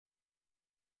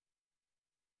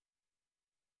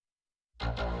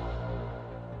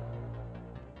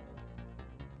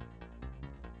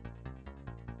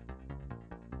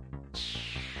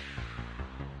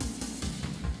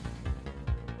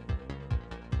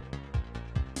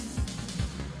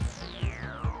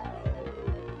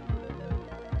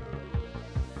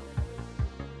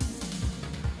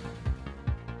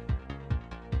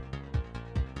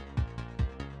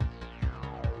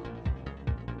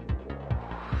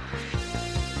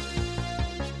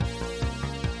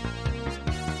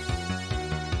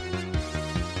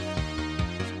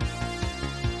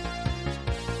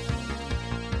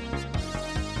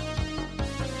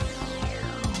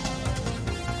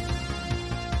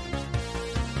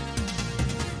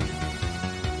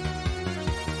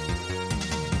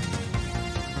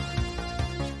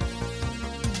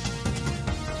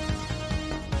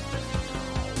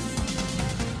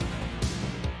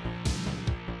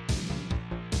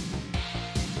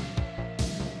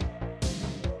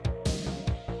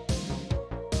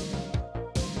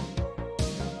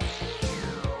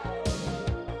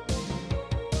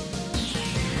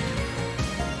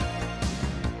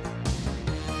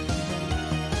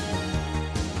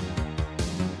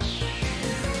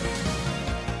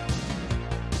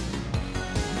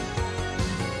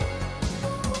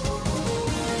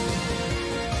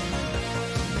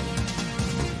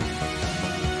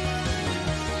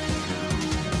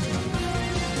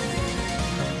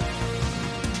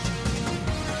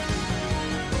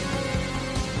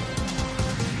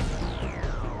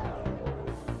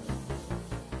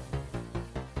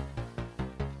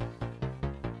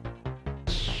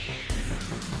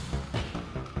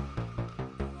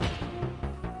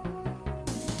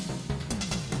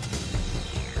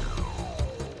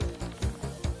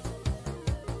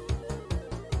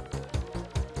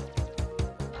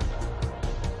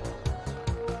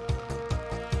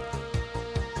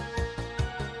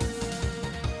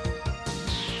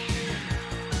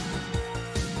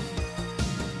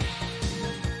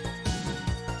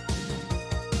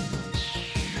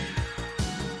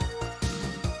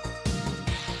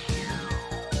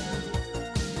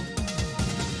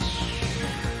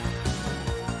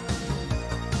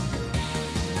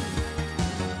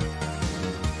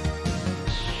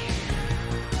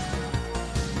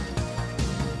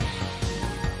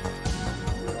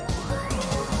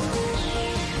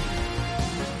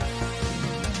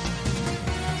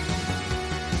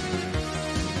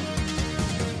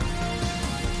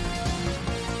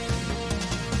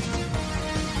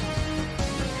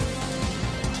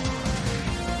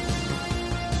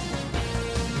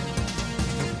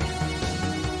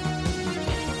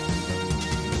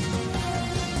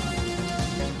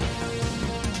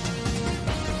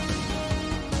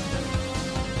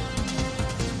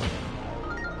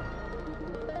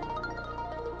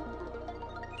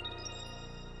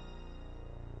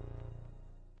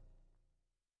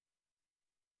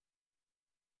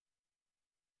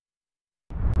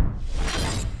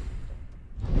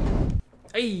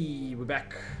Hey, we're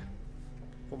back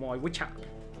for more Witcher.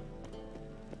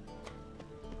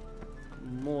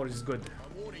 More is good.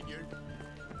 I'm warning you.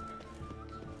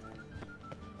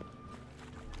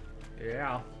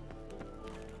 Yeah.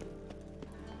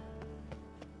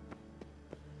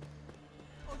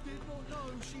 I did not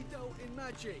know she dealt in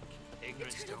magic.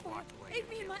 Ignorance don't wipe away. Aid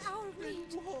me in my hour of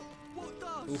need. What? What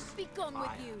does? Oof. Be gone Fire.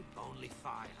 with you. Only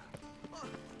fire.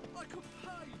 I can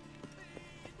pay.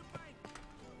 In the bank.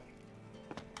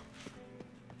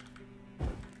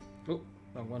 Oh,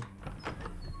 wrong one.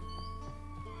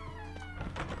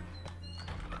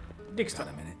 Dixon.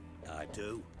 Got a minute? I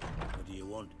do. What do you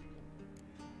want?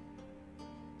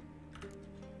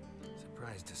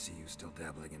 Surprised to see you still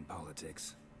dabbling in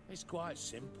politics. It's quite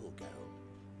simple,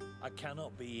 Geralt. I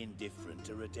cannot be indifferent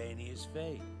to Redania's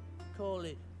fate. Call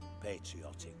it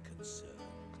patriotic concern.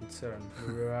 Concern.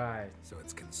 Right. So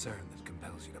it's concern that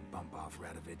compels you to bump off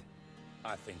Radovid.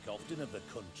 I think often of the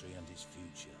country and its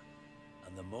future.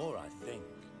 And the more I think,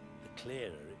 the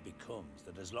clearer it becomes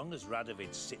that as long as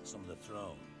Radovid sits on the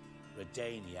throne,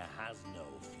 Redania has no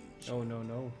future. Oh, no,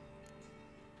 no.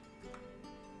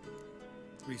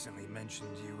 Recently mentioned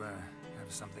you have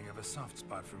something of a soft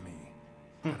spot for me.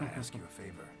 Can I ask you a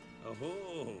favor?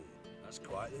 Oh, that's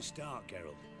quite the start,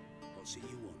 Geralt. What's it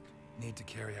you want? Need to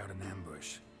carry out an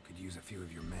ambush. Could use a few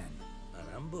of your men. An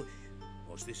ambush?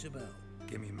 What's this about?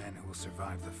 Give me men who will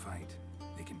survive the fight.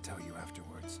 They can tell you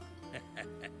afterwards.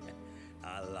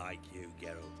 I like you,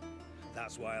 Geralt.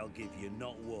 That's why I'll give you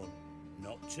not one,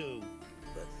 not two,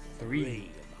 but three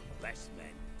of my best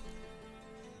men.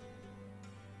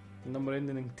 Number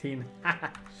ending in 10.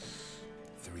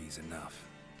 Three's enough.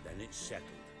 Then it's settled.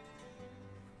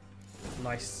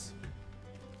 Nice.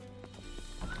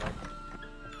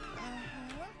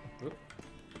 Oop.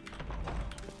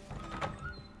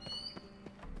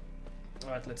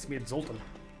 Alright, let's meet Zoltan.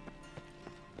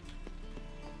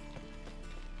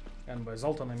 And by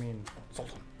Zoltan I mean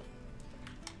Zoltan.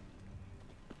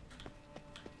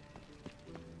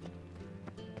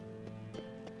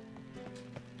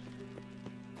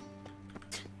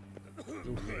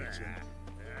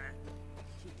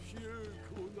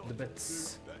 The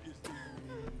bits.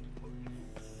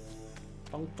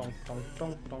 Tonk tonk tonk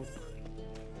tonk tonk.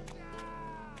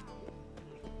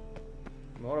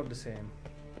 More of the same.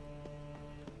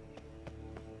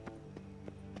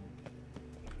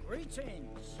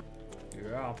 Greetings.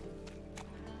 Yeah.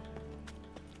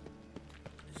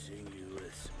 Seeing you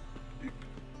with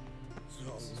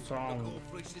Song.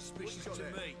 Awfully suspicious to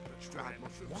me.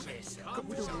 What is it?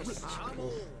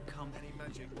 Come any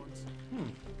magic ones.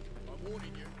 I'm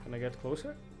warning you. Can I get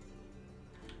closer?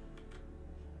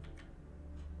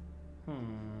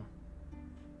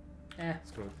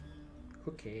 Screw it.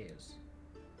 Who cares?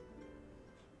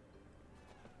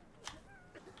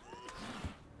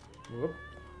 Whoop.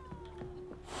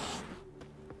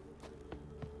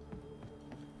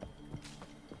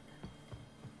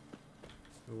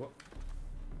 Whoop.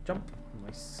 Jump.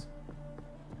 Nice.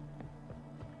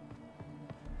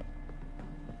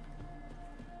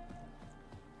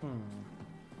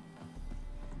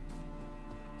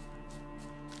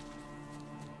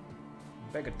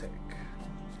 Bag attack.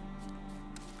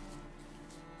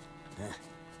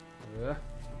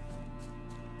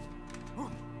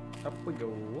 Up we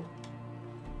go.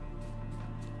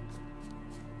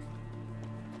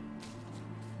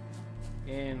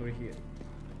 And we're here.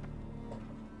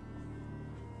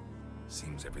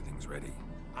 Seems everything's ready.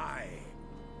 Aye.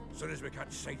 As soon as we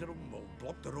catch sight of them, we'll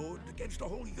block the road against the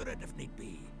whole unit if need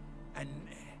be. And,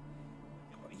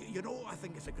 you know, I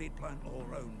think it's a great plan all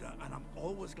round, and I'm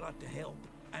always glad to help.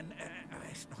 And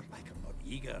it's not like I'm not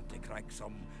eager to crack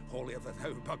some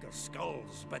holier-than-thou bugger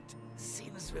skulls, but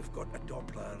seeing as we've got a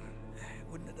Doppler,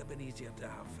 wouldn't it have been easier to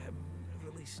have him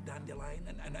release Dandelion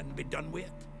and be done with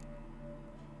it?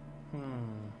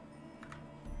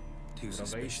 Too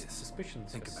suspicious.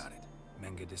 Suspicions. Think about it.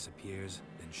 Menga disappears,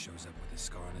 then shows up with a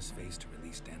scar on his face to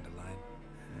release Dandelion.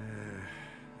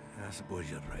 I suppose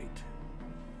you're right.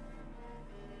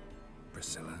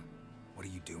 Priscilla, what are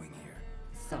you doing here?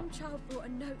 Some child brought a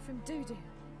note from Dudu.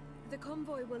 The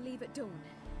convoy will leave at dawn.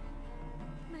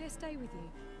 May I stay with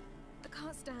you? I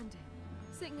can't stand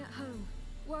it. Sitting at home,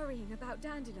 worrying about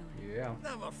Dandelion. Yeah.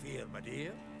 Never fear, my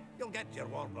dear. You'll get your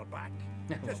warner back.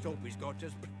 Just hope he's got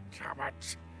his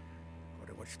pajamas.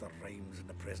 Gotta watch the rhymes in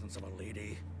the presence of a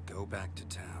lady. Go back to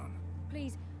town.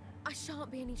 Please, I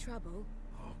shan't be any trouble.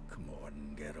 Oh, come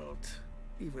on, Geralt.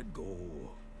 Leave it go.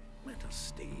 Let her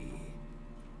stay.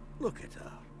 Look at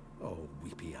her. Oh,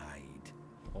 weepy-eyed.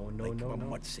 Oh no, like no, no.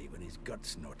 Mutsi when his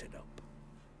guts knotted up.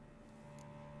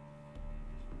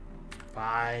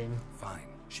 Fine. Fine,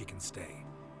 she can stay.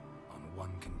 On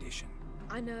one condition.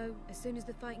 I know, as soon as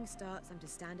the fighting starts, I'm to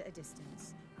stand at a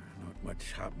distance. Not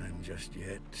much happening just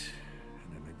yet.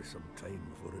 And there may be some time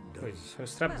before it does. Wait, her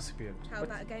strap Well, disappeared. How What?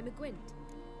 about a game of Gwent?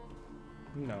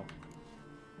 No.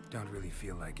 Don't really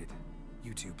feel like it.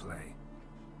 You two play.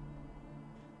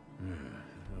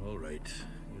 All right.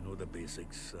 You know the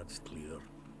basics, that's clear.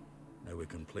 Now we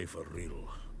can play for real.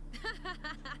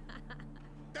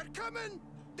 They're coming!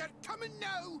 They're coming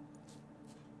now!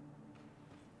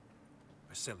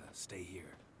 Priscilla, stay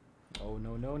here. Oh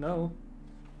no, no, no.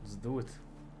 Let's do it.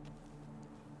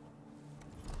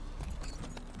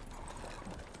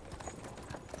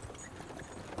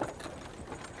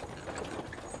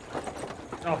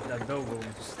 Oh, that dog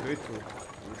going straight through.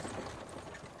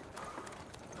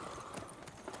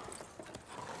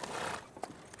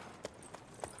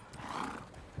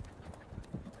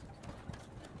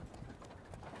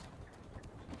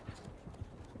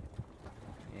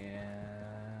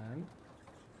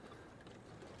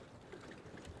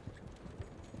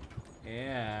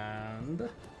 And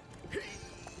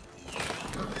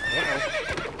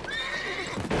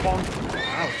bonk.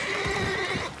 Ouch.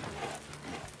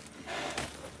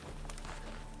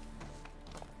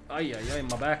 Ay, ay, ay,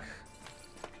 my back.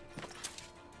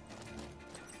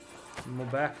 My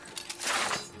back.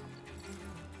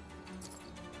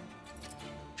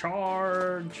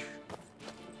 Charge.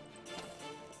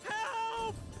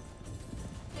 Help!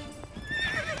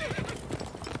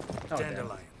 Oh,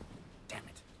 Dandelion. Damn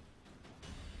it.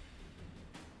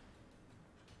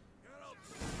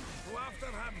 Go after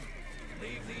him.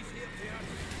 Leave these here to us.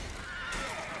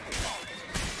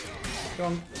 Go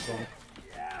on. Go on.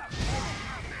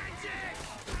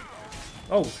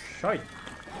 Oh, shite.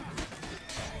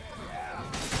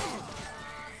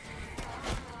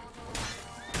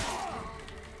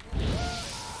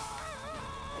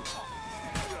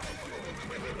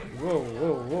 Whoa,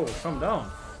 whoa, whoa, calm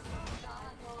down.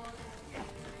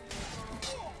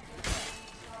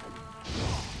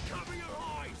 Cover your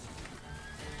eyes.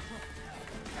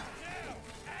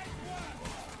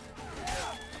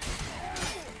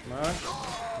 Come on.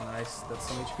 Nice, that's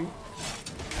some HP.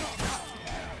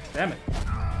 Damn it.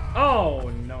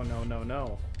 Oh, no, no, no,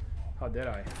 no. How did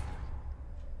I?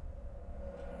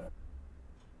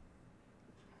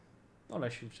 Thought I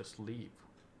should just leave.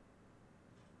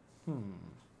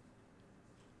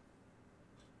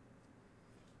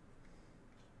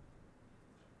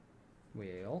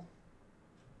 Well.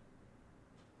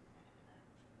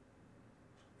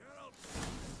 Geralt,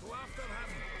 go after him.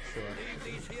 Sure. Leave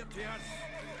these here to us.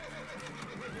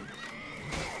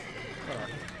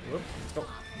 Alright. Whoop. Let's go.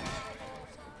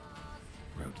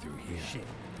 Road through here. Shit,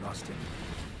 lost him.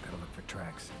 Gotta look for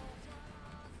tracks.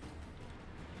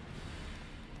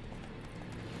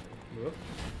 Whoop.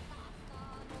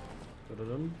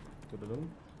 Da-da-dum. Da-da-dum.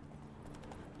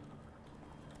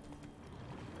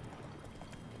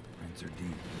 Prints are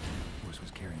deep. Horse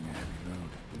was carrying a heavy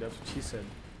load. That's what she said.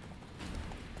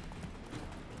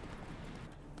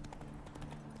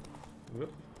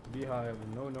 Whoop. Beehive.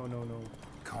 No, no, no, no.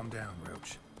 Calm down,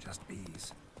 Roach. Just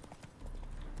bees.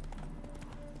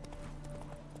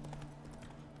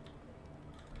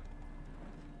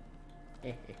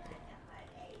 Yeah,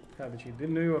 but you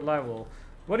didn't know you were live. Well,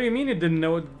 what do you mean you didn't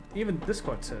know it? Even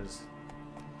Discord says.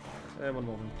 One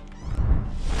moment.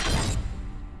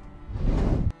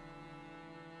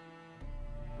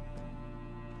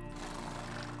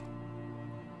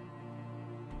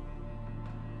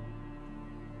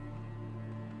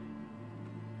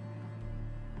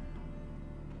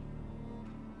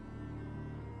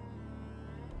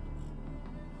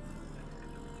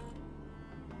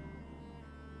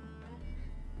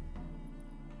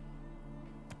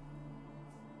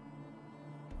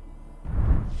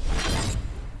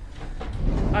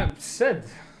 I said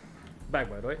back,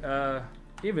 by the way.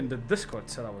 Even the Discord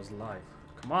said I was live.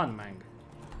 Come on, Mang.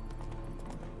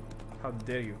 How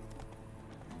dare you?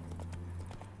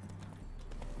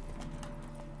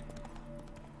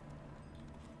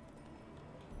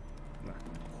 Nah.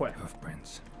 Where? Hoof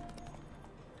prints.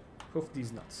 Hoof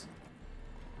these nuts.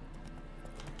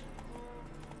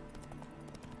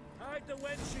 Hide the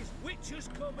wenches. Witches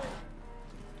coming.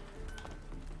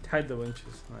 Hide the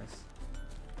winches. Nice.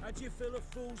 Had you fill a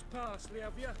fool's parsley,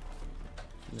 have you?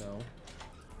 No.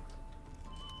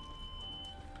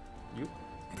 You?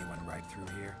 Anyone ride through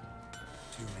here?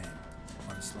 2 men.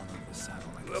 One slung over the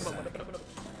saddle like a sack.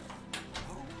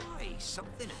 Oh, aye,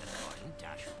 something of the kind,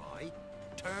 dash by.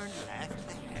 Turn left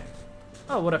there.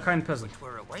 Oh, what a kind peasant. Which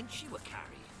were a wench you were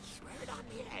carrying. Swear it on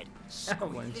me head. A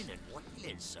wench. Squealing and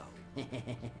whittling so.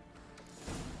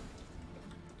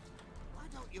 Why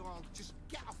don't you all just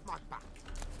get off my back?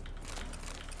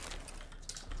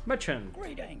 Merchant.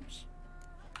 Greetings.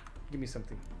 Give me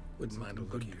something. Wouldn't mind a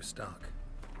look at your stock.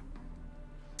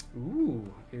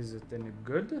 Ooh, is it any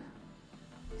good?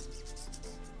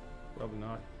 Probably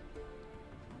not.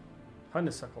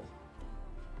 Honeysuckle.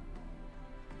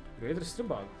 Greater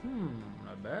Stribog.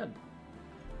 Not bad.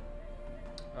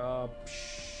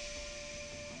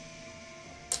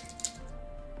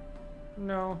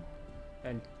 No.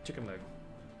 And chicken leg.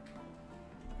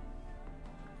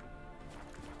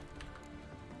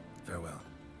 Farewell.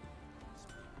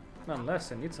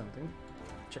 Unless I need something.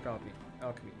 Check out me.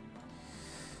 Alchemy.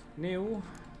 New.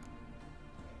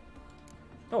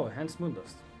 Oh, enhanced moon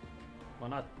dust. Why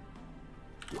not?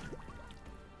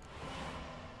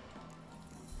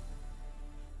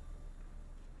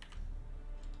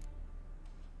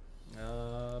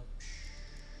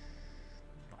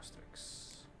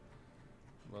 Nostrix.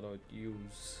 What do I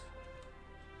use?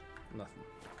 Nothing.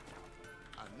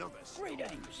 Another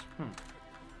greetings.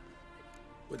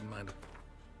 Wouldn't mind a...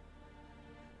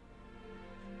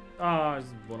 Ah, it's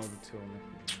one of the two only.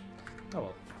 Oh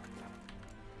well.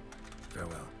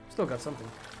 Farewell. Still got something.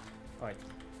 Alright.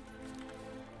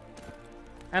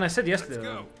 And I said yesterday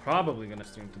that I'm probably gonna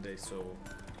stream today, so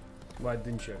why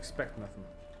didn't you expect nothing?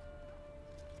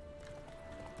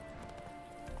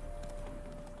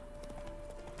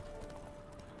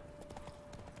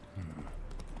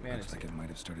 Man, Looks like it might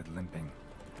have started limping.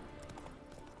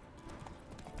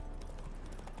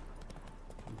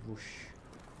 Whoosh.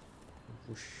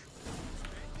 Whoosh.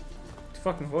 The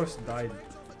fucking horse died.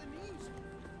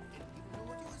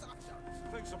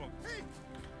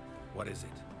 What is it?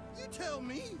 You tell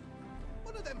me.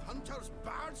 One of them hunters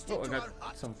barged Oh, I into our got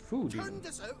hut, some food even. turned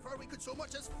us out before we could so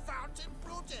much as fart in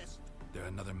protest. There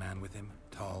another man with him?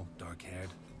 Tall,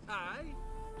 dark-haired? Aye.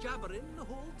 Jabbering the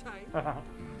whole time.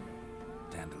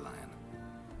 Dandelion.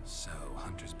 So,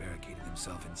 Hunter's barricaded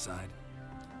himself inside?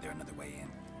 There another way in?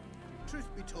 Truth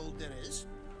be told, there is.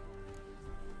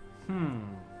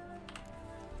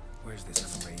 Where's this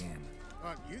other way in?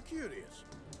 Aren't you curious?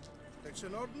 It's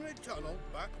an ordinary tunnel,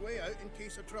 back way out in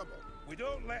case of trouble. We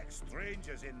don't let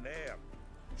strangers in there.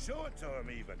 Show it to them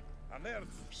even, and they're...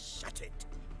 Shut it.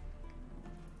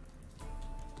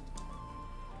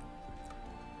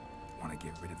 Want to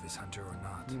get rid of this Hunter or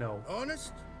not? No.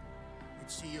 Honest? You'd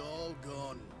see you all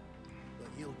gone. But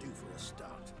he'll do for a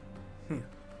start. Here,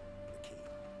 the key.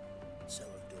 Cellar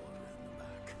door around the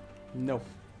back. Nope.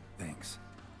 Thanks.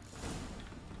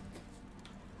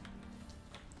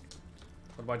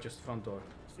 What about just the front door?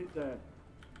 Sit there.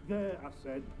 There, I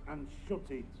said, and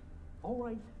shut it. All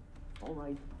right.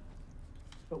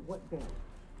 But what then?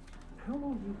 How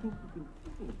long do you think you've been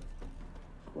keeping this?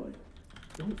 Quiet.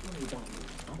 Don't worry about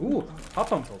me. Ooh, hot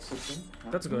pumpkins.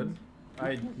 That's good.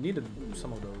 I needed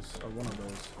some of those, or one of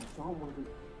those. I saw one of the...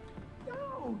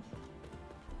 Ouch!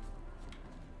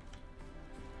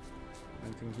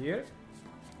 Anything here?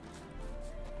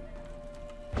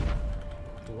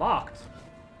 Locked.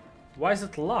 Why is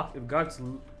it locked? It guards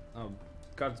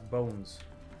bones.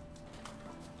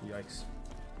 Yikes.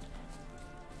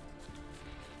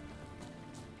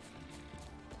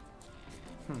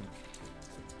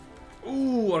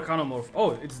 Ooh, Arcanomorph.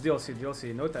 Oh, it's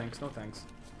DLC. No thanks.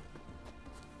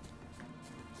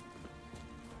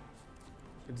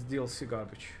 It's DLC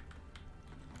garbage.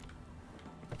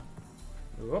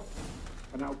 Whoop.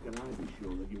 And how can I be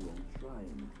sure that you won't try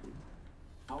anything?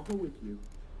 I'll go with you.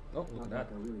 Oh, look at that.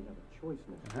 I really have a choice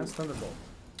now. Enhanced Thunderbolt.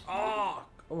 Ah!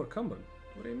 Overcumbered.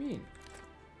 What do you mean?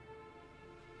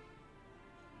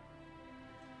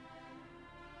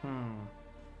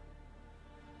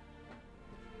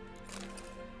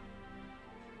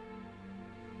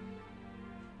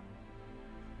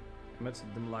 Emits a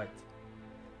dim light.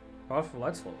 Powerful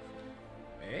light slope.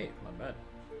 Hey, not bad.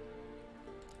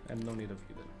 And no need of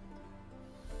you then.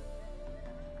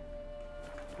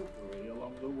 Slippery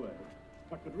along the way.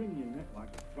 I could wring your neck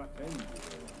like a fat end.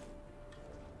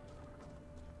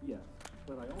 Yes,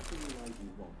 but I also realize you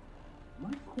won't.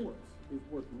 My corpse is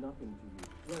worth nothing to you,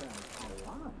 whereas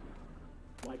alive,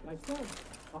 like I said,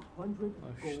 100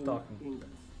 gold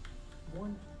ingots.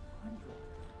 100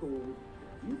 gold.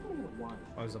 You know what wise.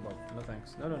 Oh, it's above. No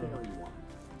thanks. No. There you are.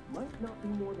 Might not be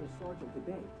more than a sergeant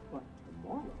today, but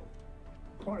tomorrow.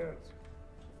 Quiet.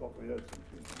 I thought we heard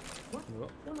something. What? Oh.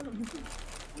 No, you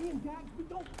see, Ian gagged, we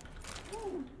don't.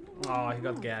 Oh, he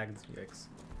got gagged. Yikes.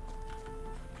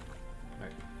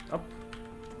 Alright, up.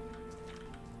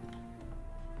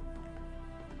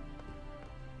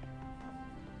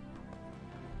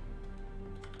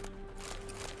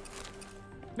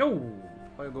 No!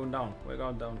 Why are you going down? Why are you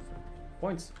going down for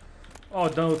points? Oh,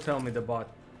 don't tell me the bot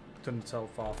turned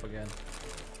itself off again.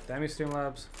 Damn you,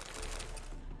 Streamlabs.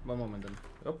 One moment then.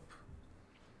 Up.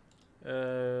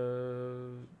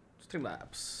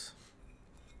 Streamlabs.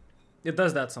 It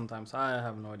does that sometimes. I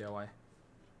have no idea why. I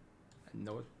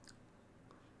know it.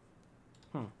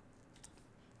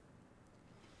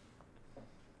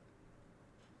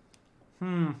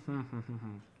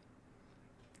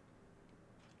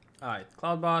 Alright,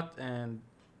 Cloudbot, and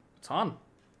it's on.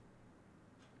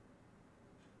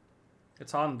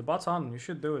 It's on. The bot's on. You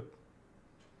should do it.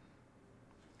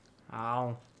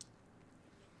 Ow.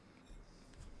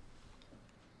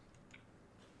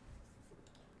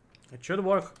 It should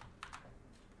work.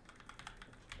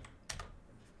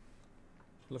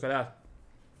 Look at that.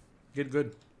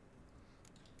 Good.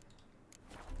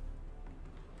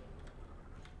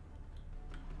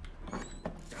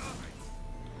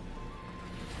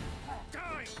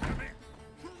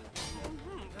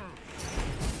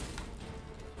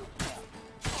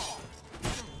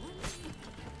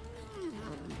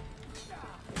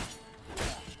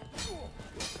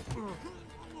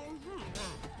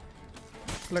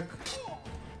 Click.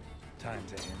 Time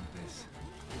to end this.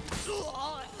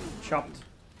 Chopped.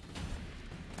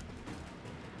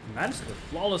 Man's with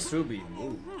flawless ruby.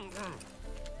 Ooh.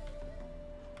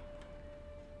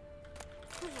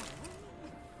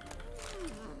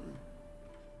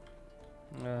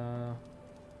 I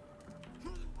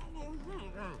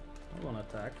want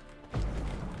to attack.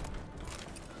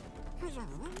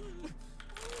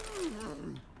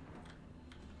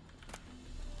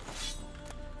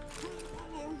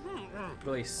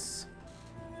 Release.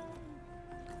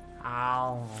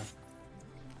 Ow.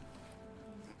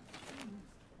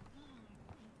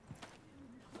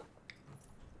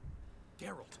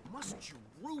 Geralt, must you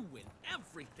ruin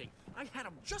everything? I had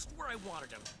him just where I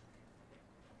wanted him.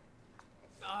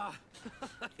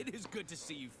 It is good to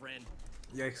see you, friend.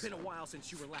 Yikes. It's been a while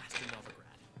since you were last in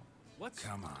Novigrad. What's...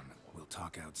 Come on, we'll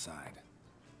talk outside.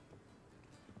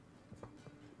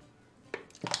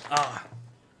 Ah,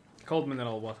 cold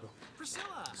mineral water.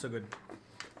 Priscilla! So good.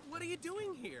 What are you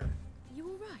doing here? You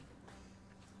all right?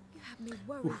 You have me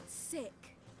worried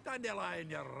sick. Dandelion,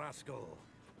 you rascal.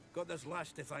 Got this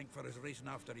lass to thank for his racing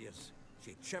after yous.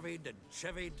 She chivied and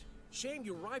chivied. Shame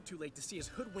you arrived too late to see us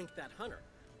hoodwink that hunter.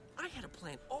 I had a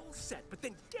plan all set, but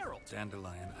then Geralt...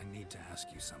 Dandelion, I need to ask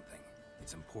you something.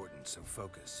 It's important, so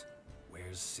focus.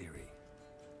 Where's Ciri?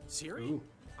 Ciri? Ooh.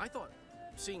 I thought,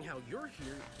 seeing how you're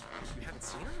here, you haven't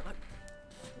seen her?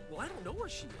 Well, I don't know where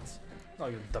she is. Oh,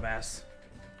 you dumbass.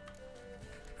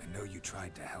 I know you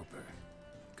tried to help her.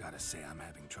 Gotta say, I'm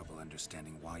having trouble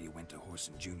understanding why you went to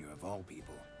Whoreson Jr. of all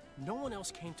people. No one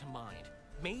else came to mind.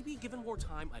 Maybe, given more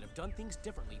time, I'd have done things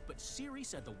differently, but Ciri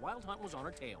said the Wild Hunt was on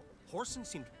her tail. Whoreson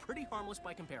seemed pretty harmless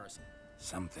by comparison.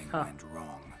 Something went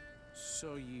wrong.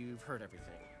 So you've heard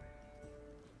everything.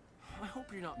 I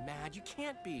hope you're not mad. You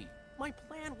can't be. My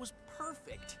plan was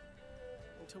perfect.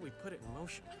 Until we put it in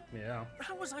motion. Yeah.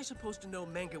 How was I supposed to know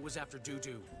Manga was after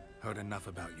Dudu? Heard enough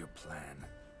about your plan.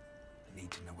 Need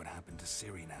to know what happened to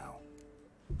Ciri now.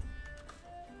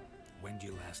 When did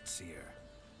you last see her?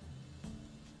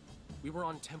 We were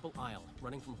on Temple Isle,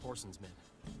 running from Whoreson's men.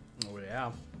 Oh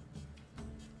yeah.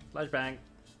 Flashbang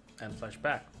and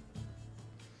flashback.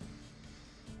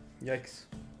 Yikes.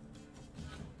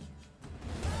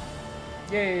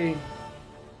 Yay!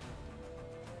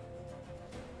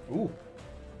 Ooh.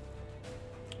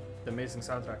 The amazing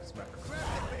soundtrack is back.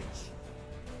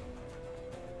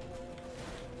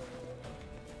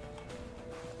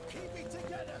 Keep it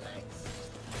together, lads.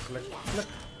 Click, click.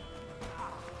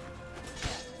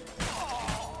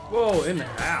 Whoa, in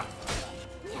half.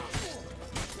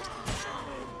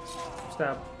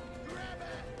 Stab.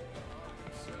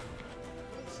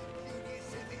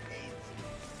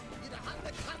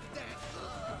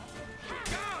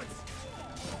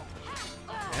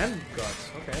 And guts,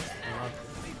 okay.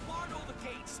 They barred all the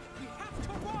gates. We have to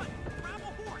run. Grab a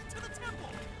horse to the temple.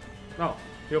 Oh,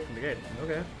 he opened the gate.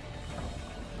 Okay.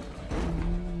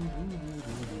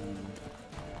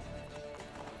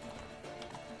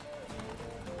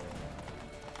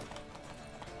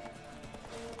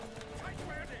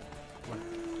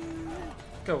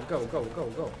 Go, go, go, go,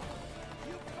 go.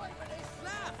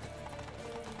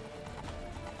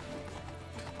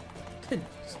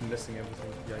 Just missing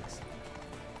everything. Yikes.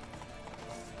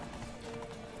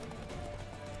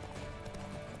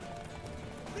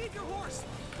 Leave your horse.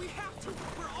 We have to.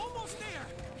 We're almost there.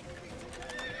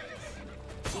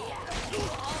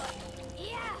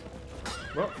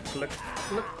 Well, click,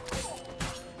 click.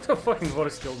 The fucking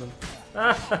voice killed him.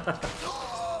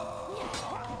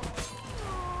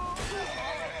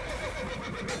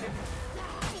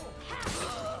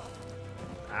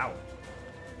 Ow.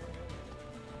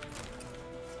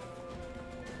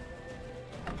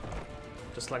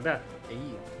 Just like that. Hey.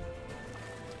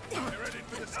 Get ready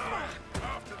for the start.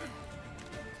 After them.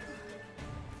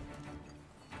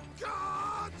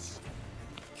 Guards!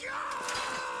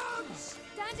 Guards!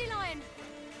 Dandelion!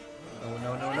 No,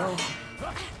 no, no, no.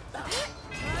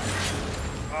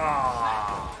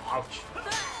 Ah, ouch.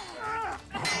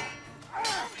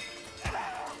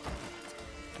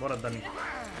 What a dummy.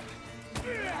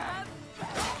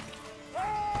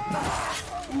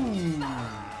 Ooh.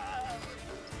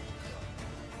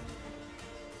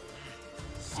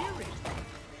 Ciri.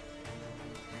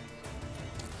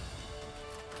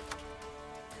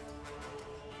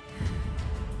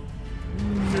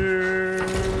 No.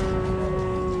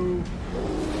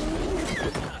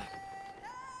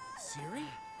 Ciri?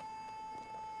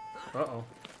 Uh-oh.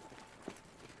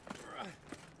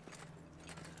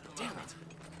 Damn it.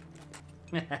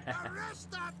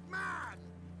 Arrest that man!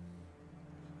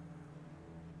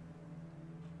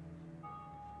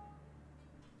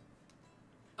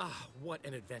 Ah, what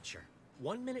an adventure.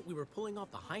 1 minute we were pulling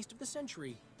off the heist of the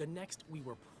century, the next we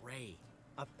were prey.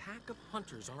 A pack of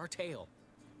hunters on our tail.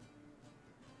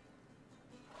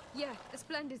 Yeah, a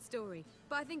splendid story,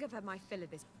 but I think I've had my fill of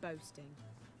this boasting.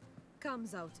 Come,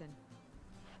 Zoltan.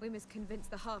 We must convince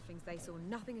the halflings they saw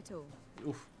nothing at all.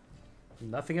 Oof.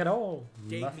 Nothing at all.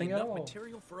 Gave Nothing me at enough all.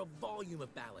 material for a volume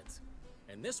of ballads.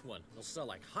 And this one will sell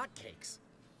like hotcakes.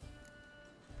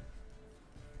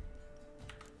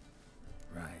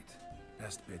 Right.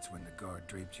 Best bit's when the guard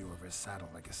draped you over his saddle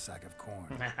like a sack of corn.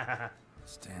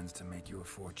 Stands to make you a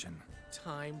fortune.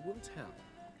 Time will tell.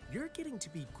 You're getting to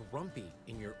be grumpy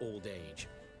in your old age.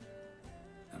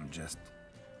 I'm just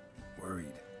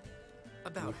worried.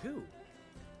 About who?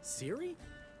 Ciri?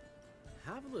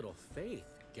 Have a little faith,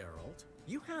 Geralt.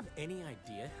 You have any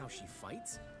idea how she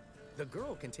fights? The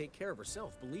girl can take care of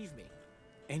herself, believe me.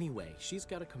 Anyway, she's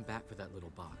got to come back for that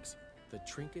little box. The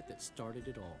trinket that started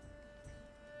it all.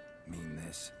 Mean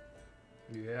this?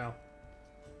 Yeah.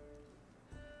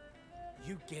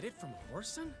 You get it from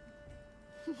Whorson?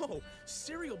 Whoa,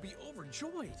 Ciri'll be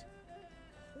overjoyed.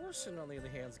 Whorson, on the other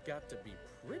hand, has got to be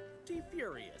pretty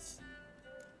furious.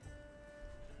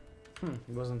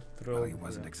 He wasn't thrilled. Well, he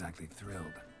wasn't exactly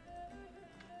thrilled.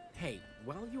 Hey,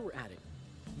 while you were at it,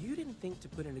 you didn't think to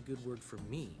put in a good word for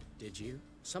me, did you?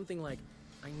 Something like,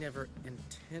 I never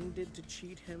intended to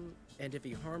cheat him, and if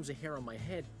he harms a hair on my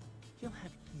head, he'll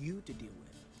have you to deal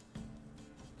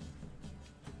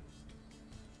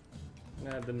with.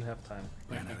 Nah, I didn't have time.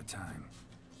 Ran out of time.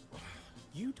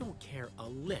 You don't care a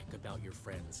lick about your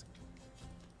friends.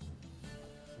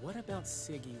 What about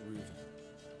Siggy Ruby?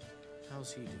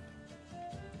 How's he doing?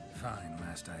 Fine,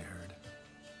 last I heard.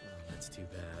 Oh, that's too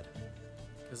bad.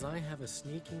 Because I have a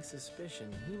sneaking suspicion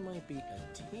he might be a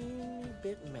teeny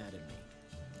bit mad at me.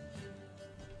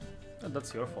 Oh,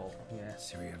 that's your fault. Yeah.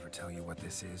 Ciri ever tell you what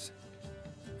this is?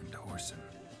 And Whorson,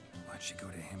 why'd she go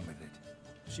to him with it?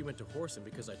 She went to Whorson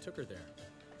because I took her there.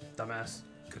 Dumbass.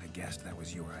 Could have guessed that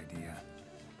was your idea.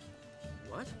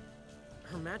 What?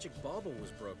 Her magic bauble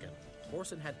was broken.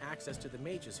 Whorson had access to the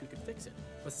mages who could fix it.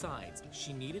 Besides,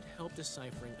 she needed help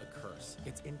deciphering a curse.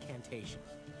 It's incantation.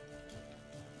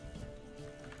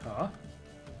 Huh?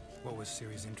 What was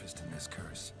Ciri's interest in this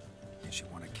curse? Did she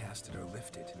want to cast it or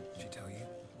lift it? Did she tell you?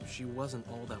 She wasn't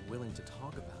all that willing to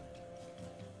talk about it.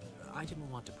 I didn't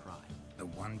want to pry. The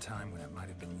one time when it might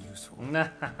have been useful.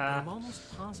 But I'm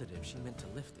almost positive she meant to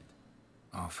lift it.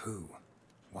 Off who?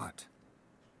 What?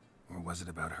 Or was it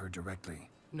about her directly?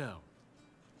 No.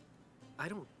 I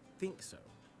don't think so.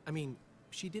 I mean,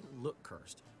 she didn't look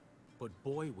cursed. But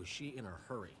boy, was she in a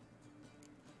hurry.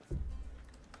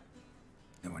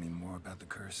 Know any more about the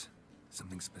curse?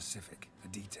 Something specific, a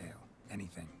detail,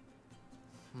 anything?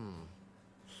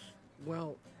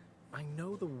 Well, I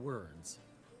know the words.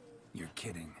 You're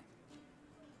kidding.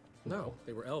 No,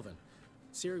 they were Elven.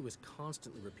 Ciri was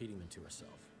constantly repeating them to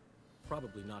herself.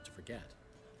 Probably not to forget.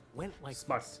 Went like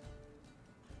Smart. this.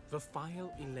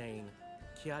 Vafile Elaine,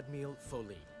 Kiadmil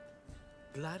Foli.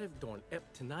 Gladiv Dorn Ep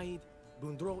Tanaid,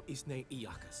 Bundro Isne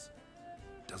Iakas.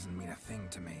 Doesn't mean a thing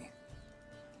to me.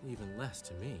 Even less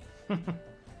to me.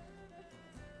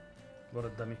 What a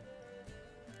dummy.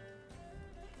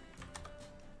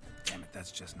 Damn it,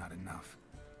 that's just not enough.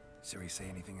 Ciri say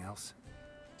anything else?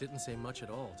 Didn't say much at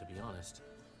all, to be honest.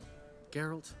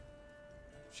 Geralt,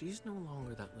 she's no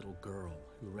longer that little girl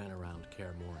who ran around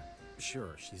Kaer Morhen.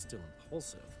 Sure, she's still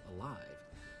impulsive, alive,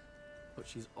 but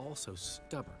she's also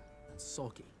stubborn and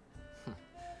sulky.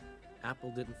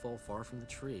 Apple didn't fall far from the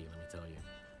tree, let me tell you.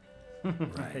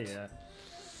 Right. Yeah.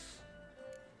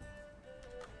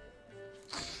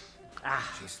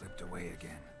 She slipped away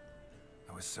again.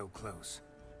 I was so close.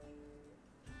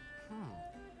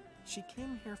 She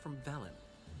came here from Velen.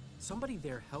 Somebody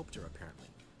there helped her, apparently.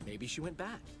 Maybe she went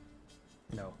back.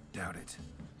 No. Doubt it.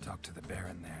 Talked to the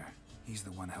Baron there. He's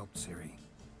the one helped Ciri.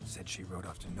 Said she rode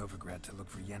off to Novigrad to look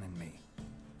for Yen and me.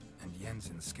 And Yen's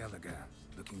in Skellige,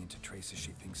 looking into traces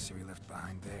she thinks Ciri left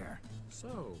behind there.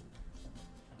 So,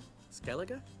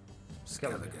 Skellige?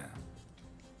 Skellige.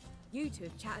 You two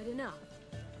have chatted enough.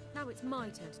 Now it's my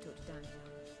turn to talk to Dan.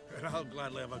 And I'll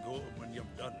gladly have a go at him when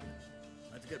you've done.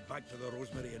 Let's get back to the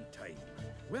Rosemary in time.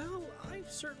 Well,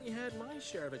 I've certainly had my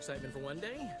share of excitement for one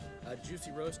day. A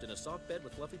juicy roast in a soft bed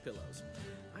with fluffy pillows.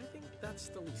 I think that's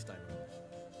the least I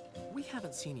know. We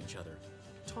haven't seen each other,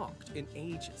 talked in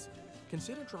ages.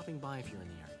 Consider dropping by if you're in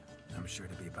the area. I'm sure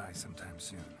to be by sometime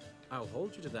soon. I'll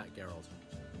hold you to that, Geralt.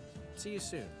 See you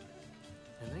soon.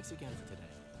 And thanks again for today.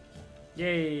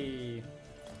 Yay!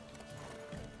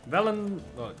 Velen...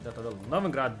 Oh,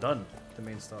 Novigrad done. The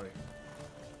main story.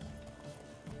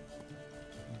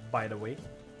 By the way.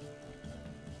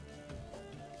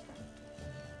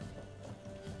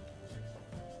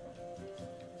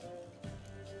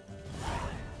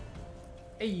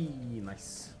 Hey,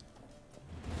 nice.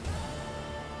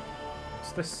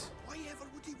 What's this? Why ever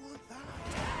would he want that?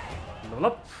 Level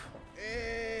up.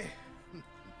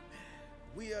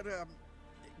 We are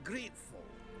grateful.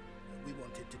 We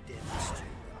wanted to demonstrate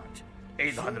that.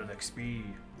 800 XP.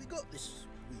 We got this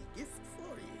wee gift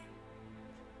for you.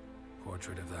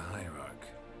 Portrait of the Hierarch.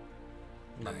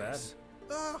 Not Nice.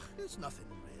 It's nothing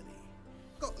really.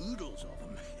 Got oodles of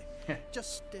them.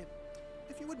 Just,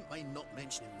 if you wouldn't mind not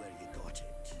mentioning where you got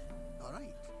it. All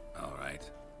right. All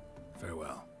right.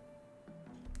 Farewell.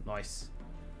 Nice.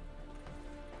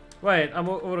 Wait, I'm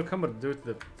overcome due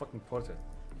to the fucking portrait.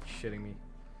 You're shitting me.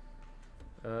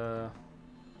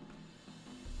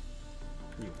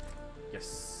 You.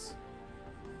 Yes.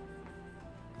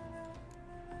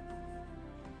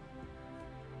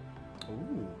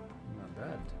 Ooh, not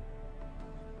bad.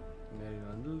 Very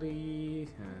Lundley.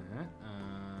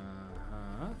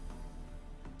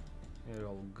 You're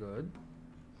all good.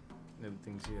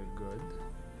 Everything's here good.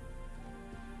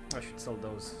 I should sell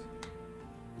those.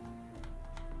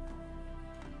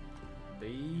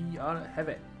 They are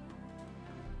heavy.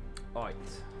 Alright.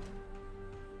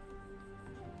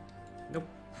 Nope.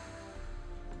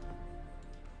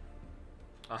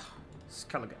 Ah,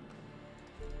 Skellige.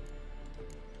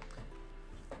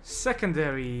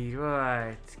 Secondary,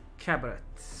 right. Cabaret.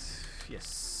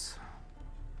 Yes.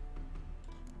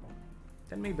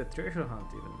 Then maybe a treasure hunt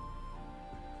even.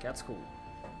 Cat school.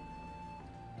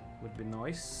 Would be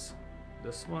nice.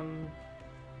 This one.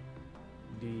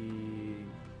 The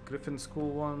Griffin school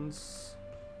ones.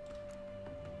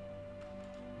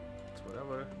 It's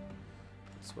whatever.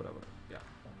 It's whatever. Yeah.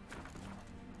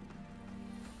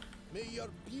 May your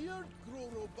beard grow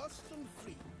robust and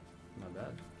free. Not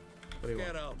bad. What do you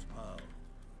want? Get out, pal.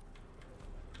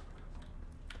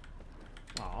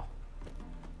 Aw.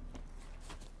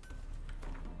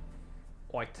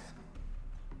 White.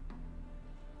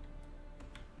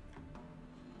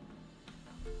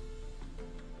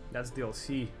 That's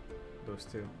DLC, those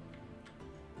two.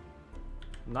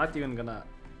 Not even gonna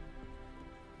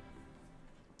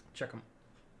check them.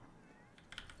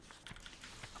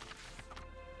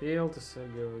 Fail to say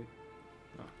go.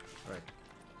 Oh, right.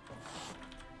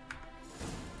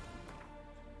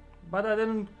 But I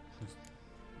didn't.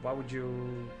 Why would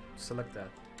you select that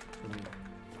for me,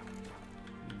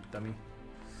 dummy?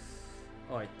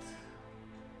 Alright.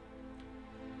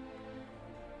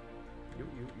 You.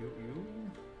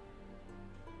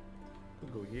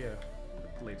 We'll go here,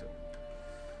 but later.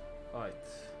 Alright.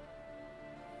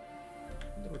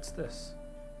 What's this?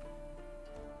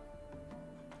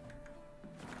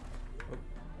 Oh.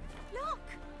 Look!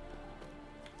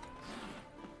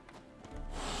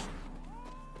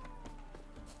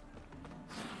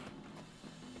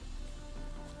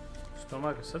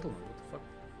 Stormmarket settlement, what the fuck?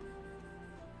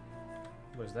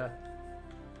 Where's that?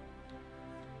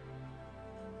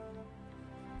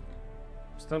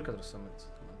 Stonecutter Summit.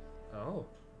 Oh.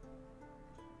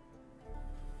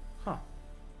 Huh.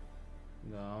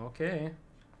 Okay.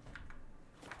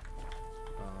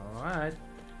 Alright.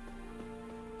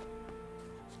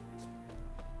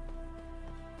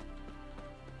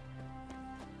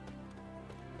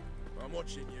 I'm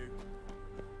watching you.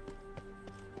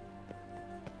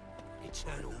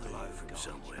 Eternal glow from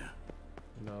somewhere.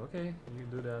 No, okay, you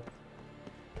do that.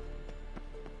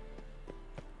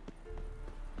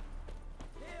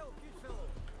 Hail, good fellow.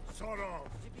 Sort of.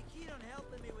 Would you be keen on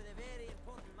helping me with a very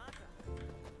important matter?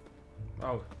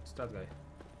 Oh, it's that guy.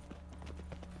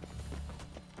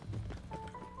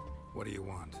 What do you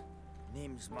want?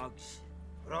 Name's Muggs.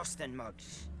 Rostin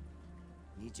Muggs.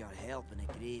 Need your help in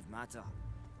a grave matter.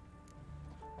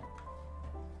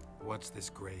 What's this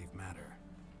grave matter?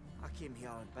 I came here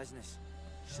on business.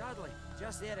 Sadly,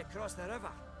 just there across the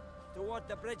river, toward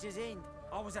the bridge's end,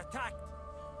 I was attacked.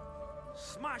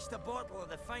 Smashed a bottle of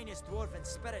the finest dwarven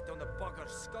spirit on the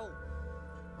bugger's skull.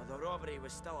 But the robbery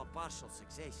was still a partial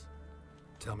success.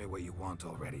 Tell me what you want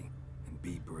already, and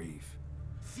be brief.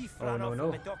 Thief Oh, ran off no.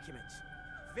 with my documents.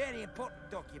 Very important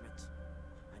documents.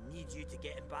 I need you to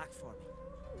get him back for me.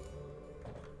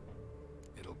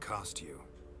 It'll cost you.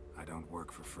 I don't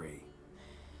work for free.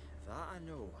 That I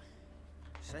know.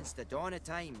 Since the dawn of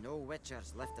time, no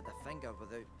witcher's lifted a finger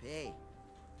without pay.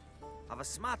 I've a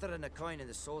smattering of coin in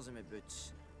the soles of my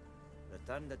boots.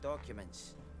 Return the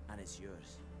documents, and it's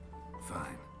yours.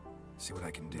 Fine. See what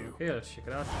I can do. Okay, let's check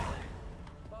it out.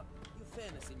 But you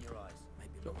fairness in your eyes.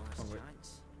 Might be my Oh, last wait.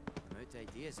 chance. I'm out of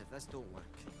ideas if this don't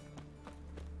work.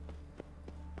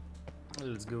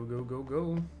 Let's go.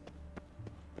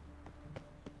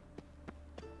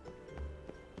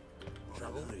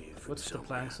 Trouble? What's the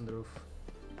planks on the roof?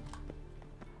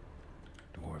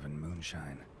 Dwarven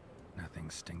moonshine. Nothing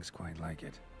stinks quite like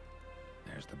it.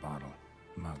 There's the bottle.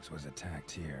 Muggs was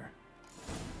attacked here.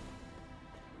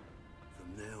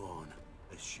 From now on,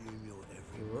 assume your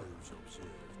every Whoa. move's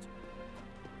observed.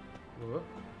 Whoa.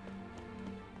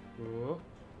 Whoa.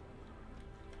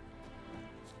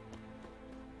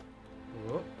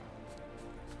 Whoa.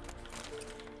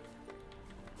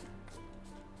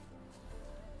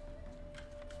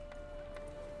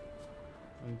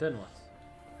 And then what?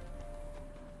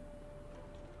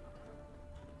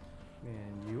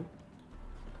 And you?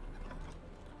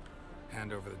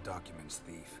 Hand over the documents,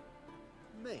 thief.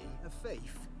 Me? A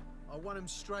thief? I won him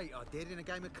straight, I did, in a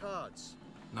game of cards.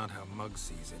 Not how Muggs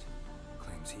sees it.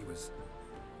 Claims he was...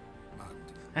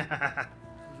 mugged.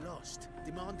 He lost,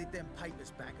 demanded them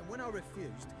papers back, and when I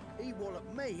refused, he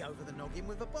walloped me over the noggin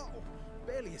with a bottle.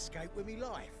 Barely escaped with me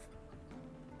life.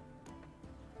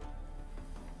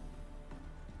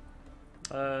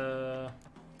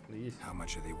 Please. How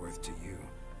much are they worth to you?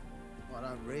 I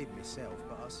don't read myself,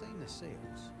 but I've seen the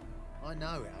seals. I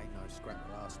know it ain't no scrap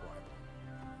of arsewipe.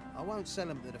 I won't sell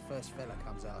them to the first fella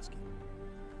comes asking.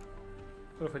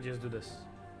 What if I just do this?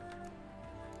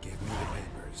 Give me the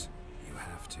papers. You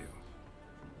have to.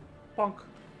 Bonk.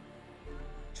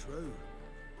 True.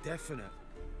 Definite.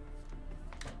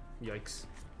 Yikes.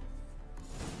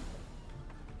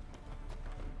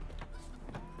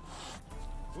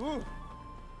 Ooh.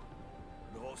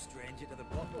 No stranger to the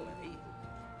bottle, eh?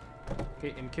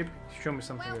 Okay, and keep show me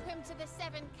something. Welcome to the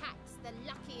Seven Cats, the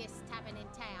luckiest tavern in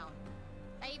town.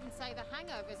 They even say the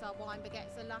hangovers our wine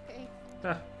baguettes are lucky.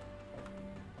 Ah.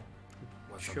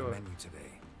 What's Sure. on the menu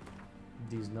today?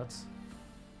 These nuts.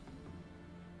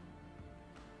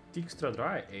 Extra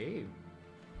dry, eh?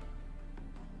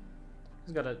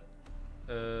 He's got a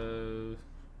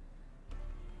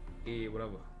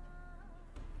whatever.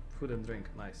 Food and drink,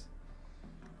 nice.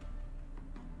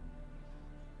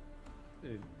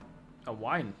 A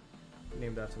wine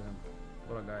named after him.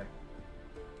 What a guy.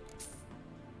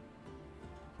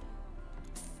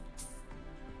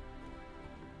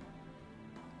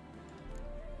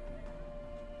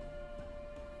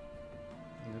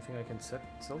 Anything I can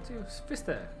sell to you? Fish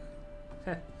there.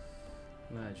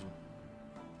 Imagine.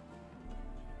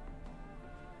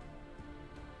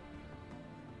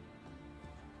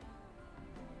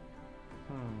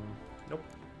 Nope.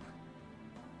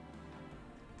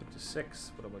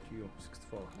 56. What about you?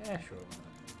 64. Yeah, sure.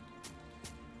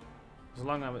 As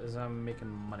long as I'm making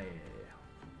money.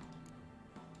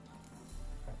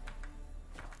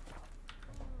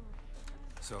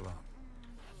 So long.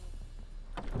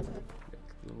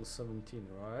 Level 17,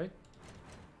 right?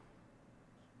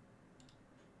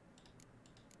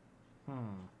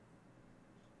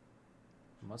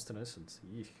 Monster Innocence.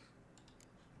 Yeesh.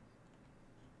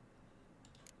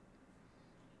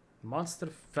 Monster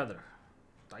Feather.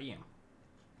 Damn.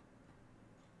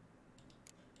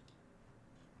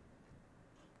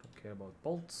 Don't care about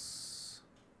bolts.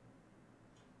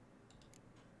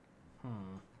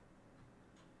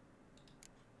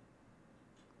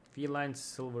 Feline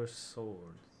Silver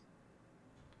Sword.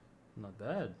 Not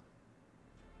bad.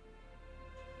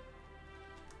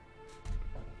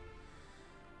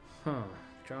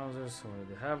 Trousers,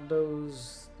 already have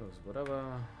those. Those, whatever.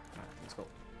 Alright, let's go.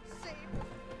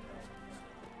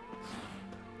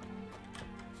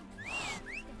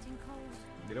 Getting cold.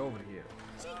 Get over here.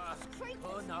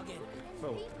 Oh, noggin.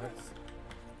 Oh, what the heck?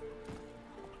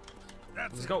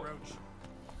 That's Let's it, go. Roach.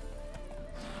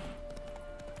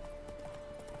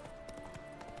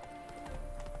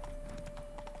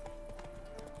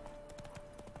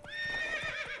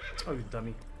 Oh, you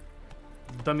dummy.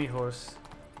 Dummy horse.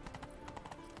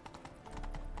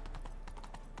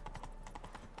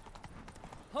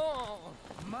 Oh,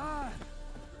 man.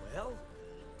 Well,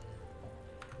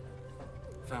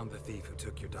 Found the thief who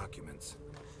took your documents.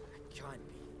 it can't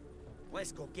be.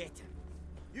 Let's go get him.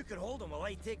 You can hold him while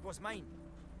I take what's mine.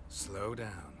 Slow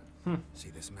down. See,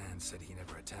 this man said he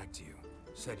never attacked you.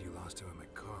 Said you lost to him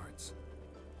at cards.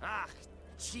 Ah,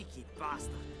 cheeky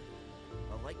bastard.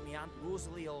 But like me Aunt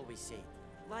Rosalie always said,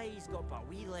 lies got but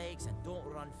wee legs and don't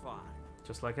run far.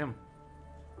 Just like him.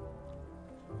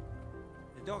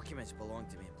 The documents belong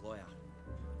to my employer.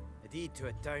 A deed to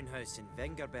a townhouse in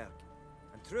Vengerberg.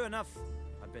 And true enough,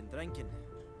 I've been drinking.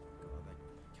 Got a bit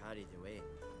carried away.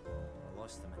 I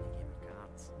lost them in a game of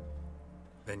cards.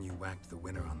 Then you whacked the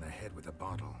winner on the head with a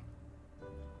bottle.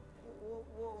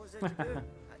 What was it to do?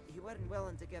 He weren't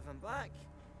willing to give him back.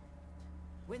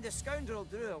 When the scoundrel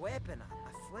drew a weapon,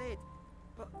 I fled.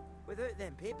 But without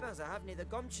them papers, I haven't the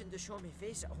gumption to show me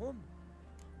face at home.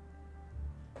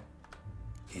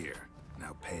 Here,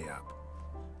 now pay up.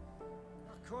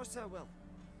 Of course I will.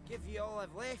 Give you all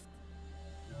I've left.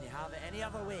 You have it any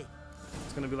other way.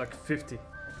 It's gonna be like 50.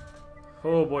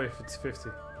 Oh boy, if it's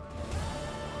 50.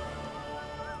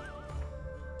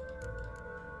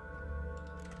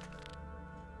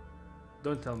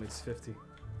 Don't tell me it's 50.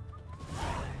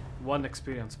 One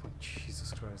experience point.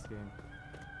 Jesus Christ, game.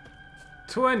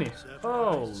 20!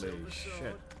 Holy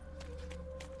shit.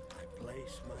 I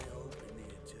place my hope in the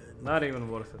eternal. Not even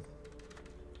worth it.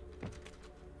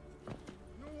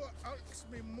 You know what irks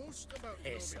me most about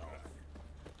Piss Novigrad?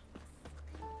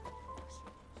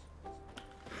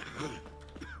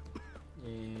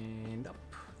 And up.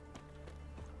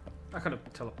 I could have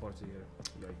teleported here.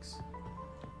 Yikes.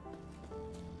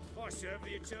 For serve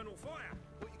the eternal fire.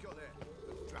 What you got there?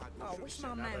 Dragon Oh, fruit wish set my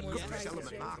out man at was the crazy.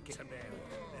 settlement market.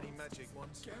 Any magic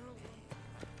ones?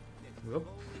 Whoop.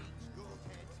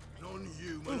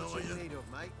 Non-human, are you? Need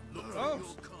of, mate. Look Oh. at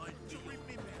your kind.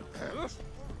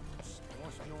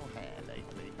 What's your hair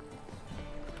lately?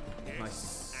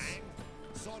 Nice.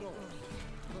 Sod off.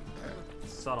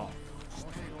 Sod off.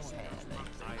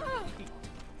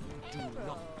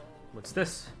 What's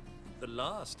this? The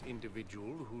last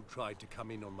individual who tried to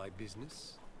come in on my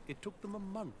business, it took them a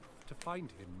month to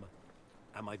find him.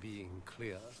 Am I being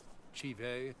clear,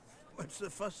 Chive? What's the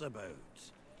fuss about?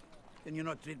 Can you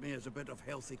not treat me as a bit of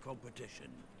healthy competition?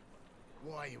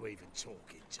 Why are you even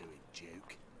talking to him,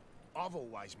 Duke? I've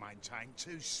always maintained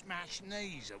 2 smashed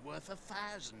knees are worth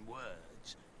 1,000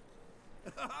 words.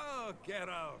 Oh, get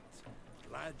out.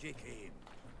 Glad you came.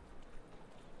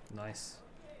 Nice.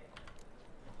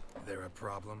 There a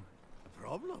problem? A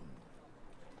problem?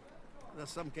 There's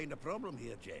some kind of problem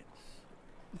here, gents.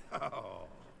 Oh,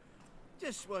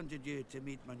 just wanted you to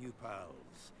meet my new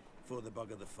pals before they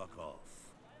bugger the fuck off.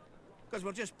 Because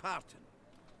we're just parting,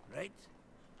 right?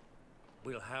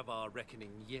 We'll have our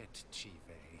reckoning yet, Chive.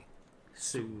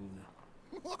 Soon.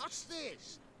 What's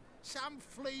this? Some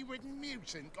flea-ridden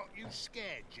mutant got you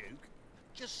scared, Duke?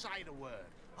 Just say the word.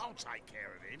 I'll take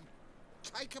care of him.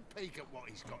 Take a peek at what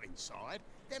he's got inside,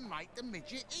 then make the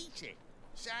midget eat it.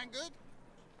 Sound good?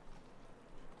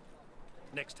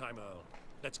 Next time, Earl.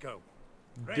 Let's go.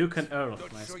 Right. Duke and Earl.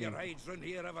 Don't Nice show your game. hides round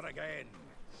here ever again.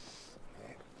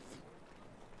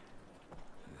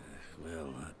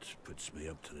 Well, that puts me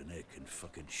up to the neck in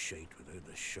fucking shite without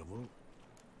a shovel.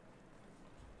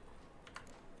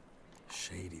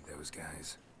 Shady, those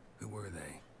guys. Who were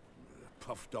they?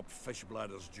 Puffed up fish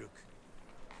bladders, Duke.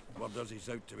 Word does he's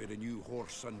out to be the new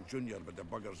horse son junior, but the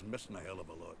bugger's missing a hell of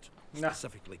a lot. Nah.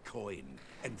 Specifically coin,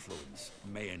 influence,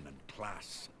 men and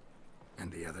class.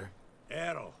 And the other?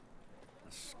 Earl. A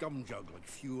scumjug like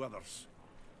few others.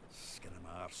 Skin of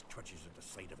my arse twitches at the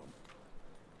sight of him.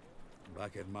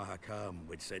 Back in Mahakam,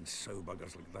 we'd send sow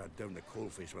buggers like that down the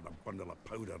coalface with a bundle of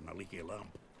powder and a leaky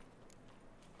lamp.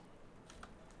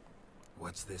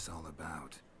 What's this all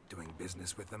about? Doing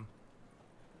business with them?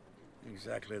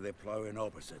 Exactly the ploughing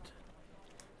opposite.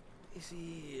 You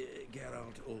see,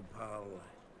 Geralt, old pal.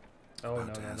 Oh, About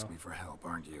no, to no, ask no. me for help,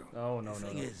 aren't you? Oh, no, The no,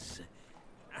 thing no. is,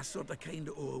 I sort of kind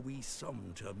of owe a wee sum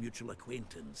to a mutual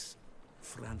acquaintance,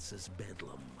 Francis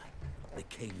Bedlam, the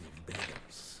king of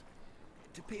beggars.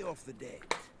 To pay off the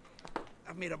debt,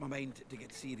 I've made up my mind to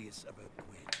get serious about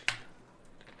Gwen.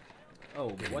 Oh,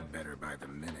 Getting what? better by the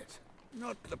minute.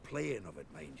 Not the playing of it,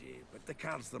 mind you, but the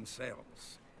cards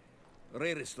themselves. The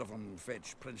rarest of them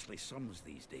fetch princely sums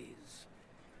these days.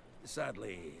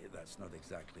 Sadly, that's not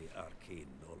exactly arcane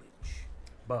knowledge.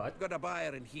 But Got a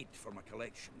buyer in heat for my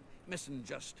collection, missing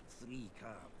just 3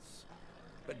 cards.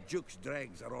 But Duke's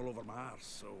dregs are all over my arse,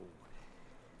 so...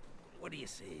 What do you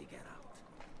say, Geralt?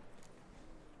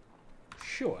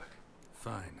 sure.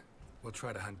 Fine. We'll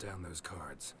try to hunt down those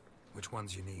cards. Which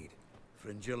ones you need?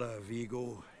 Fringilla,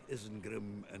 Vigo,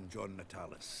 Isengrim, and John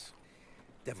Natalis.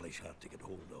 Devilish hard to get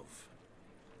hold of.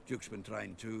 Duke's been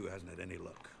trying too, hasn't had any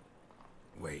luck.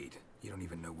 Wait, you don't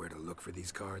even know where to look for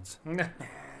these cards? Nah,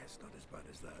 it's not as bad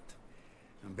as that.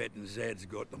 I'm betting Zed's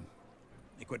got them.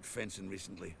 He quit fencing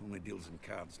recently, only deals in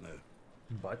cards now.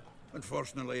 But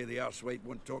Unfortunately, the arsewipe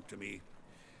won't talk to me.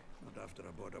 Not after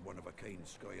I bought a one-of-a-kind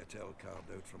Scoia'tael card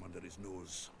out from under his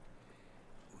nose.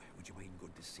 Would you mind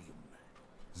going to see him?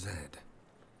 Zed.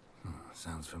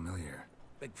 Sounds familiar.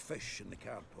 Big fish in the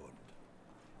card pond.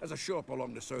 There's a shop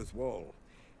along the south wall.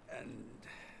 And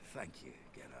thank you,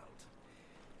 Geralt.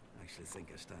 I actually think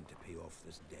I stand to pay off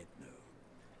this debt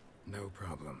now. No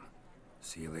problem.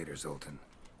 See you later, Zoltan.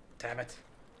 damn it.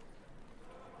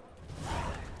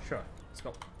 Sure, let's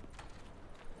go.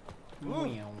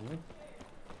 Meow.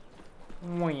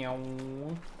 Meow.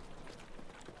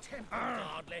 Temple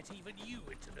Guard let even you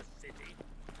into the city.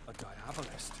 A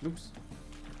diabolist. Oops.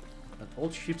 An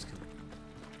old sheepskin.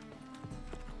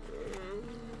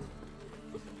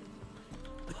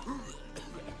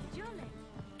 Jolly.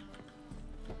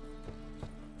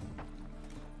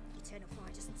 Eternal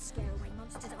fire doesn't scare away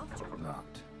monsters after all.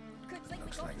 Locked. Good thing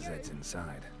Looks we got like you. Zed's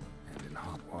inside. And in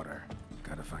hot water.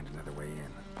 Gotta find another way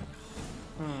in.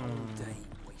 Day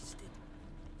wasted.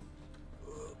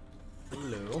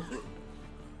 Hello.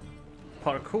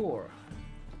 Parkour.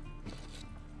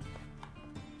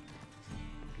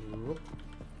 Whoop.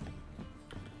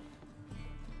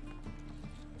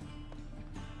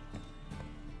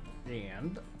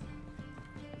 And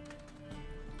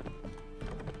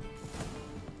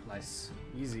nice,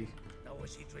 easy. Know what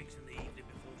she drinks in the evening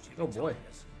before she Oh, boy.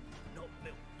 retires? Not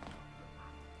milk,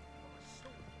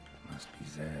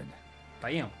 Zed.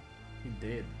 Damn, he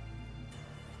did.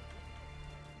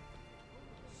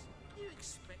 You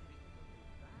expect me?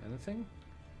 Anything?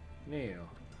 No.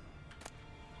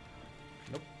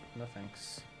 Nope, no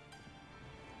thanks.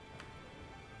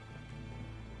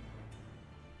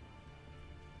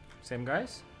 Same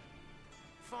guys?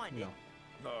 Find No. it.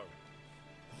 No.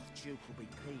 Duke will be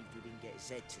peeved we didn't get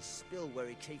Zed to spill where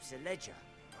he keeps the ledger.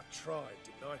 I tried,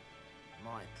 didn't I?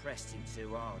 Might have pressed him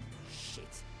too hard.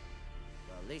 Shit.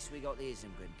 Well, at least we got the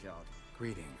Isengrim card.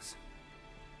 Greetings.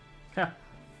 Ha. Come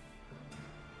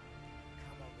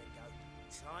on, Ringo.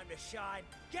 Time to shine.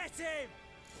 Get him!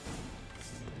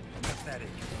 Pathetic.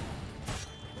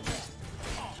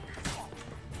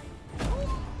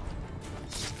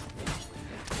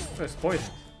 It's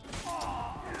poison.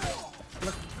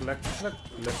 Look.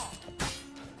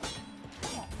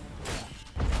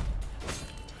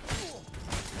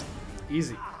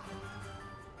 Easy.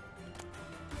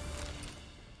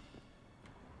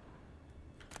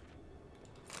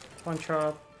 Punch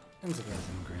up. Instagram.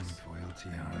 Grim foil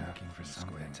tiara. Looking for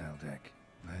something. deck.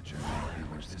 Ledger.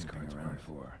 What's this card around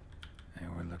for?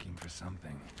 And we're looking for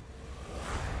something.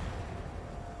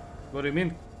 What do you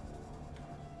mean?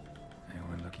 And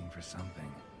we're looking for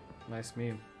something. Nice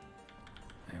meme.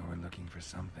 And we're looking for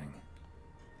something.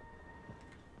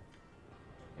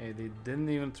 Hey, they didn't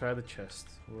even try the chest.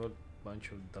 What a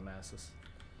bunch of dumbasses.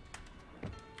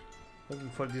 Looking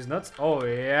for these nuts? Oh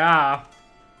yeah.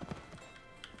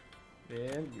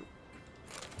 And you.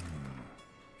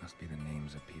 Must be the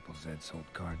names of people Zed sold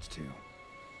cards to.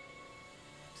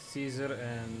 Caesar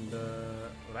and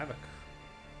Ravik.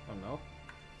 Oh no.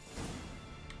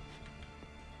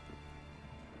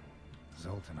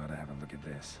 Zoltan ought to have a look at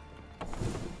this.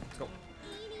 Let's go.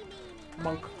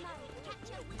 Monk.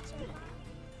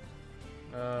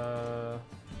 I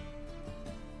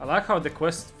like how the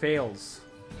quest fails.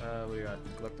 We got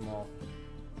collect them all.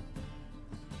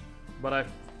 But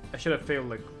I should have failed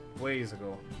like ways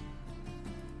ago.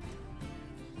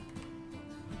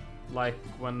 Like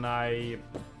when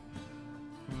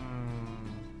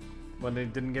when they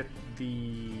didn't get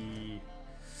the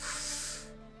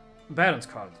Baron's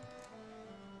card.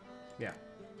 Yeah.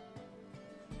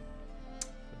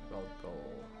 Wild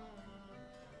gold.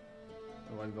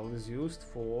 The wild gold is used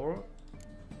for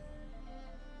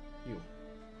you.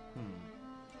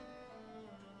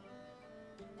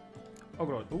 Oh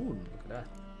god, ooh, look at that.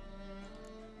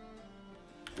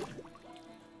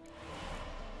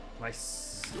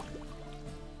 Nice.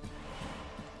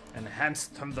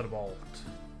 Enhanced Thunderbolt.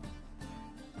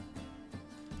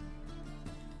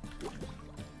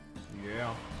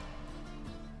 Yeah.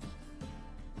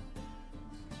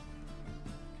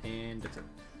 And that's it.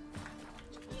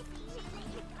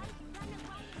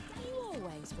 You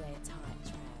always wear tight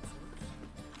trousers.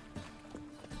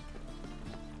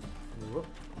 Whoop.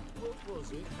 What was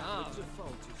it? It's a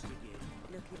voltage to get.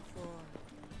 Looking for...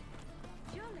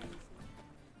 Jolly.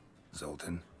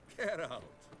 Zoltan? Get out.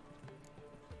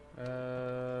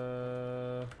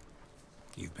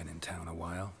 You've been in town a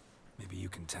while. Maybe you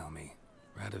can tell me.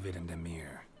 Radovid and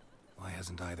Emir. Why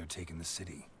hasn't either taken the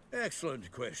city?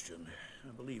 Excellent question.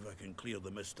 I believe I can clear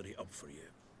the mystery up for you.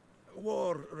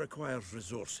 War requires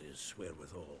resources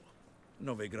wherewithal.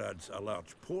 Novigrad's a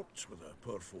large port with a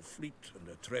powerful fleet and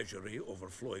a treasury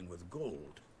overflowing with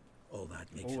gold. All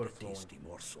that makes it a tasty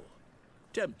morsel.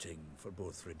 Tempting for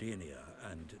both Redania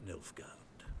and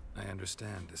Nilfgaard. I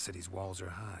understand. The city's walls are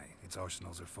high. Its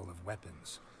arsenals are full of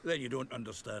weapons. Then you don't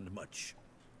understand much.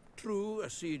 True, a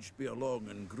siege be a long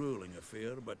and grueling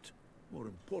affair, but more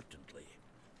importantly,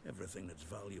 everything that's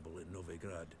valuable in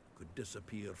Novigrad could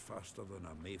disappear faster than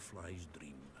a mayfly's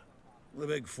dream. The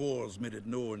Big Four's made it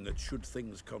known that should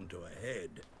things come to a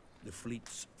head, the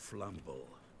fleet's flammable,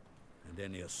 and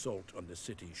any assault on the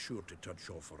city's sure to touch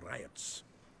off riots,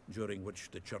 during which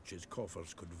the church's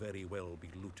coffers could very well be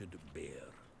looted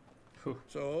bare.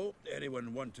 So,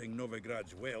 anyone wanting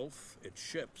Novigrad's wealth, its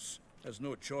ships, has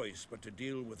no choice but to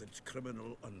deal with its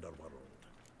criminal underworld.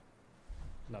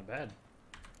 Not bad.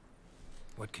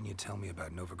 What can you tell me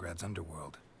about Novigrad's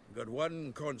underworld? Got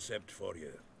one concept for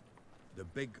you. The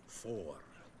Big Four.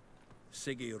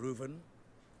 Siggy Reuven,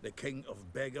 the King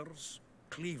of Beggars,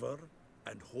 Cleaver,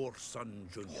 and Whoreson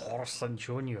Jr. Whoreson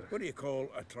Jr. What do you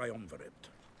call a triumvirate,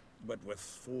 but with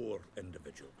 4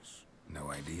 individuals?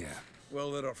 No idea.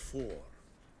 Well, there are 4,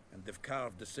 and they've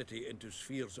carved the city into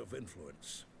spheres of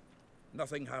influence.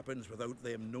 Nothing happens without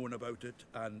them knowing about it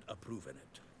and approving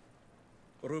it.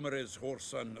 Rumor is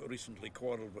Whoreson recently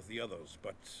quarreled with the others,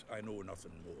 but I know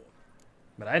nothing more.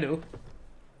 But I do.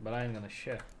 But I ain't gonna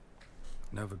share.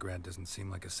 Novigrad doesn't seem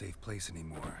like a safe place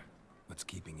anymore. What's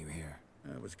keeping you here?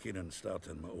 I was keen on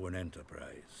starting my own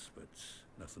enterprise, but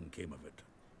nothing came of it.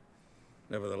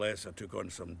 Nevertheless, I took on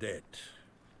some debt.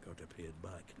 Got to pay it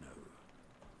back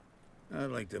now.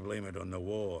 I'd like to blame it on the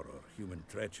war or human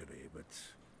treachery, but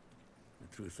the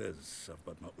truth is, I've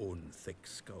got my own thick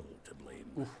skull to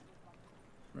blame. Oof.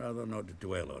 Rather not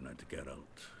dwell on it,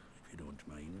 Geralt, if you don't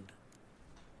mind.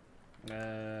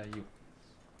 You.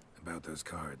 About those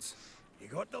cards. You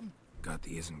got them? Got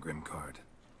the Isengrim card.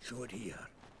 Show it here.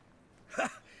 Ha!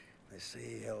 They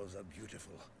say elves are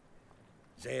beautiful.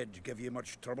 Zed give you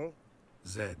much trouble?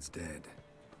 Zed's dead.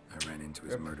 I ran into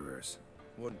his murderers.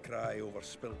 Won't cry over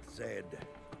spilt Zed.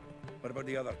 What about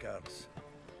the other cards?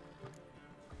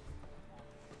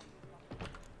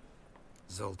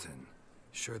 Zoltan,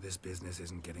 sure this business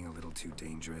isn't getting a little too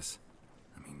dangerous?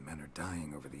 I mean, men are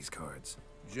dying over these cards.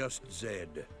 Just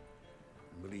Zed.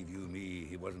 Believe you me,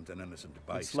 he wasn't an innocent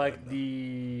bystander. It's like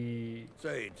the...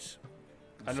 Zeds.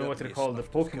 I don't know what they're called, the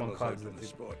Pokemon cards that they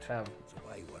have. So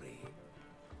why worry?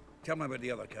 Tell me about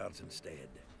the other cards instead.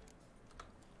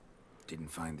 Didn't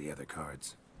find the other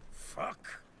cards.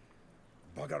 Fuck!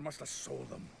 Bugger must have sold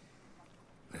them.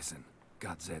 Listen,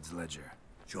 got Zed's ledger.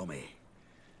 Show me.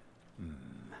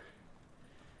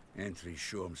 Entries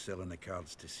show him selling the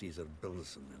cards to Caesar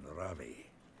Bilson in Ravi.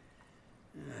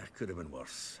 Could have been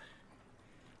worse.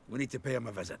 We need to pay him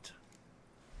a visit.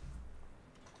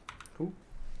 Who?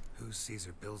 Who's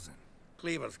Caesar Bilson?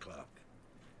 Cleaver's clerk.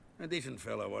 A decent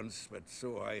fella once, but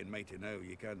so high and mighty now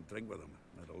you can't drink with him,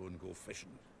 let alone go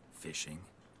fishing. Fishing?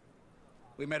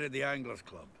 We met at the Anglers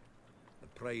Club, the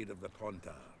pride of the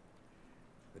Pontar.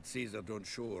 But Caesar don't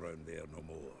show around there no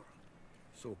more.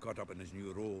 So caught up in his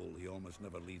new role, he almost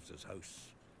never leaves his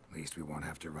house. At least we won't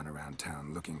have to run around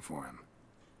town looking for him.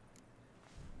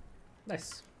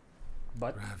 Nice.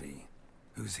 But... Ravi.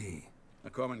 Who's he? A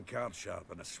common card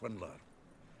sharp and a swindler.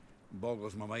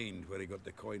 Boggles my mind where he got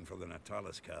the coin for the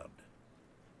Natalis card.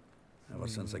 Ever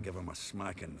since I gave him a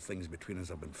smacking, things between us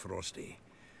have been frosty.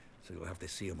 So you'll have to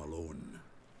see him alone.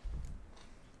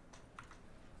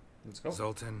 Let's go.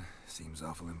 Zoltan, seems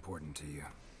awful important to you.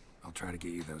 I'll try to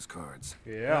get you those cards.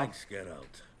 Yeah. Thanks,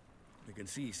 Geralt. We can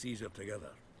see Caesar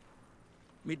together.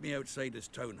 Meet me outside his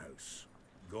townhouse.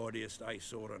 Gaudiest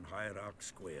eyesore on Hierarch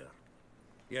Square.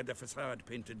 He had the facade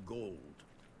painted gold.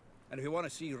 And if you want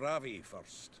to see Ravi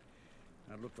first,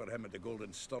 I'd look for him at the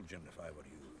Golden Sturgeon if I were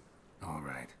you. All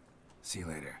right. See you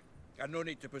later. And no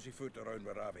need to pussyfoot around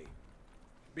with Ravi.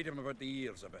 Beat him about the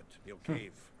ears a bit. He'll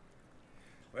cave.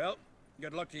 Well,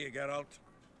 good luck to you, Geralt.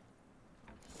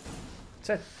 That's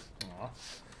it. Aw.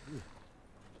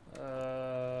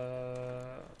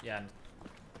 Yeah.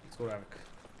 Let's go Ravik.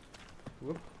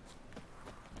 Whoop.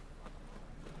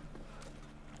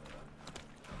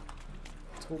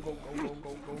 Let's go, go, go, go,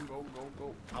 go, go, go, go,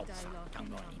 go. Oh,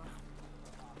 Come on.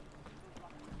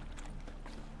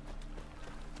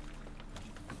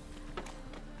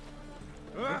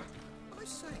 I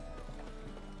say.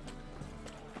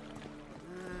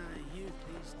 Youth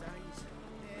these days.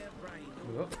 Yeah, brain.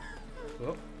 Whoop.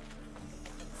 Whoop.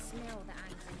 Smell the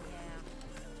hangs in the air.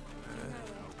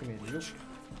 Come here,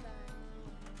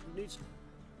 you.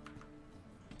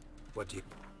 What do you...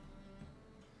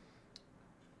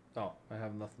 Oh, I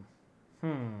have nothing.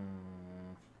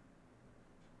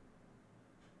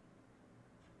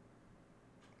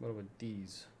 What about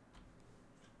these?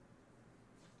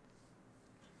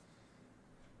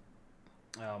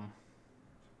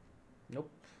 Nope.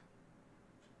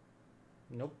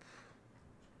 Nope.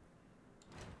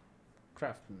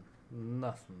 Crafting.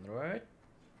 Nothing, right?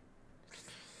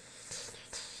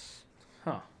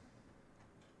 Huh.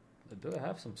 Do I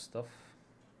have some stuff?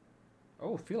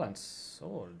 Oh, feline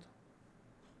sword.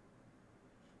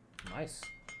 Nice.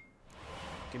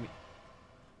 Gimme.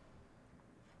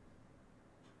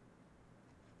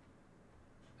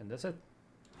 And that's it.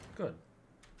 Good.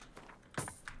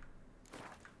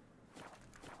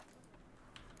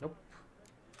 Nope.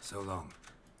 So long.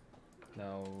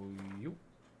 Now you.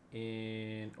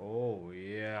 In. Oh,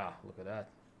 yeah. Look at that.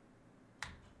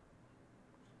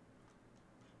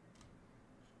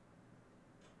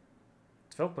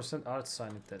 %12% art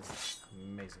sign intensity.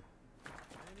 Amazing.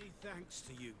 Many thanks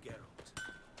to you, Geralt.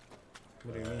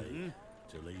 What do you mean?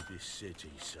 To leave this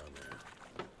city somehow.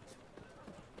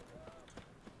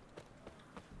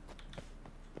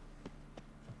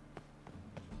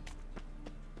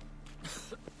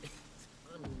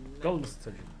 Golden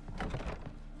Sturgeon.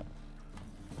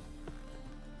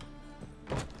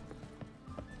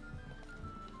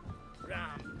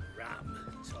 Ram,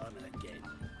 time again.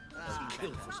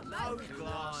 Killed for some No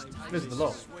glass. This is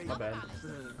below. My bad.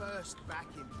 First back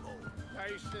in port.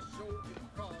 Taste the salt in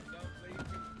pride, don't leave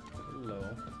me. Hello.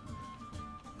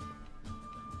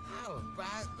 How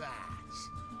about that?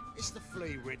 It's the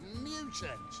flea-ridden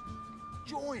mutant.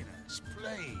 Join us,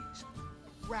 please.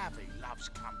 Ravi loves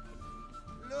company.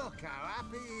 Look how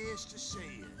happy he is to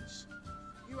see us.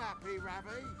 You happy,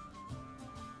 Ravi?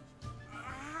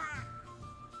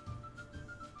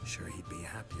 Sure, he'd be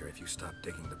happier if you stopped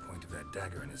digging the point of that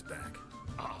dagger in his back.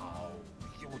 Oh,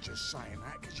 you're just saying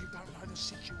that because you don't know the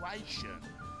situation.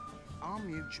 Our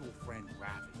mutual friend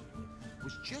Ravi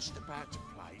was just about to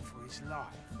play for his life,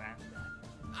 and...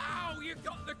 Oh, you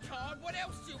got the card. What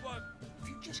else do you want? If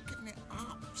you'd just given it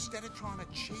up instead of trying to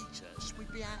cheat us,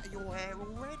 we'd be out of your hair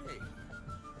already.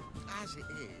 As it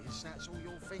is, that's all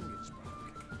your fingers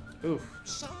broke. Oof.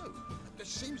 So, it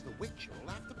seems the Witcher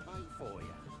will have to pay for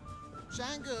you.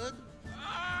 Sound good?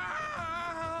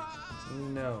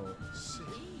 No. See?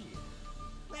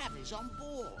 Ravi's on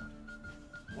board.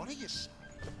 What do you say?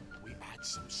 We add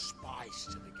some spice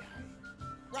to the game.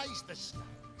 Raise the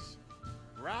stakes.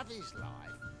 Ravi's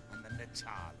life and the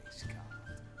Natalis card.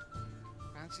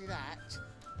 Fancy that?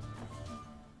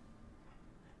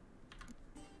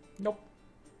 Nope.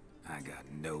 I got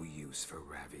no use for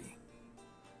Ravi.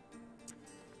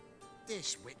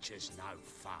 This Witcher's no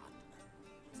fun.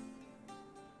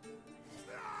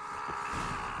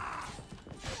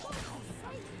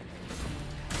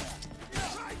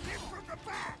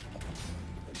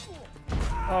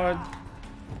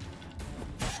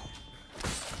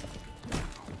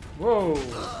 Whoa!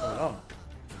 Hold on.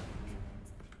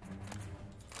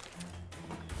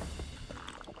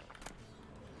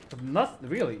 But nothing,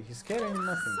 really. He's carrying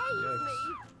nothing. Yikes.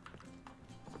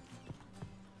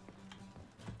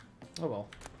 Oh well.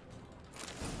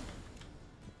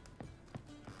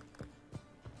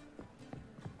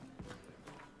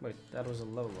 Wait, that was a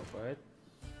level up, right?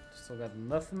 Still got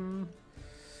nothing.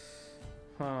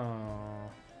 Huh.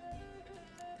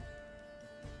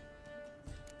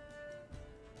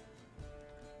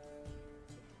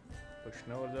 Push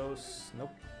no of those. Nope.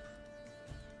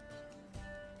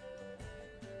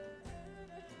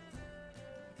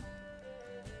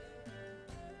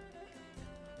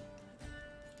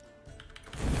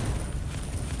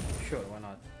 Sure, why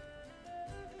not?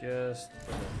 Just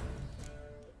put it.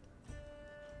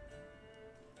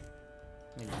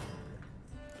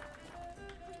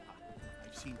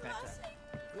 I've seen better.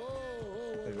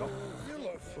 There you go.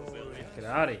 Get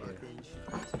out of here.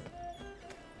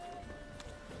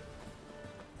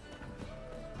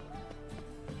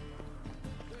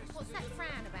 What's that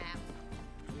frown about?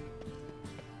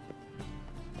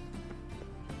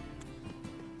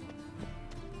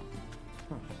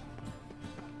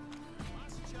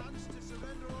 Last chance to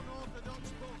surrender unorthodox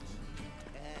books.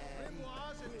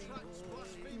 Grimoires and tracts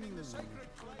blaspheming the sacred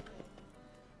flame.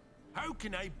 How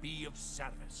can I be of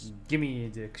service? Gimme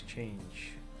the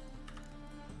exchange.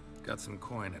 Got some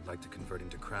coin I'd like to convert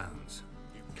into crowns.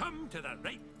 You've come to the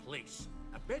right place.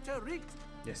 A better rate?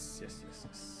 Yes, yes, yes,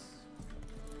 yes.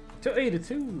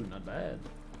 282, not bad.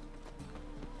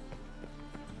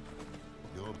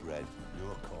 No bread,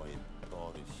 no coin,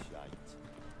 all this shite.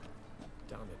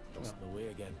 Damn it, lost my way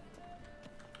again.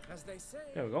 As they say.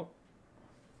 There we go.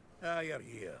 Ah, you're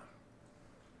here.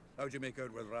 How'd you make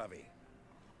out with Ravi?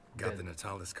 Got the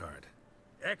Natalis card.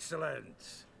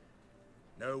 Excellent.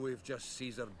 Now we've just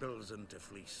Caesar Bilzen to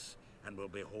fleece, and we'll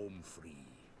be home free.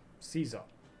 Caesar.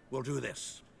 We'll do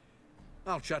this.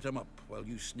 I'll chat him up while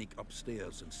you sneak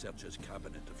upstairs and search his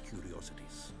cabinet of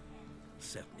curiosities.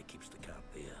 Certainly keeps the card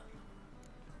there.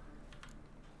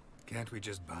 Can't we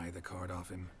just buy the card off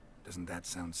him? Doesn't that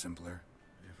sound simpler?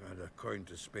 If I had a coin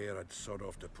to spare, I'd sod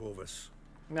off to Provis.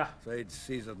 Nah. Besides,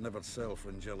 Caesar'd never sell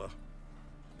Fringilla.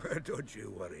 But don't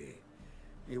you worry.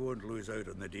 He won't lose out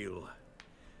on the deal.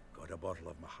 Got a bottle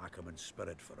of Mahakaman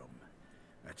spirit for him.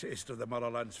 A taste of the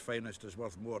Motherland's finest is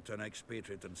worth more to an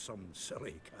expatriate than some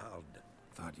silly card.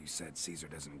 Thought you said Caesar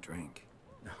doesn't drink.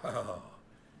 No.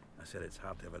 I said it's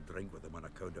hard to have a drink with him on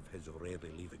account of his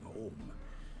rarely leaving home.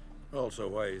 Also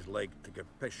why he's like to get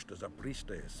pished as a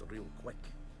priestess real quick.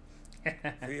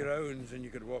 3 rounds and you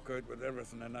could walk out with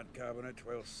everything in that cabinet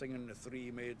while singing the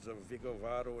 3 maids of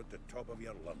Vigovaro at the top of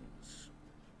your lungs.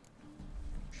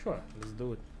 Sure, let's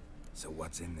do it. So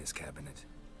what's in this cabinet?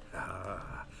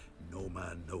 Ah, no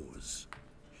man knows.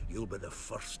 You'll be the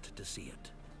first to see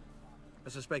it. I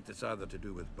suspect it's either to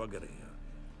do with buggery or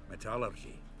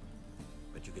metallurgy.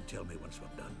 But you can tell me once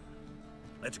we're done.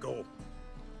 Let's go.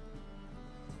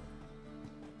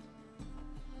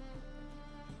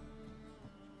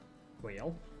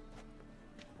 Well.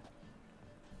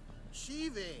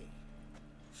 Shivi.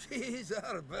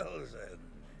 Caesar Bilzen.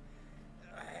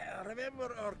 I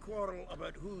remember our quarrel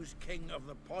about who's king of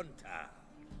the Pontar.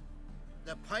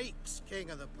 The Pike's king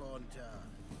of the Pontar.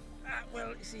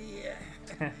 Well, see,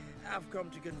 I've come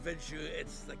to convince you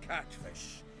it's the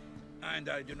catfish, and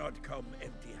I do not come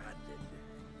empty-handed.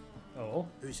 Oh?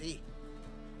 Who's he?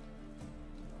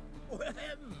 Oh,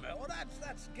 him! Oh,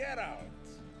 that's Geralt.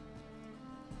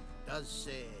 Does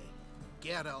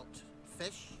Geralt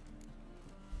fish?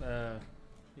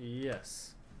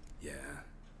 Yes. Yeah.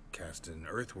 Cast an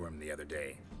earthworm the other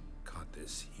day. Caught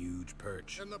this huge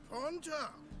perch. In the pond,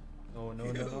 Tom? Oh, no,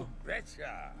 You no, no.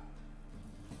 betcha.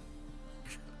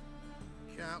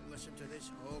 Can't listen to this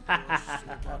hobo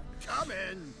super. Come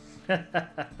in!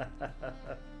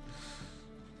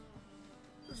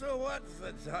 So what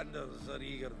for Sanders or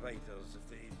eager biters if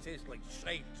they taste like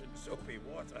shite and soapy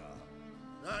water?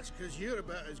 That's because you're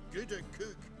about as good a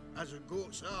cook as a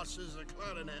goat's arse is a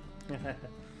clarinet.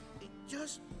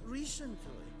 Just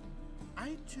recently,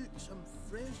 I took some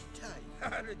fresh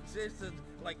thyme. And it tasted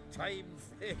like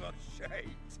thyme-flavoured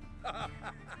shite.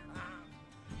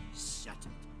 Shut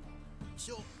it.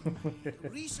 So,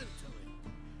 recently,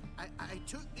 I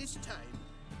took this time.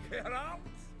 Geralt,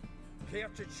 care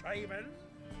to chime in?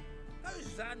 How's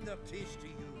Xander taste to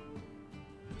you?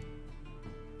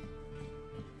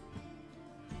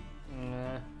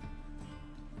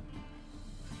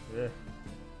 Yeah.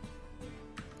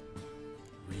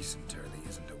 Recently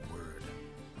isn't a word.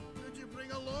 Who'd you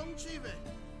bring along, Chiefy?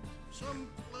 Some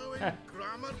flowing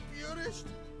grammar purist?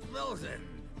 Wilson,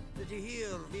 did you hear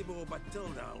Vibo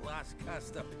Batilda last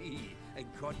cast a pea and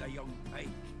caught a young pike?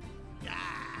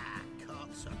 Ah,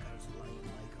 cocksuckers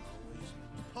like always.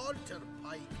 Porter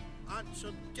Pike aren't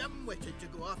so dim-witted to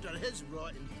go after his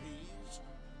rotten peas.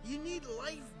 You need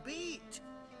live bait.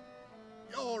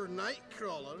 Or night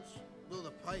crawlers, though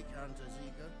the pike aren't as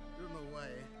eager. You're no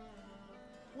way.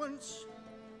 Once,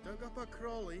 dug up a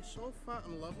crawly so fat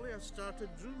and lovely I started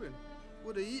drooling.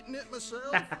 Would have eaten it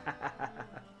myself. I'm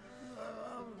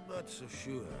not so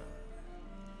sure.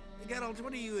 Geralt,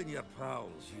 what do you and your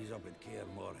pals use up at Kaer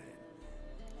Morhen?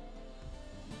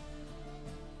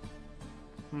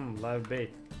 Live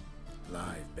bait.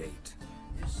 Live bait.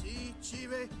 You see,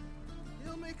 Chiefy,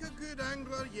 he'll make a good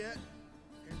angler yet.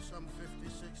 In some 50,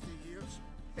 60 years.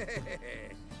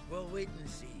 We'll wait and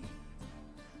see.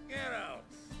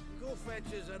 Geralt, go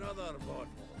fetch us another bottle.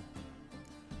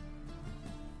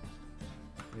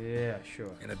 Yeah,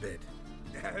 sure. In a bit.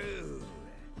 Oh, you've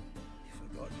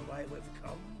forgotten why we've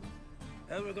come?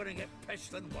 How we're gonna get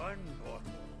pissed in one bottle?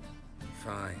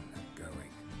 Fine,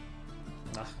 going.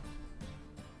 Ah.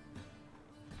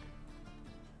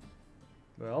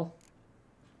 Well.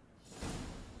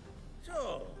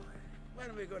 So, when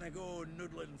are we gonna go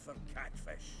noodling for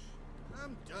catfish?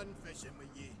 I'm done fishing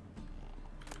with you.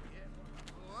 Yeah, what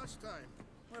happened last time?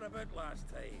 What about last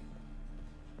time?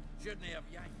 Shouldn't he have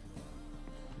yanked?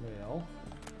 Well.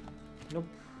 Nope.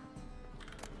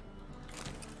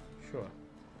 Sure.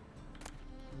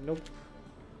 Nope.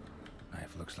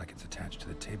 Knife looks like it's attached to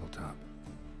the tabletop.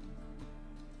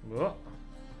 Whoa.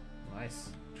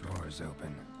 Nice. Drawers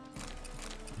open.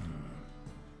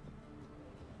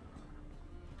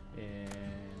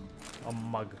 And a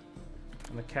mug.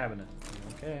 And a cabinet.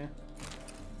 Okay.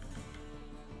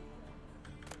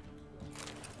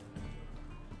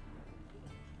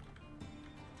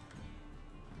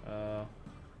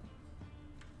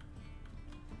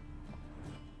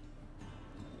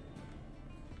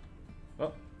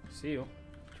 Oh, see you.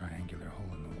 Triangular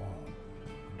hole in the wall.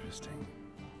 Interesting.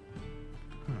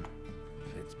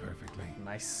 Fits perfectly.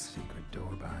 Nice. Secret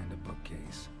door behind a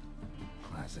bookcase.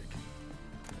 Classic.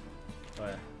 Oh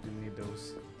yeah, didn't need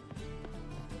those.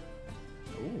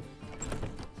 Ooh.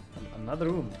 Another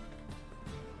room.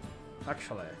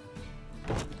 Actually.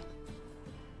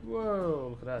 Whoa,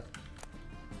 look at that.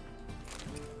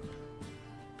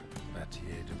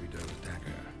 Batier de Rideau's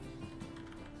dagger.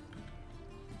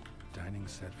 Dining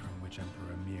set from which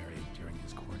Emperor Emir ate during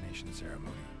his coronation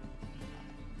ceremony.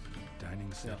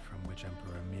 Dining set from which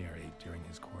Emperor Emir ate during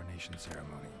his coronation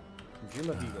ceremony.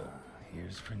 Fringilla Vigo.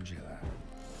 Here's Fringilla.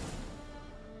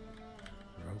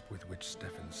 Rope with which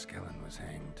Stefan Skellen was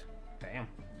hanged. Damn.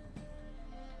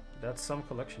 That's some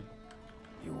collection.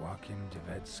 Joachim de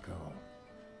Ved's skull.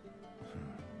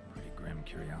 Pretty grim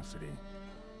curiosity.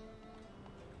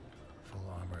 Full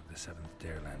armor of the 7th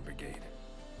Dareland Brigade.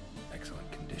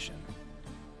 Excellent condition.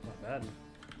 Not bad.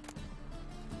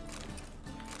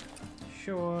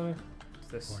 Sure. What's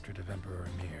this? Portrait of Emperor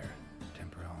Emir.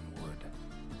 Tempera on wood.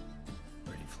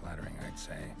 Pretty flattering, I'd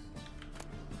say.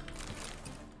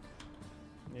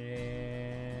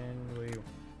 And where are you?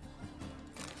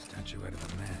 Statuette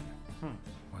of a man.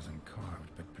 Wasn't carved,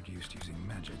 but produced using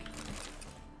magic.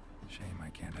 Shame I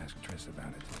can't ask Triss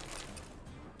about it.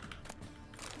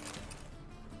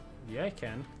 Yeah, I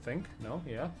can think. No,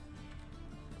 yeah.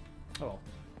 Oh.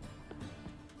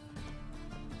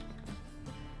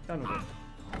 Done with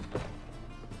it.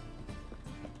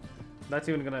 Not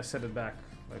even gonna set it back.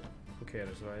 Like, who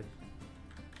cares, right?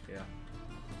 Yeah.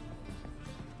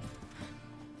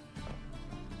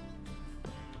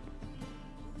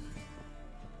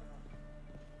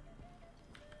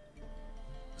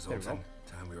 Zoltan,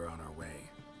 time we were on our way.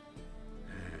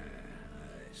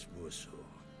 I suppose so.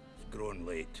 It's grown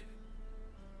late.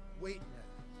 Wait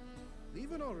now.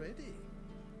 Leaving already?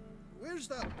 Where's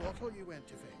that bottle you went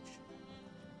to fetch?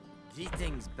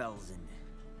 Greetings, Bilzen.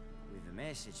 We've a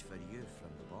message for you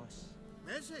from the boss.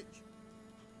 Message?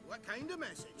 What kind of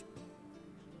message?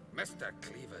 Mr.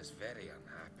 Cleaver's very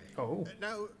unhappy. Oh.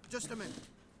 Now, just a minute.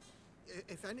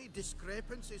 If any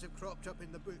discrepancies have cropped up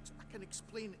in the books, I can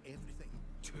explain everything.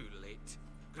 Too late.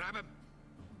 Grab him.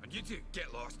 And you two,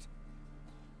 get lost.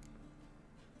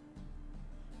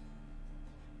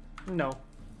 No.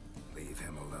 Leave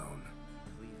him alone.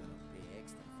 Cleaver will pay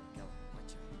extra for killing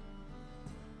Witcher.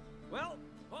 Well,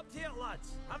 up to it,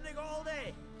 lads. Haven't they got all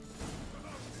day?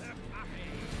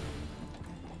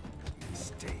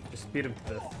 Mistake. Just beat him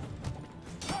to death.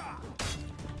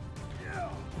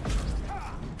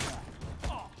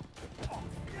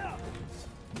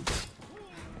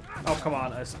 Oh, come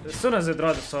on. As soon as I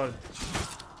draw the sword,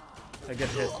 I get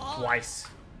hit twice.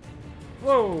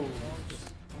 Whoa!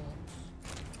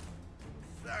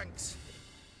 Thanks.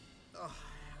 Oh,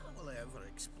 how will I ever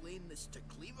explain this to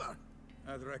Cleaver?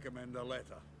 I'd recommend a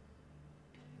letter.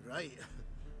 Right.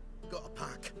 Got a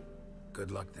pack. Good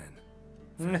luck then.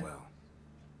 Farewell.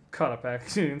 Caught up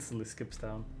actually instantly skips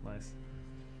down. Nice.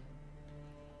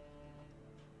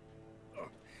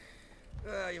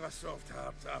 You've a soft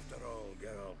heart after all,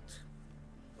 Geralt.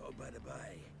 Oh, by the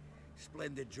by,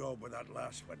 splendid job with that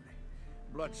last one.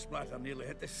 Blood splatter nearly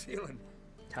hit the ceiling.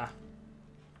 Ha.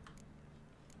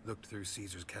 Looked through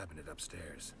Caesar's cabinet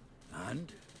upstairs.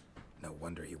 And? No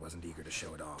wonder he wasn't eager to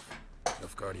show it off.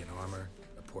 Nilfgaardian armor,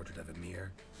 a portrait of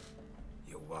Emir,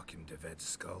 Joachim de Ved's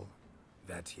skull,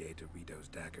 Vatier de Rideau's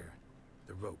dagger,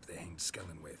 the rope they hanged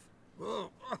Skellen with. Oh,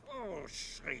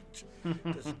 shite.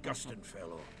 Disgusting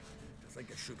fellow. To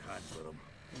think I shook hands with him.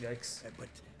 Yikes. But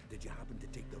did you happen to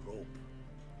take the rope?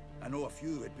 I know a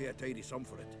few would pay a tidy sum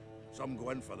for it. Some go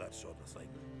in for that sort of thing.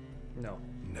 No.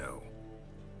 No.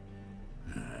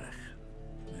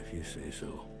 If you say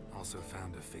so. Also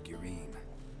found a figurine.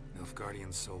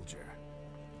 Nilfgaardian soldier.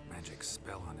 Magic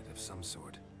spell on it of some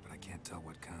sort, but I can't tell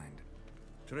what kind.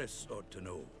 Triss ought to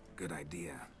know. Good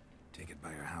idea. Take it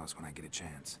by her house when I get a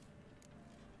chance.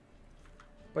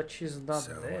 But she's not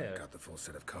so there. I got the full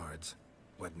set of cards.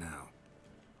 What now?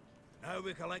 Now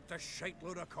we collect a shite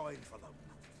load of coin for them.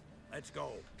 Let's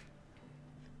go.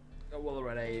 Oh, well,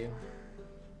 ready.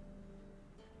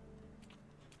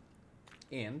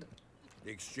 And?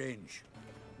 The exchange.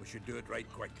 We should do it right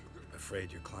quick.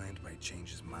 Afraid your client might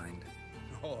change his mind?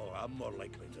 Oh, I'm more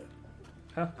likely to.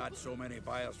 Huh? Had so many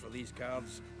buyers for these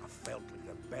cards, I felt like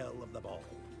the belle of the ball.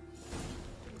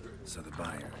 So the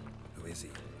buyer, who is he?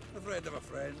 A friend of a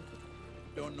friend.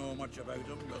 Don't know much about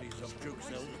him, but he's of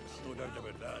Duke's ilk, no doubt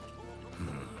about that.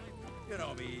 You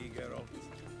know me, Geralt.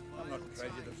 I'm not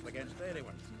prejudiced against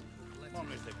anyone, as long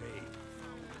as they pay.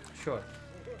 Sure.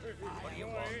 What do you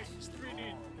want?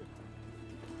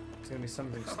 It's gonna be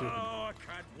something stupid. Oh, I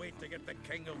can't wait to get the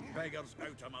king of beggars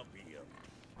out of my beer.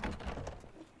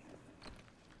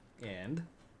 And?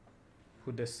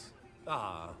 Who this?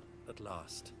 Ah, at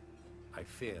last. I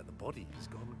fear the body's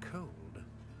gone cold.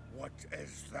 What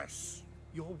is this?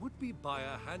 Your would-be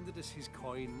buyer handed us his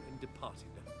coin and departed.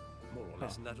 More or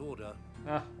less in that order.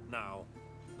 Ah. Now,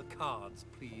 the cards,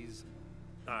 please.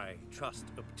 I trust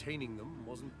obtaining them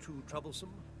wasn't too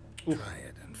troublesome. Oof. Try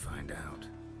it and find out.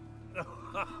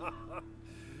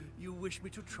 You wish me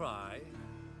to try?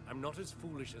 I'm not as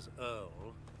foolish as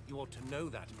Earl. You ought to know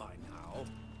that by now.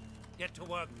 Get to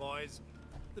work, boys.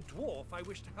 The dwarf I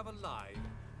wish to have alive.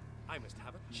 I must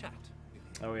have a chat with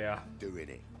him. Oh, yeah. Do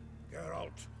it.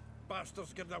 Geralt,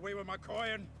 bastards getting away with my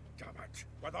coin. Damn it,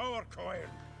 with our coin.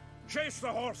 Chase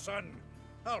the horse, son.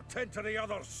 I'll tend to the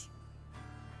others.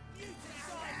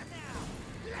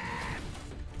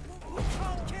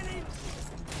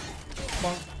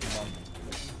 Bonk, bonk.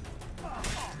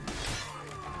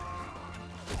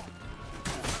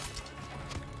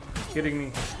 Kidding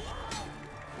me.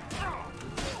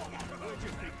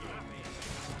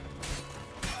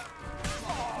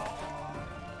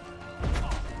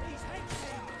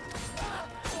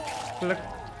 Click.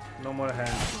 No more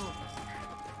hands.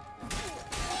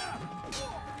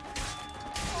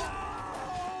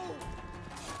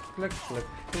 Click, click,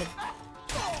 click.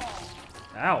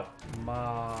 Ow!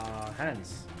 My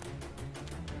hands.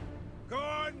 Go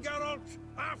on, Geralt!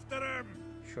 After him!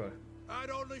 Sure. I'd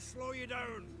only slow you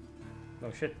down.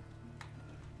 Oh shit.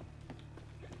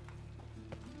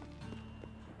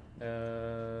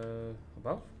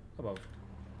 Above? Above.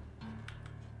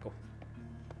 Go.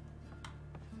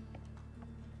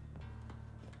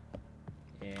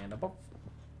 And above.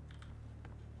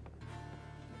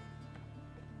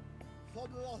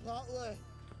 Something like that way.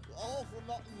 All for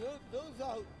not those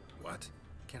out. What?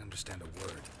 Can't understand a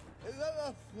word. Is that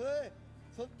a play?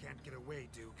 Can't get away,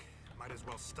 Duke. Might as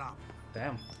well stop.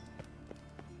 Damn.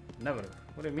 Never.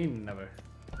 What do you mean, never?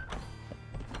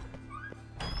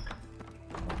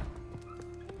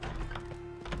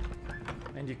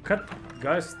 And you cut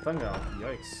guy's tongue out.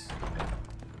 Yikes.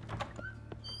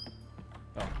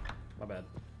 Oh, my bad.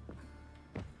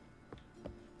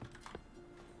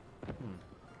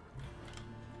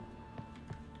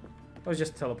 I was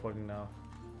just teleporting now.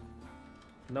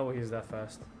 No way he's that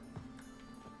fast.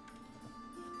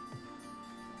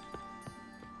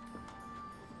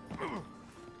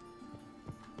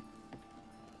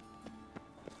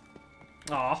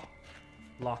 Ah,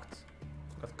 locked.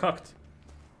 Got cocked.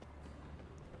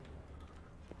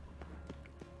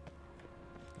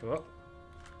 Oh.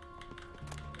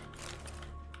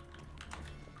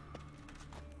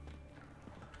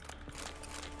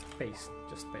 Paste,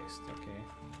 just paste, okay.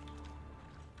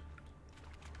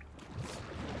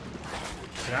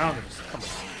 Grounders, come on.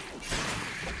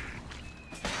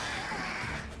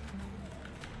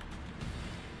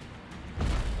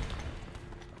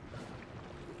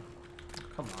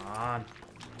 Come on.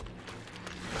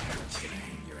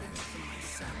 Your hands from my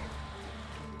saddle.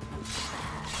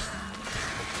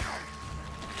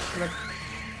 Look.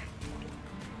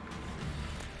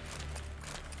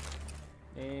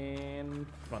 And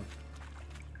run.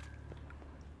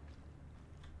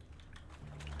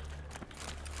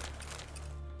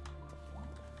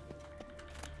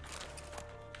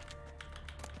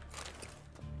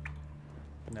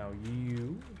 Now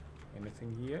you,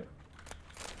 anything here?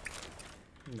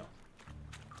 No.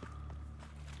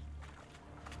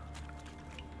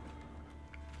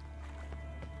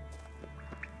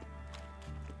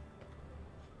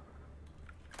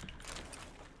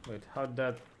 Wait, how'd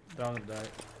that down die?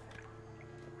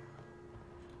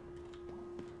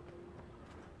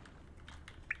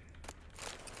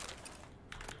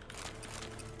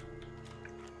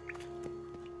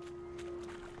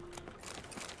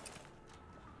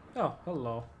 Oh,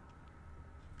 hello.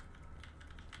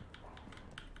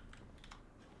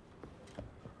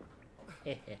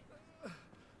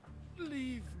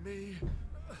 Leave me,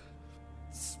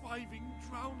 swiving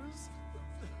drowners.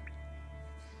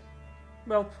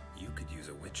 Well, you could use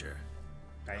a witcher.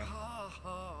 Ha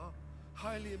ha!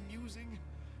 Highly amusing.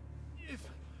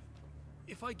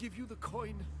 If I give you the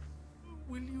coin,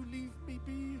 will you leave me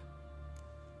be?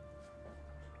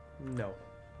 No.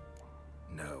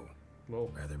 No.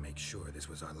 Whoa. Rather make sure this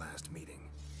was our last meeting.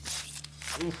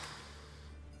 Oof.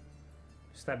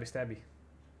 Stabby, stabby.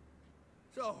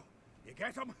 So, you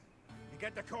get him? You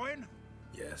get the coin?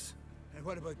 Yes. And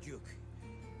what about Duke?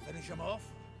 Finish him off?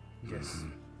 Yes.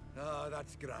 Ah,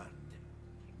 that's grand.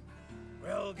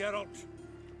 Well, Geralt,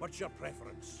 what's your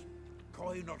preference?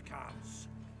 Coin or cards?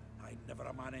 I'd never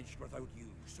have managed without you,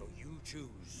 so you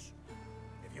choose.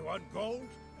 If you want gold,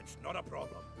 it's not a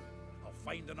problem. I'll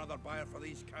find another buyer for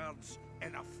these cards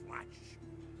in a flash.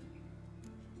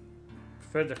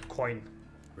 Prefer the coin.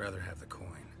 Rather have the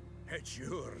coin. It's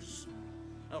yours.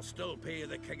 I'll still pay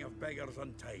the king of beggars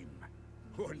on time.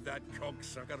 Won't that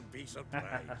cocksucker be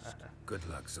surprised? Good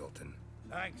luck, Zoltan.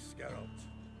 Thanks, Geralt.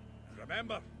 And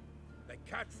remember, the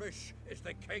catfish is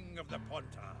the king of the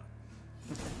Pontar.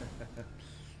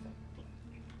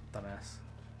 Dumbass.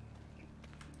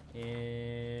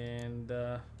 And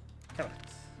carrot.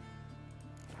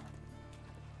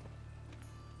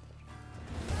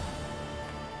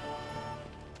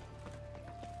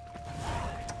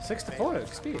 $64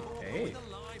 XP. Hey.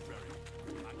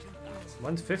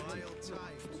 150.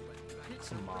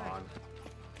 Come on.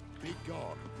 Be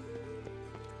gone.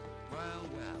 Well,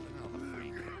 another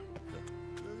freak.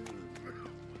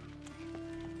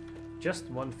 Just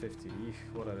 150. Eesh,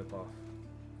 what a ripoff.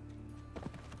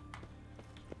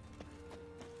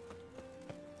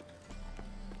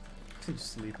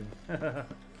 Just sleeping.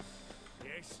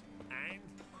 Yes, and?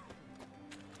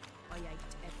 I ate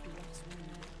FBS.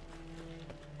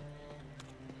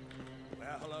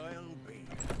 Well, I'll be.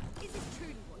 Is it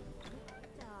truly what you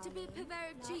want? To be a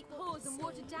purveyor of cheap whores and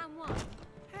watered down wine?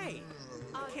 Hey,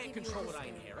 I can't control what I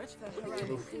inherit. But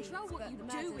you can control what you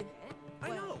do with it. I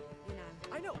know. You know,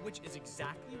 I know, which is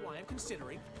exactly why I'm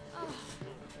considering. Oh,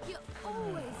 you're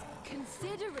always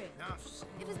considering.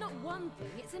 If it's not one thing,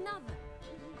 it's another.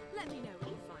 Let me know when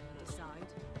you finally decide.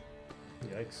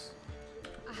 Yikes.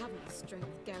 I haven't the strength,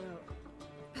 Geralt.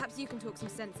 Perhaps you can talk some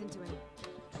sense into him.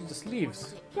 She just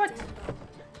leaves. What?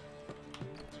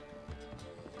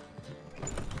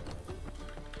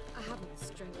 I haven't the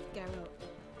strength, Geralt.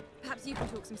 Perhaps you can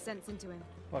talk some sense into him.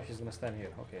 Oh, she's gonna stand here.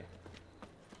 Okay.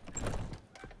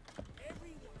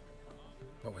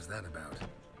 What was that about?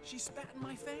 She spat in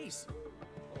my face.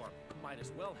 Or might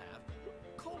as well have.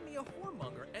 Called me a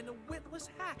whoremonger and a witless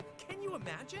hack. Can you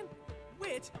imagine?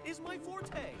 Wit is my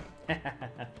forte.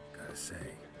 Gotta say,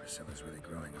 Priscilla's really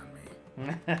growing on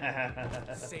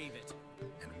me. Save it.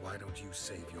 And why don't you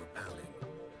save your pouting?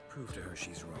 Prove to her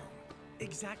she's wrong.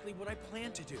 Exactly what I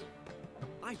plan to do.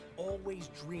 I've always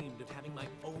dreamed of having my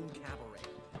own cabaret.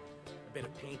 A bit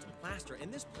of paint and plaster,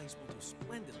 and this place will do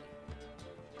splendidly.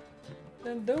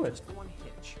 Then do it. Just one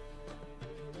hitch.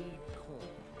 Need coin.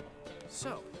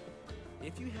 So,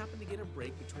 if you happen to get a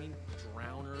break between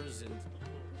drowners and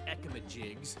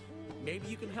ecamajigs, maybe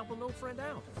you can help an old friend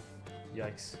out.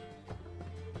 Yikes.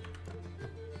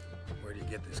 Where do you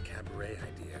get this cabaret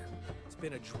idea? It's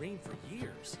been a dream for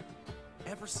years.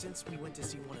 Ever since we went to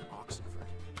see one in Oxenford.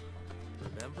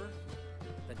 Remember?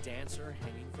 The dancer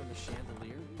hanging from the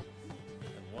chandelier?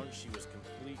 And once she was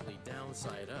completely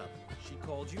downside up, she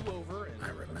called you over and... I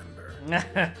remember.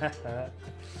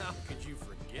 How could you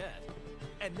forget?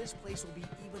 And this place will be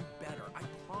even better, I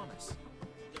promise.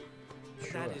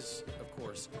 Sure. That is, of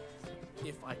course,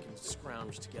 if I can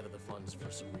scrounge together the funds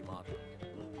for some remodeling.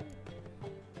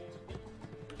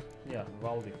 Yeah,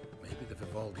 Vivaldi. Maybe the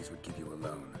Vivaldis would give you a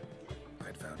loan.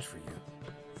 I'd vouch for you.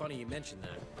 Funny you mentioned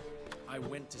that. I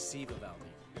went to see Vivaldi.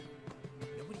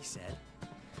 You know what he said?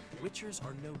 Witchers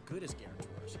are no good as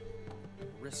guarantors. The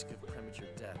risk of premature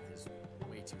death is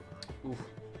way too high. Oof.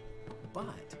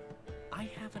 But I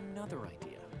have another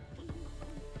idea.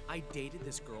 I dated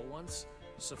this girl once,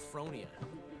 Sophronia.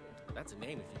 That's a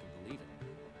name if you can believe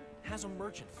it. Has a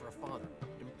merchant for a father,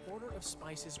 importer of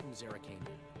spices from Zerrikania.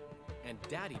 And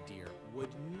Daddy Dear would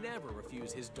never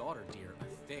refuse his daughter Dear a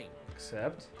thing.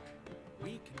 Except?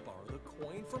 We can borrow the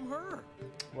coin from her.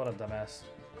 What a dumbass.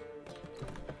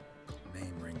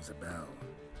 Name rings a bell.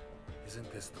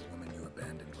 Isn't this the woman you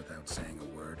abandoned without saying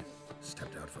a word?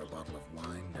 Stepped out for a bottle of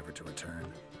wine, never to return?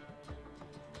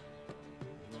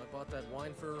 I bought that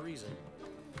wine for a reason.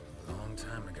 Long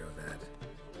time ago, that.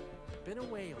 Been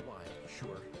away a while,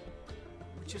 sure.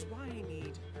 Which is why I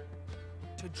need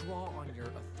to draw on your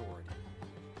authority.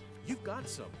 You've got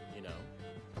some, you know.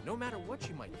 No matter what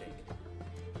you might think.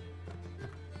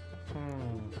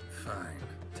 Fine.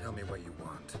 Tell me what you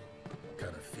want.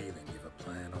 Got a feeling you've a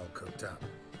plan all cooked up.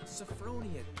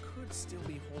 Sophronia could still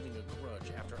be holding a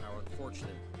grudge after our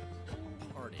unfortunate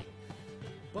parting.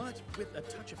 But with a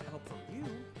touch of help from you,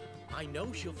 I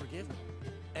know she'll forgive me.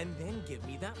 And then give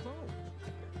me that loan.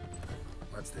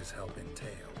 What's this help entail?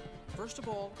 First of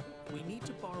all, we need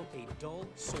to borrow a dull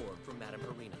sword from Madame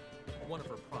Irina. One of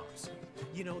her props.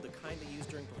 You know, the kind they use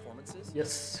during performances?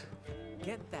 Yes.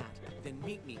 Get that, then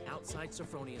meet me outside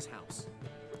Sophronia's house.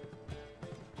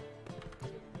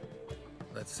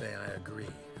 Let's say I agree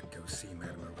and go see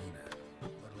Madame Irina.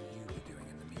 What will you be doing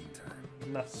in the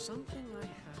meantime? Nothing. Something I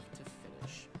have to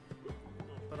finish.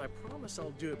 But I promise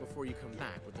I'll do it before you come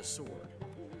back with the sword.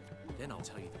 Then I'll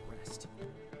tell you the rest.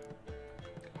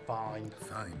 Fine.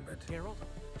 Fine, but... Geralt,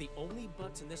 the only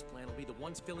butts in this plan will be the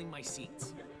ones filling my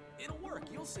seats. It'll work,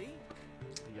 you'll see.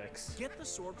 Yikes. Get the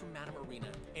sword from Madame Irina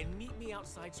and meet me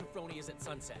outside Sophronia's at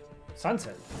sunset.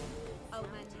 Sunset? Oh,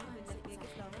 man, you big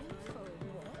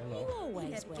Hello. You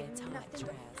always wear tight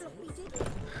trousers.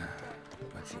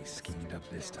 What's he schemed up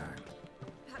this time?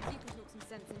 Perhaps you can talk some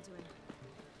sense into him.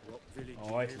 What village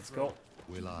Alright, let's go.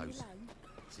 Willows.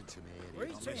 It's into me.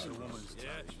 It's a woman's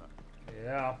touch.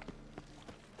 Yeah.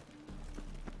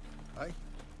 Hey?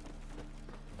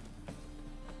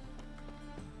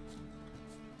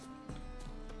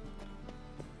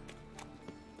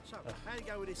 So, how'd it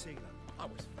go with this England? I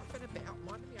was faffing about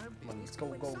minding my own Come on, business. let's go,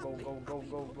 go, go, go, go,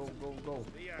 go, go, go, go.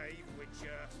 Behave,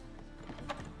 Witcher.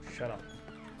 Shut up.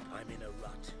 I'm in a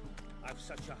rut. I've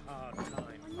such a hard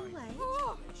time On your finding way?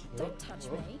 Oh, Don't touch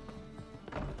me.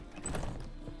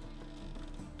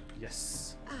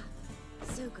 Yes. Ah,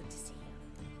 so good to see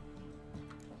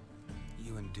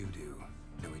you. You and Dudu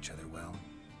know each other well?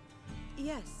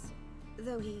 Yes,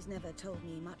 though he's never told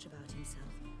me much about himself.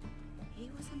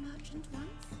 He was a merchant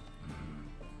once?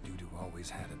 Dudu always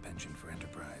had a penchant for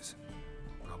enterprise.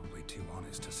 Probably too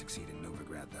honest to succeed in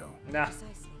Novigrad, though. Nah.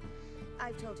 Precisely.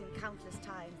 I've told him countless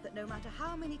times that no matter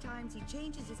how many times he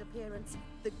changes his appearance,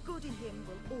 the good in him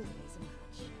will always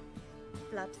emerge.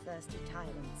 Bloodthirsty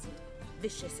tyrants and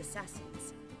vicious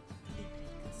assassins. He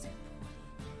played them so poorly.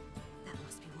 That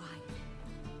must be why.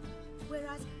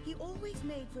 Whereas he always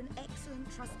made for an excellent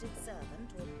trusted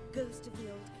servant or ghost of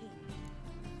the old king.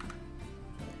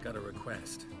 Got a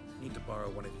request. Need to borrow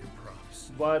one of your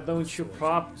props. Why don't you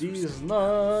prop these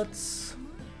nuts?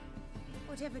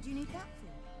 Whatever do you need that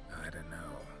for? I don't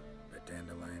know, but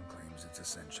Dandelion claims it's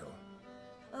essential.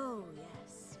 Oh,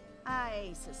 yes.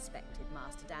 I suspected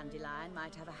Master Dandelion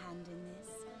might have a hand in this.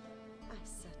 I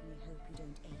certainly hope you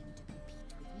don't aim to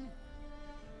compete with me.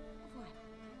 Voilà.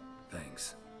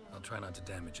 Thanks. I'll try not to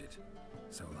damage it.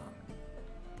 So long.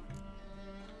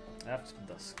 After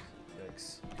dusk.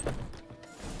 Yikes.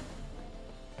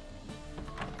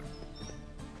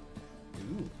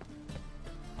 Ooh.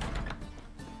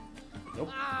 Nope.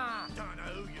 Ah! Don't know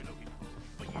who you're looking for,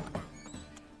 but you won't.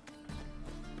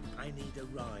 I need a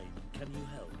ride. Can you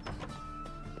help?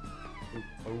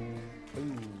 Ooh.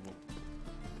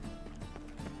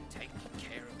 Take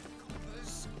care of the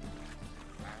coppers.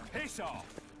 Piss off!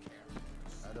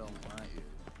 I don't want you.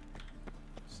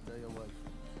 Stay away from me.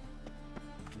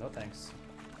 No thanks.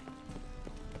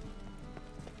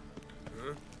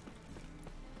 Huh?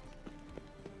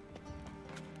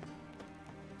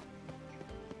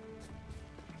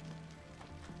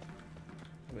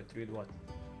 Wait, read what?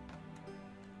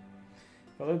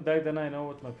 If I look back, then I know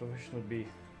what my profession would be.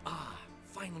 Ah,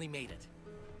 finally made it.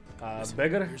 Listen,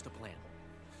 beggar? Here's the plan.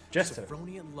 Jester.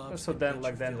 Sophronia loves So then,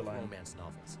 like adventure-filled Dandelion. romance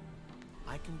novels.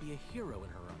 I can be a hero in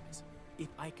her eyes if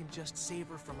I can just save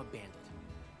her from a bandit.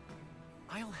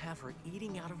 I'll have her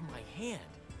eating out of my hand,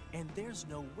 and there's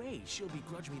no way she'll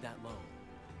begrudge me that loan.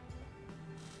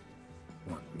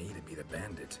 Want me to be the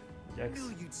bandit? Yikes.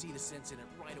 Knew you'd see the sense in it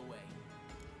right away.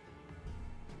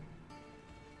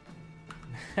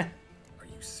 Are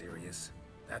you serious?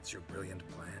 That's your brilliant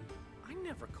plan? I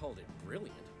never called it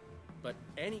brilliant, but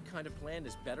any kind of plan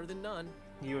is better than none.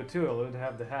 You too, I would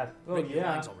have the hat. Oh Written your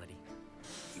yeah. lines already.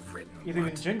 You've written Even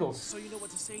what? jingles. So you know what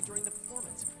to say during the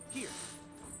performance. Here,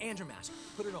 and your mask.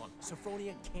 Put it on.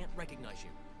 Sophronia can't recognize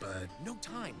you. But no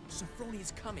time.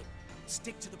 Sophronia's coming.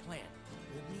 Stick to the plan.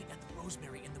 We'll meet at the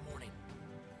Rosemary in the morning.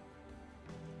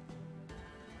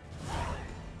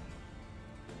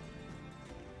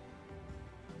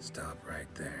 Stop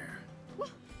right there.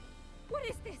 What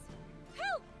is this?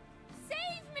 Help!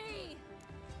 Save me!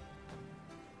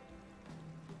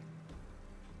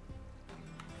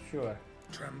 Sure.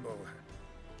 Tremble,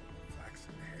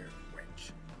 flaxen-haired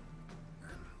wench.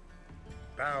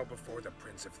 Bow before the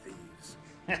Prince of Thieves.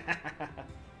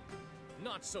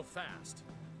 Not so fast.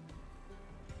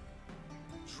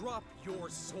 Drop your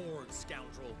sword,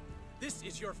 scoundrel. This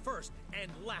is your first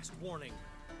and last warning.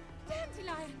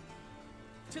 Dandelion!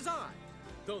 'Tis I,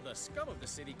 though the scum of the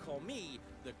city call me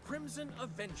the Crimson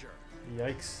Avenger.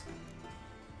 Yikes.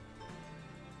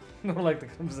 More like the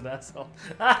Crimson asshole.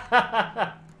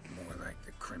 More like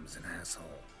the Crimson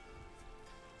asshole.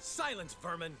 Silence,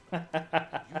 vermin!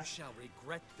 You shall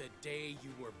regret the day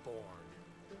you were born.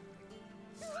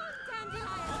 Dandelion!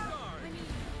 I mean,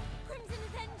 Crimson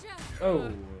Avenger!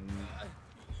 Oh.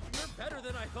 You're better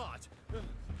than I thought.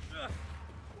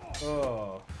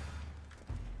 Oh.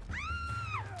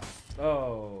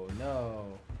 Oh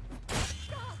no.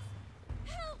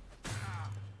 Help!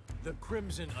 The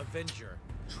Crimson Avenger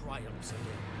triumphs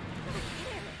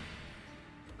again.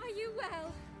 Are you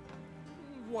well?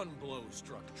 One blow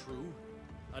struck true.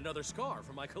 Another scar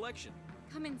from my collection.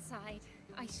 Come inside.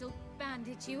 I shall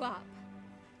bandage you up.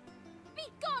 Be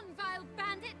gone, vile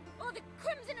bandit, or the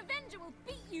Crimson Avenger will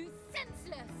beat you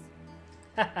senseless!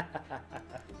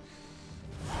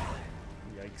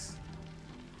 Yikes.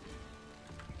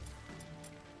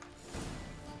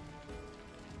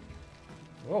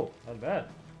 Whoa, not bad.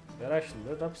 That actually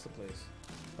lit up the place.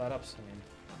 Light ups, I mean.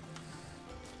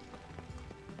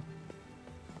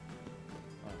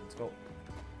 Alright, let's go.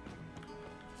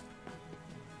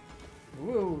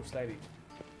 Whoa, slidey.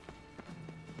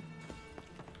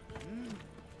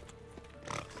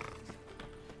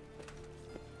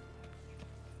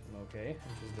 Okay,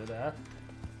 I just did that.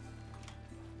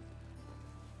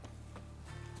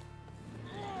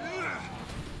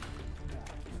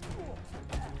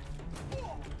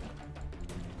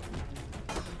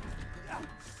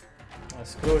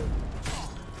 That's good.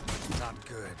 Not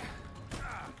good.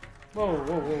 Whoa,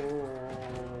 whoa, whoa, whoa,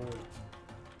 whoa.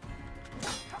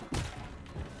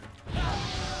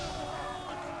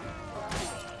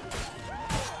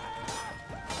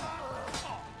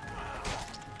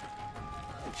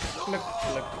 Click,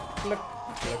 click, click,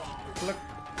 click, click,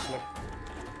 click.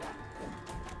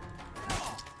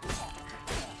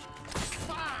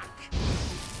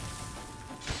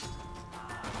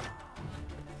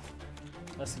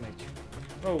 SMH.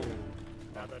 Oh.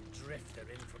 Another drifter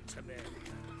in from Tibet.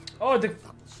 Oh, the.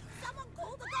 Someone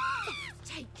call the guard!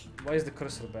 Take. Why is the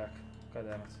cursor back? God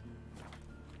damn it.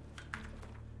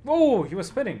 Whoa, he was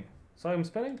spinning. Saw him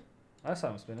spinning? I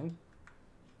saw him spinning.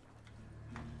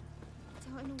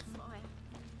 Eternal fire.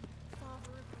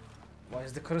 Father of Why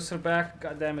is the cursor back?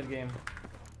 God damn it, game.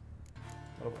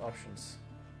 What are options?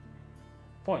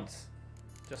 Points.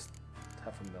 Just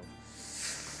half a mil.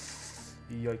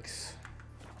 Yikes.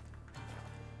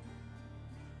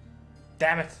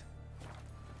 Damn it!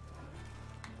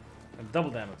 And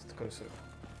double damage to cursor.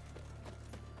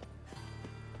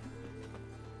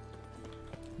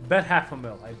 Bet half a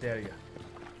mil, I dare you.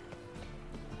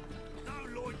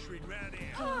 No loitering round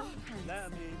here.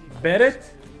 Bet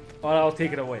it, or I'll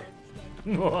take it away.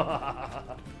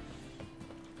 What?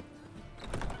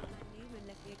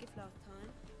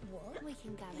 We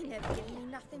can go. He never gave me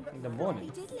nothing but In the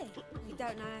morning. diddly. You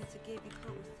don't know how to give, you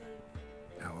can't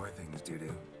receive. How are things,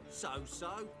 Dudu? So,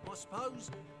 I suppose.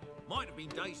 Might have been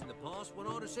days in the past when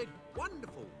I'd have said,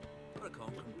 wonderful. But I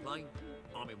can't complain.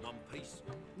 I'm in one piece.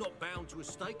 Not bound to a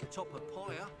stake atop a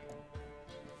pyre.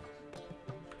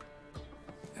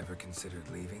 Ever considered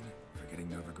leaving? Forgetting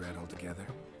Novigrad altogether?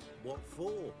 What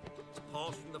for? To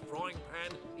pass from the frying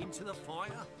pan into the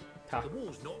fire? Ha. The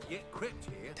war's not yet crept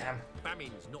here. Damn.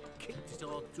 Famine's not kicked at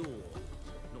our door.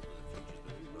 Not that the future's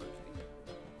looking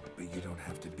rosy. But you don't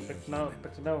have to be Pick human.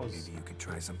 nose. Maybe you could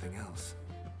try something else.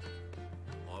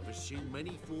 I've assumed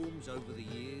many forms over the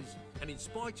years, and in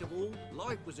spite of all,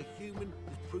 life as a human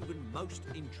has proven most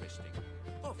interesting.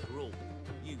 After all,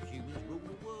 you humans rule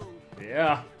the world.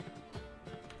 Yeah.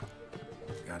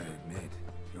 Gotta admit,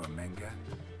 your Menga,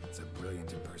 it's a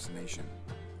brilliant impersonation.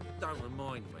 Don't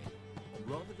remind me.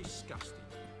 I'm rather disgusted.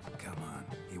 Come on,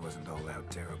 he wasn't all out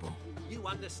terrible. You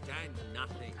understand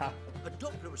nothing. Ha. A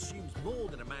Doppler assumes more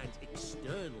than a man's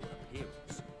external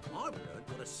appearance. I've learned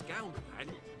what a scoundrel had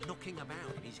knocking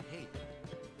about in his head.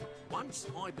 Once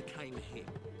I became him,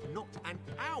 not an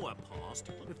hour passed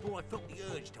before I felt the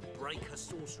urge to break a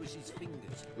sorceress's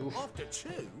fingers. Oof. After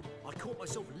two, I caught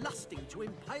myself lusting to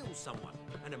impale someone,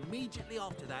 and immediately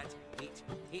after that, it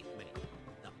hit me.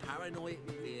 The paranoid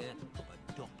fear of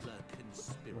a Doppler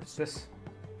conspiracy. What's this?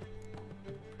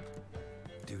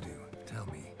 Dudu, tell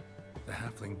me, the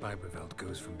halfling Biberveld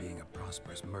goes from being a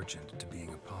prosperous merchant to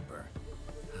being a pauper.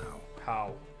 How?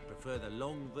 How? Prefer the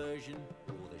long version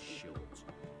or the short?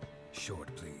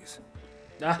 Short, please.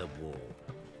 Ah. The war.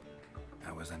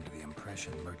 I was under the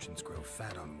impression merchants grow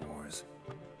fat on wars.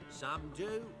 Some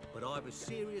do, but I've a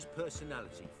serious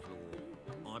personality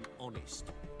flaw. I'm honest.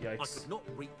 I Yikes. could not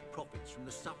reap profits from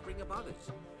the suffering of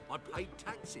others. I paid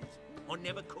taxes. I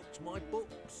never cooked my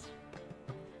books.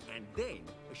 And then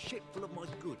a ship full of my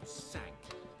goods sank.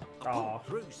 I pulled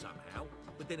through somehow,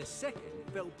 but then a second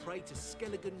fell prey to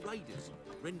Skelligan raiders,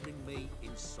 rendering me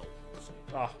insolvent.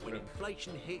 When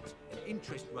inflation hit and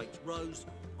interest rates rose,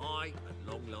 I,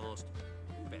 at long last,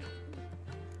 fell.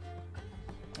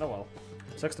 Oh well.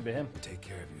 Sucks to be him. Take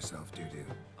care of yourself, Dudu.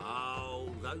 Oh,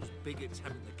 those bigots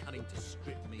haven't the cunning to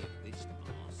strip me of this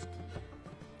mask.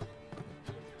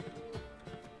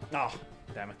 Oh,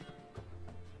 damn it.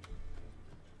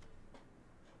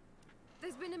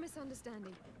 There's been a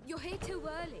misunderstanding. You're here too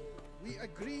early. We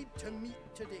agreed to meet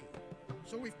today,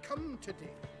 so we've come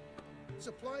today.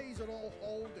 Supplies are all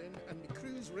hauled in and the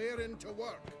crew's raring to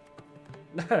work.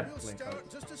 We'll start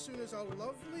just as soon as our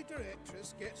lovely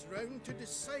directress gets round to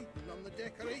deciding on the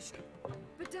decoration.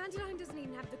 But Dandelion doesn't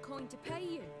even have the coin to pay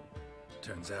you.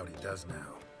 Turns out he does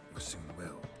now, or soon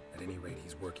will. At any rate,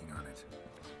 he's working on it.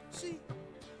 See,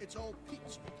 it's all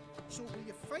peachy. So will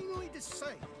you finally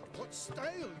decide what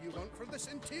style you want for this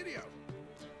interior?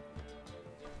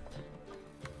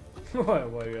 Why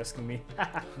are you asking me?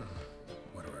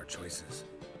 What are our choices?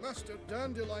 Master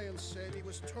Dandelion said he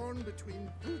was torn between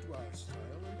boudoir style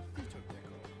and theatre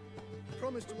decor. He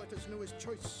promised to let us know his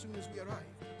choice as soon as we arrive.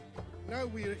 Now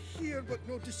we're here, but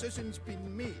no decision's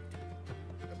been made.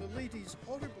 And the lady's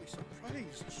horribly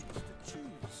surprised she was to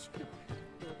choose.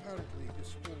 Though apparently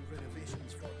this whole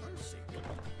renovation's for her sake.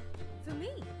 For me?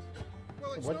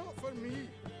 Well, it's not for me.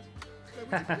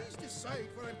 Now, would you please decide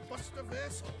for I bust a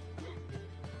vessel?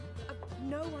 I've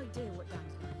no idea what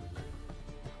Dandelion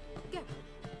is. Go.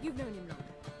 You've known him longer.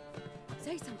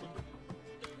 Say something.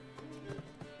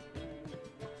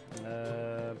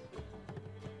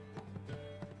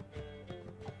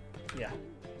 Yeah.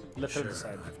 Let her Sure,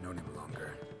 decide. I've known him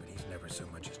longer, but he's never so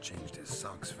much as changed his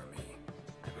socks for me.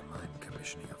 Never mind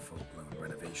commissioning a full-blown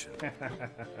renovation.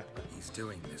 He's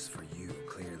doing this for you,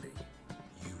 clearly.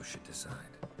 You should decide.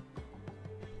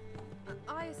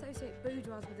 I associate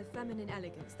boudoirs with a feminine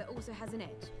elegance that also has an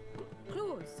edge.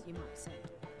 Claws, you might say.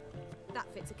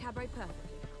 That fits a cabaret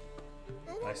perfectly.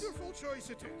 A wonderful choice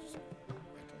it is.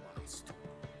 At last.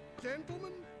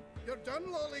 Gentlemen, you're done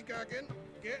lollygagging.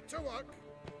 Get to work.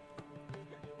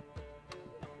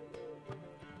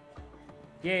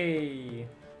 Yay!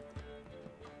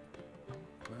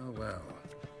 Well, well.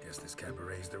 Guess this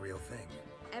cabaret's the real thing.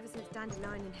 Ever since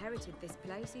Dandelion inherited this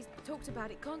place, he's talked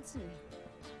about it constantly.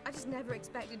 I just never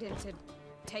expected him to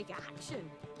take action.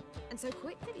 And so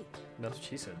quickly. That's what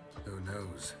she said. Who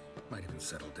knows? Might even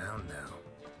settle down now.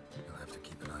 You'll have to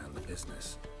keep an eye on the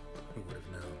business. Who would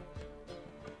have known?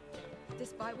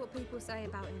 Despite what people say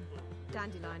about him,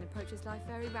 Dandelion approaches life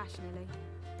very rationally.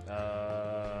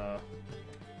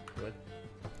 Good.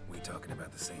 We talking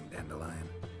about the same Dandelion?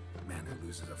 Man who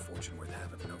loses a fortune worth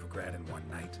half of Novigrad in one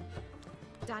night?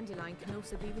 Dandelion can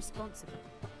also be responsible.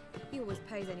 He always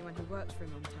pays anyone who works for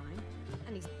him on time,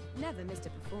 and he's never missed a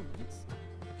performance.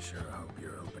 Sure hope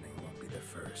your opening won't be the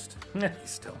first.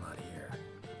 He's still not here.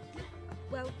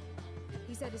 Well,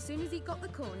 he said as soon as he got the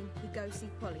coin, he'd go see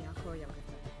Polly, our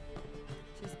choreographer.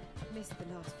 She's missed the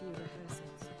last few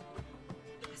rehearsals.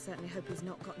 I certainly hope he's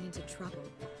not gotten into trouble.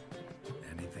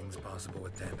 Anything's possible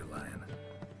with Dandelion.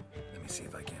 Let me see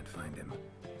if I can't find him.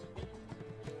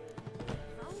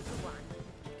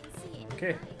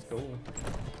 Okay, let's go.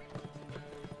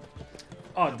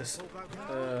 Oh, this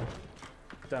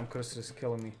damn cursor is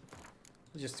killing me.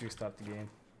 Let's just restart the game.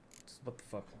 What the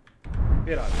fuck?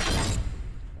 Get out.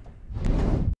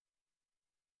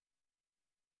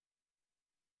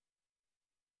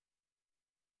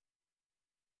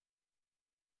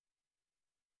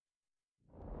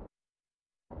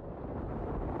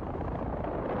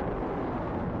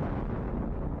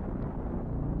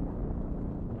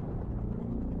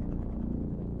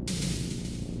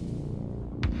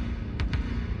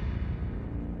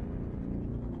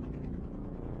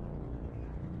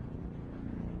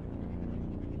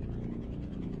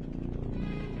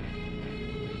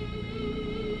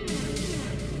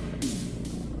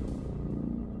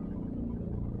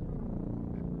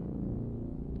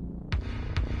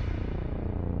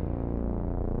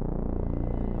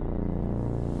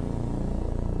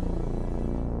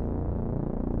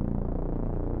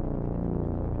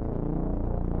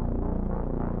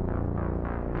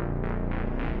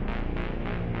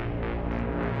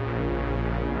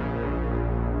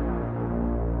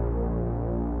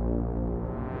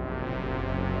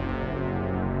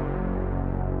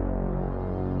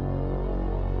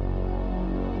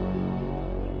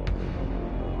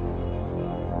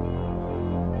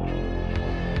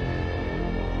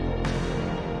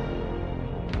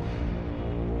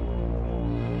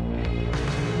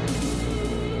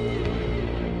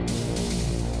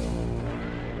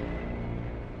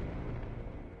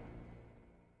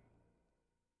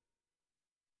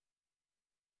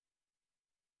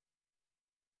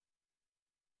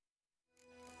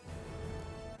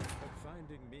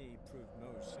 Finding me proved no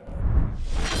sympathy.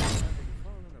 Having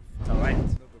fallen a fool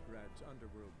of Novigrad's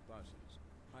underworld bosses,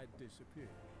 I'd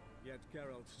disappeared. Yet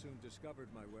Geralt soon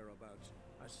discovered my whereabouts,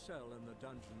 a cell in the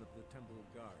dungeon of the Temple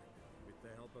Guard. With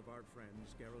the help of our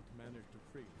friends, Geralt managed to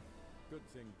free me. Good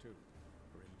thing, too,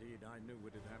 for indeed I knew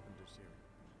what had happened to Ciri.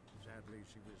 Sadly,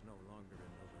 she was no longer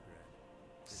in Novigrad.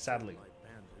 Sadly. Like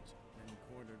bandits, and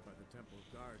cornered by the Temple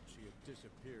Guard, she had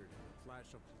disappeared in a flash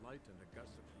of light and a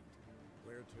gust of heat.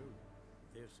 Where to?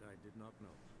 This I did not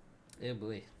know. Oh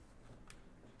boy.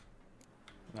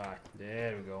 Alright,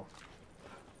 there we go.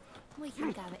 We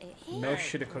can go at it here. No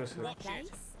shit, could have What place?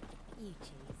 You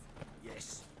choose.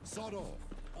 Yes, sod off.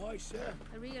 Aye, sir.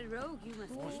 A real rogue, you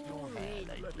must Wash be. your hair,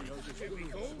 lady.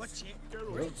 What's it?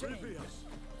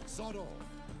 Sod off.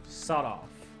 Sod off.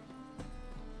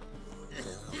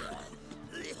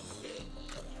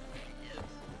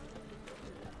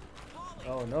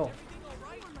 Oh no.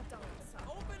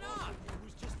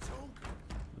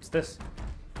 What's this?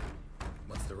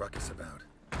 What's the ruckus about?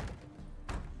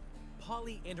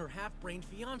 Polly and her half-brained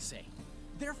fiancé.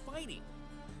 They're fighting.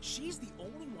 She's the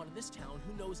only one in this town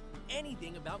who knows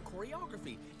anything about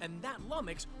choreography, and that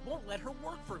lummox won't let her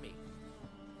work for me.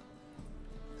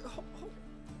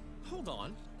 Hold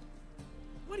on.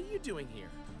 What are you doing here?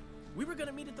 We were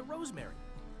gonna meet at the Rosemary.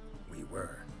 We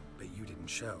were, but you didn't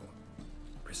show.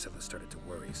 Priscilla started to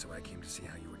worry, so I came to see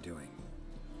how you were doing.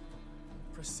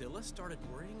 Priscilla started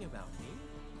worrying about me?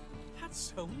 That's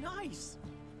so nice.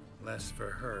 Less for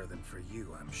her than for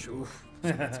you, I'm sure.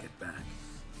 So let's get back.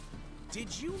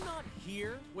 Did you not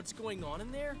hear what's going on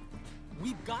in there?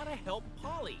 We've got to help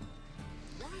Polly.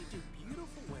 Why do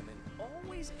beautiful women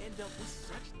always end up with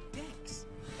such dicks?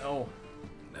 Oh.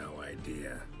 No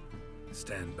idea.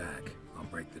 Stand back. I'll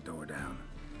break the door down.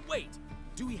 Wait!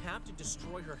 Do we have to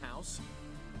destroy her house?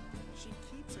 She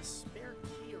keeps a spare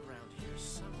key around here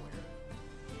somewhere.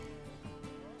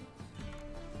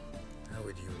 How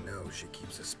would you know she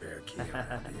keeps a spare key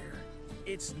around here?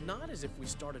 It's not as if we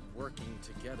started working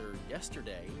together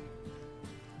yesterday.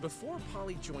 Before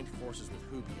Polly joined forces with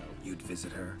Hubio, You'd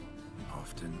visit her?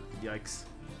 Often? Yikes.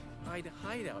 I'd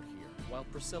hide out here while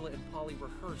Priscilla and Polly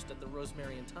rehearsed at the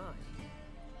Rosemary and Thyme.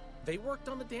 They worked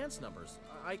on the dance numbers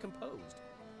I composed.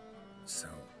 So,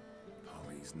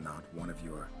 Polly's not one of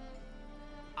your...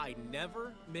 I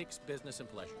never mix business and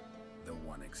pleasure. The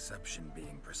one exception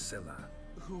being Priscilla.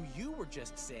 Who you were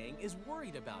just saying is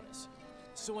worried about us.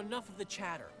 So enough of the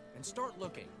chatter and start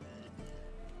looking.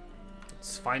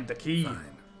 Let's find the key.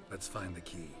 Fine. Let's find the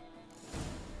key.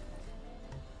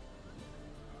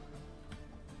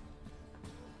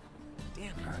 Damn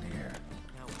it. Not here.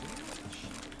 Now where is she?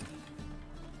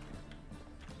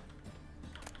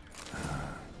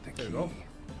 The There key. you go.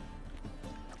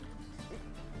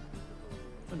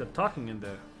 Oh, they're talking in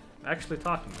there. Actually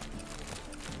talking.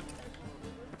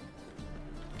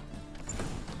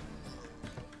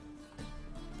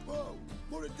 Whoa!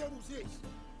 What the devil's this?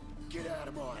 Get out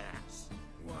of my house!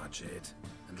 Watch it,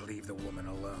 and leave the woman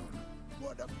alone.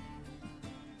 What the...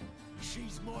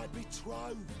 She's my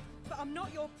betrothed. But I'm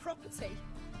not your property.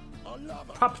 I love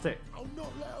her. Property. I'll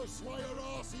not let her slay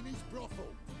her ass in his brothel.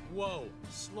 Whoa,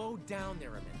 slow down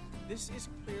there a minute. This is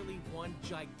clearly one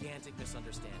gigantic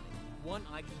misunderstanding. One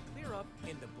I can clear up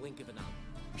in the blink of an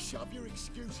eye. Shove your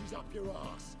excuses up your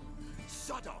ass.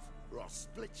 Shut off, or I'll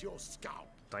split your skull.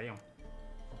 Damn.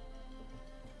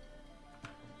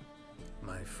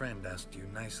 My friend asked you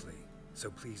nicely, so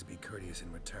please be courteous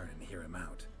in return and hear him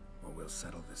out, or we'll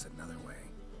settle this another way.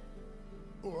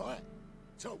 All right,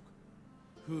 talk.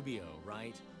 Hubio,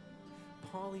 right?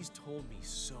 Polly's told me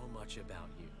so much about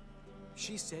you.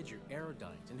 She said you're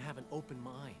erudite and have an open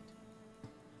mind.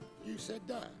 You said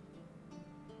that?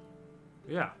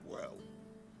 Yeah. Well,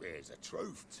 there's a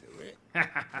truth to it.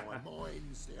 My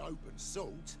mind's the open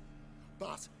salt,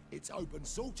 but its open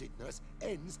saltedness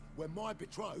ends when my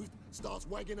betrothed starts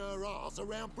wagging her ass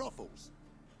around brothels.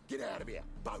 Get out of here,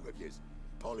 both of yous.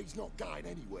 Polly's not going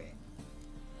anywhere.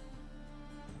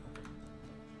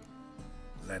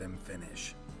 Let him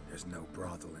finish. There's no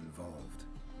brothel involved.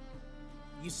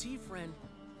 You see, friend,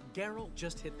 Geralt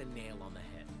just hit the nail on the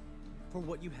head. For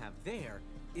what you have there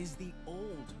is the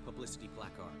old publicity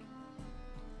placard.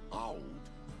 Old?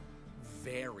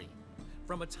 Very.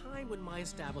 From a time when my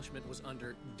establishment was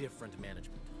under different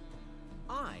management.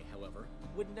 I, however,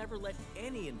 would never let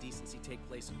any indecency take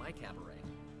place in my cabaret.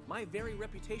 My very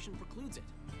reputation precludes it.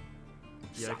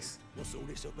 Yikes. So, what's all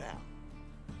this about?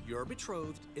 Your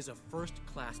betrothed is a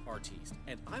first-class artiste,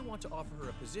 and I want to offer her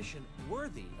a position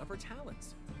worthy of her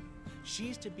talents.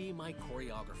 She's to be my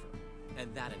choreographer,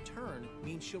 and that in turn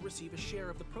means she'll receive a share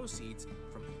of the proceeds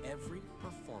from every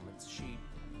performance she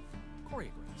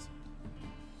choreographs.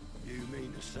 You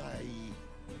mean to say...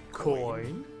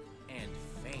 Coin? And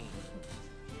fame.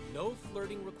 No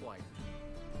flirting required.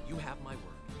 You have my word.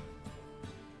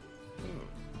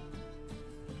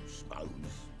 Suppose.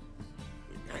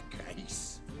 In that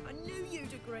case... I knew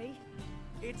you'd agree.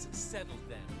 It's settled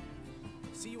then.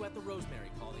 See you at the Rosemary,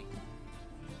 Polly.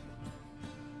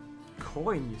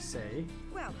 Coin, you say?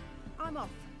 Well, I'm off.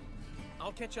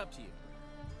 I'll catch up to you.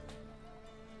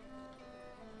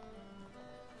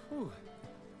 Whew.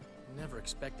 Never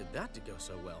expected that to go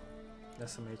so well.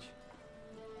 SMH.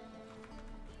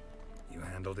 You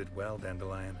handled it well,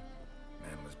 Dandelion.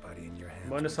 Man was buddy in your hands.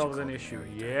 Going to when solve you an called issue.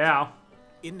 him Harry Yeah.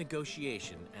 In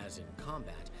negotiation, as in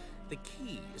combat, the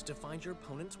key is to find your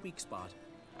opponent's weak spot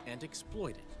and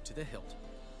exploit it to the hilt.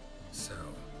 So,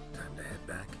 time to head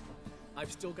back?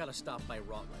 I've still got to stop by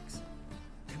Rotlick's.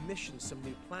 Commissioned some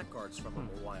new placards from him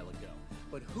a while ago,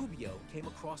 but Hubio came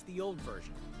across the old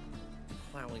version.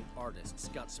 Plowing artists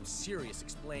got some serious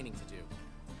explaining to do.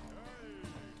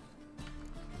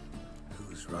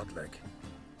 Who's Rotlick?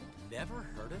 Never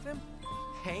heard of him?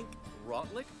 Hank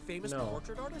Rotlick, famous No.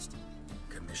 portrait artist?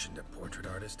 Commissioned a portrait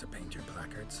artist to paint your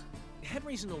placards?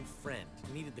 Henry's an old friend,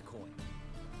 needed the coin.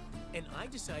 And I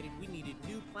decided we needed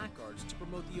new placards to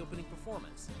promote the opening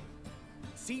performance.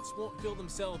 Seats won't fill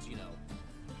themselves, you know.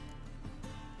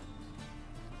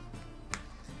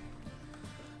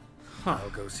 Huh. I'll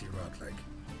go see Rotlick.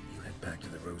 You head back to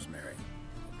the Rosemary.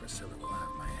 Priscilla will have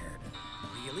my head.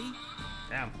 Really?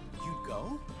 Damn. You'd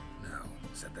go? No,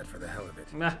 said that for the hell of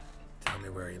it. Nah. Tell me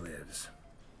where he lives.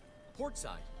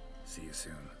 Portside. See you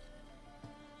soon.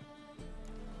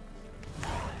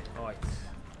 Alright.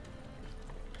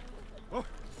 Oh.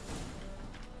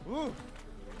 Ooh.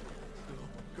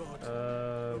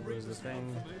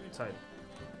 Inside.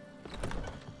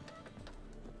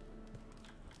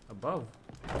 Above?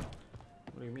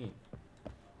 What do you mean?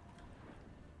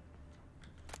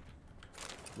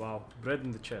 Wow, bread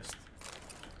in the chest.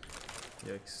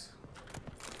 Yikes.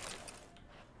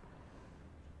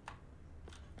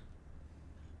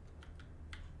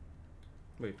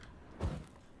 Wait.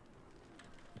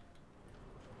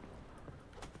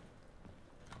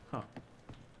 Huh.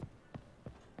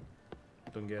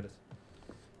 Don't get it.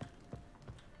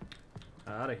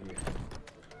 Out of here.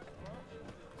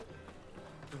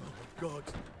 Oh God,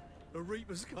 a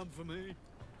Reaper's come for me.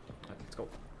 Right, let's go.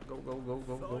 Go, go, go,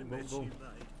 go, go, go, go.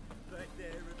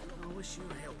 I wish you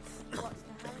health. What's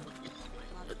the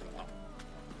hurry?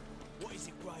 What is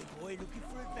it, Grey Boy? Looking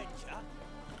for adventure?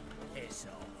 Piss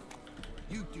off.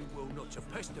 You do well not to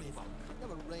pester folk.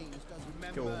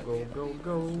 Go, go, go,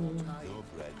 go. No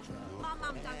bread, My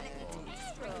mum don't let me talk to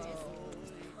strangers.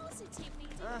 Positively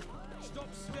do. Stop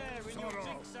staring, your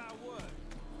dicks out of work.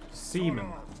 Seaman.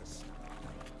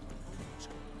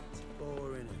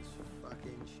 Boring as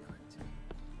fucking shite.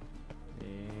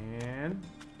 And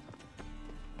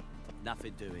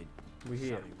Nothing doing. we're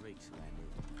here. Sorry, Reeks landed.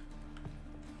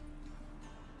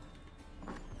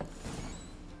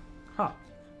 Huh.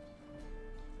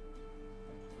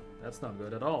 That's not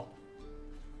good at all.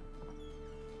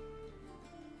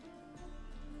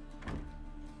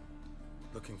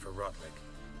 Looking for Rotlick.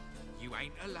 You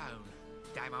ain't alone.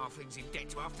 Damn halfling's in debt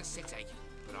to half the city.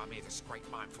 But I'm here to scrape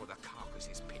mine before the carcass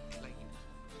is picked clean.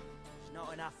 It's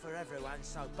not enough for everyone,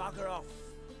 so bugger off.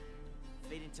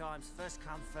 Feeding time's first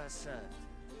come, first served.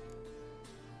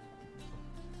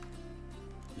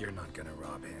 You're not gonna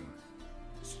rob him.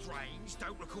 Strange,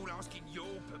 don't recall asking your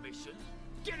permission.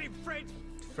 Get him, Fred!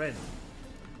 Fred.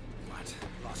 What?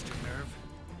 Lost your nerve?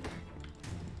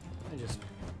 I just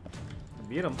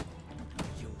beat him.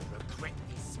 You'll regret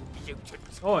this,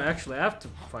 mutant. Oh, actually, I have to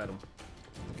fight him.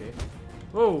 Okay.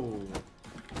 Whoa.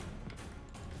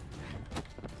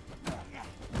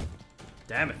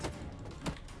 Damn it.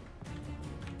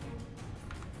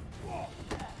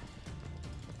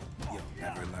 You'll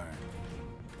never learn.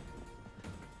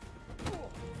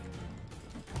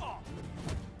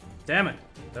 Damn it.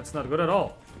 That's not good at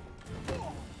all.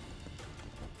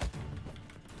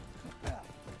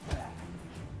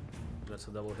 That's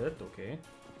a double hit, okay.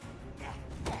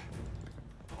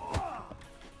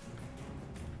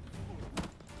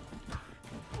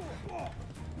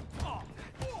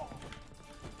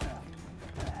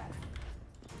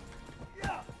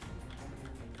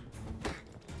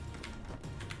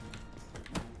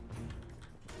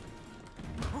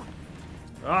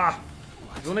 Ah!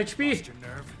 He's on HP.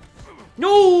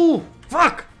 No!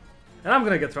 Fuck! And I'm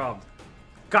gonna get robbed.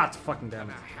 God fucking damn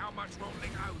it. No matter how much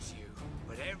Rotling owes you,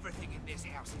 but everything in this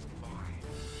house is mine.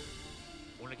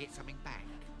 Want to get something back?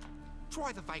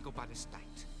 Try the Vagelbud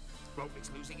estate.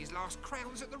 Rotling's losing his last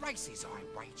crowns at the races,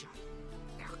 I wager.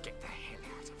 Now get the hell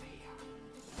out of here.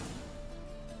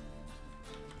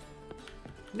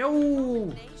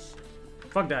 No!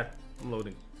 Fuck that. I'm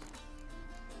loading.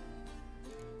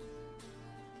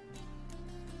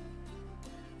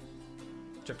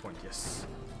 Checkpoint, yes.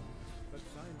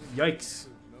 Yikes.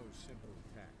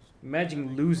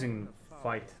 Imagine losing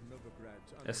fight.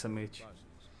 SMH.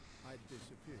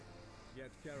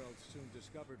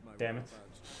 Damn it.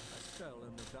 A cell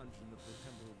in the dungeon of the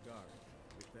Temple Guard.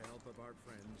 With the help of our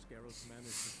friends, Geralt managed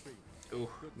to free. Oh,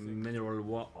 mineral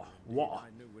water. Water. I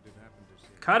knew what had happened to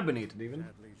Ciri. Carbonated even.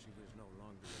 Sadly, she was no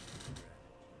longer in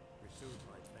Novigrad. Pursued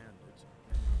by bandits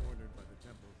and cornered by the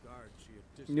Temple Guard, she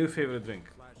had New favorite drink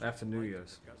after New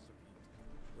Year's.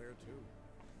 Where to?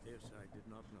 This I did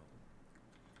not know.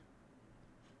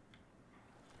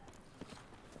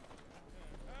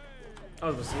 Oh,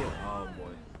 it was here. Oh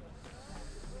boy.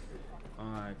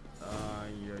 Alright.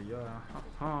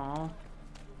 Yeah.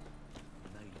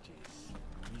 Mages,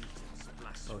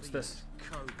 mutants, Oh, it's this.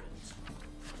 kobolds.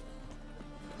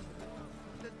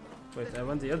 Wait, I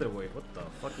went the other way. What the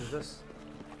fuck is this?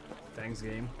 Thanks,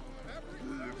 game.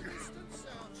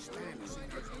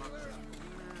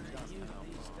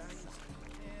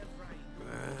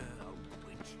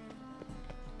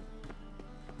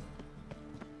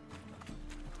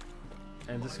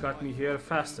 And this got me here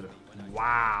faster.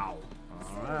 Wow.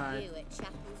 Alright.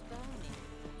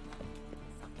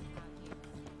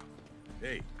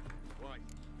 Hey, why?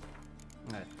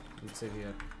 Alright, let's see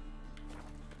here.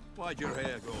 Why'd your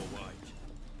hair go white?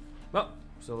 Oh,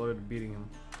 still already beating him.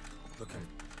 Looking.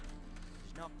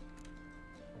 No.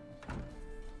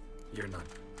 You're not.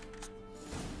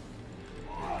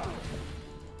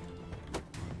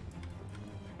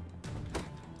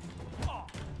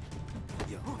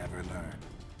 You'll never learn.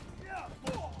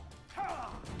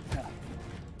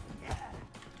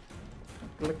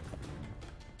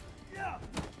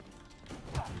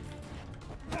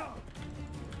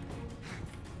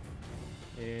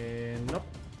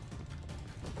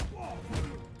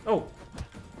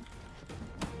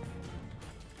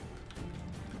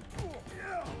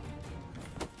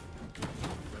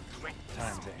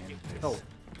 to end this. Oh.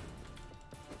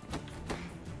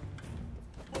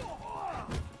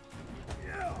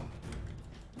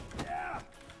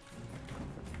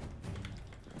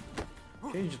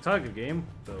 Change the target game.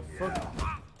 The fuck?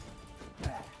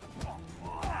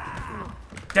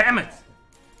 Damn it!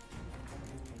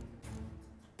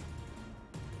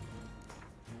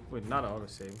 Wait, not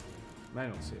autosave.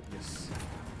 Manual save, yes.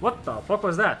 What the fuck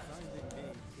was that?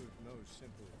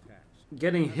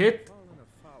 Getting hit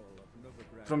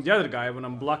from the other guy when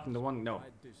I'm blocking the one. No.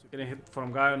 Getting hit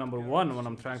from guy number 1 when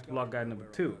I'm trying to block guy number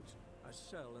 2.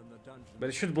 But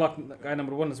it should block guy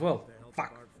number 1 as well.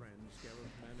 Fuck.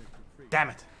 Damn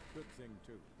it.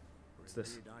 What's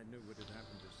this?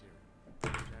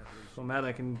 So mad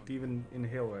I can even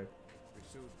inhale right.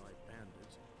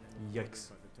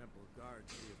 Yikes.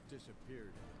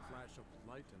 Disappeared in a flash of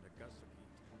light and a gust of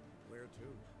heat. Where to?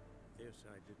 This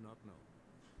I did not know.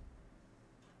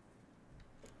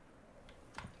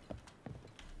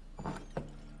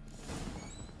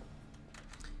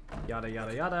 Yada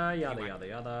yada yada yada yada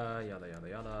yada yada yada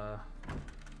yada.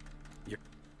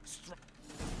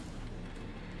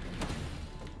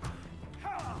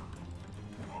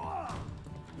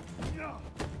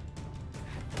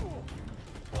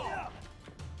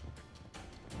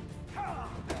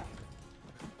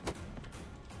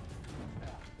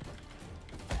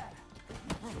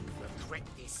 Regret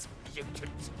this,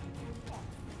 mutant.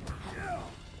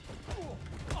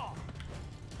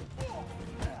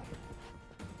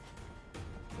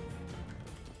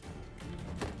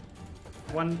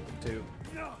 One, two.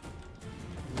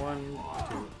 1,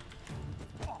 2.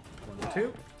 1,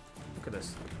 2. Look at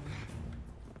this.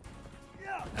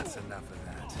 That's enough of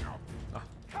that.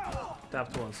 Ah,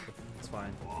 tapped once, but it's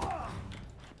fine.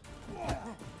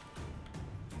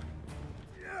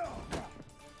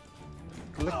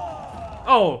 Click.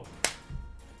 Oh!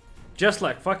 Just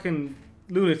like fucking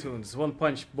Looney Tunes. One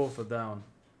punch, both are down.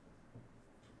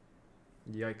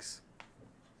 Yikes.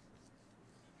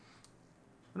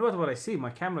 I wonder what I see. My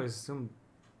camera is zoomed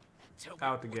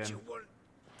out again. What you want,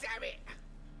 damn it!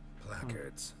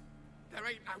 Placards. There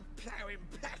ain't no ploughing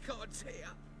placards here.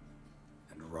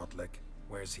 And Rodlick,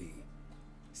 where's he?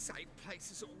 Same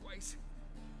place as always.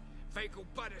 Vegal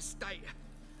Bud Estate.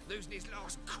 Losing his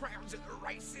last crowns at the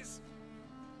races.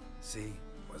 See?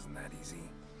 Wasn't that easy.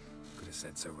 Could have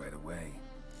said so right away.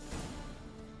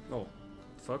 Oh,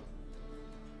 fuck.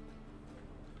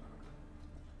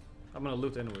 I'm gonna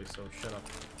loot anyway, so shut up.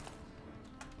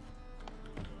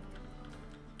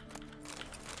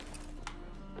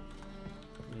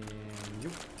 And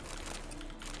you.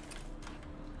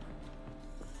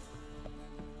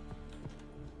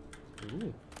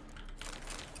 Ooh.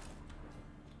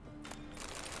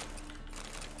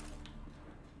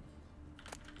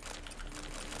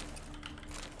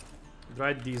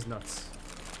 Dried these nuts.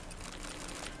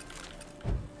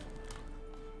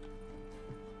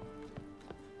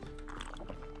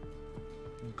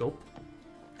 Go.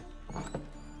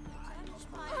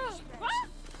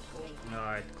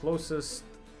 Alright, closest.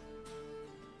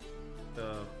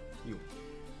 You.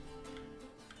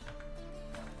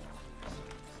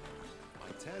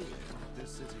 I tell you,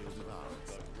 this city is of ours.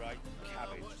 Got right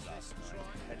cabbage last night.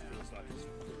 Head feels like it's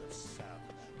full of sound.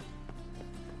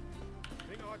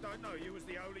 Think I don't know you was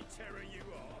the holy terror you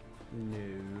are?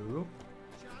 No.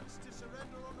 Chance to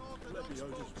surrender unorthodox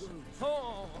Lebioda's wounds.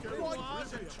 Oh, Right,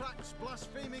 Whazze and tracks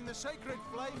blaspheming the sacred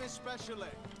flame especially.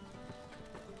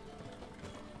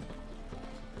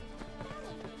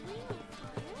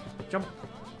 Jump.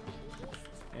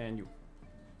 And you.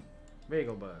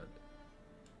 Vegal Bud.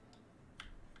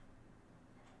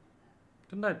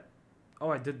 Didn't I? Oh,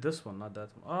 I did this one, not that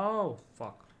one. Oh,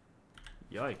 fuck.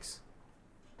 Yikes.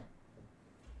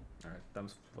 Alright, time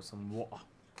for some water.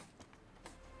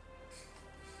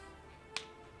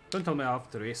 Don't tell me I have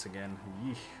to race again.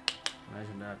 Yeesh.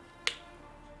 Imagine that.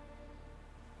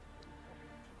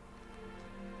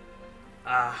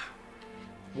 Ah.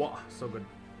 Water. So good.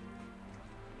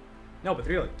 No, but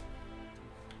really.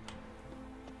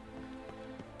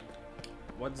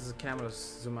 Why does the camera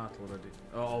zoom out already?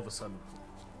 Oh, all of a sudden.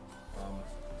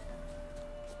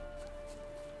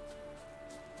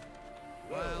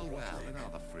 Well,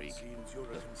 another freak. Seems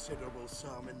you're a considerable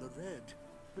sum in the red.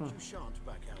 But you shan't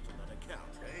back out on that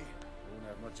account, eh? Won't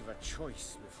have much of a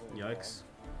choice before Yikes.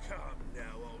 Come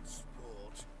now, old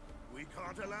sport. We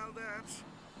can't allow that.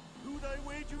 Who'd I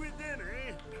wager with then,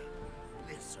 eh?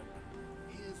 Listen,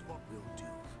 here's what we'll do.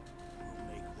 We'll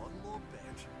make one more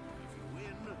bet. If you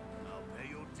win, I'll pay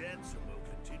your debts and we'll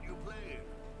continue playing.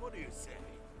 What do you say?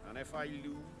 And if I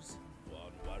lose?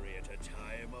 One worry at a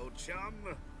time, old chum.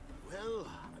 Well,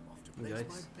 I'm off to place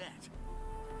my bet.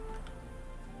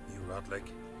 You Rotlick?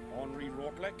 Henri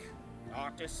Rotlick,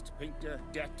 artist, painter,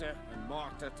 debtor, and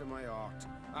martyr to my art.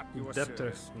 At your Debtor,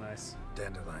 service. nice.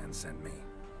 Dandelion sent me.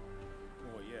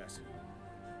 Oh, yes.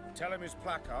 Tell him his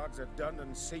placards are done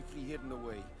and safely hidden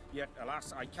away. Yet,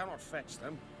 alas, I cannot fetch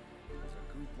them. As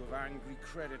a group of angry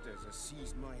creditors has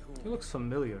seized my home. He looks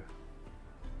familiar.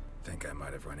 Think I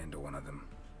might have run into one of them.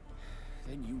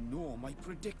 Then you know my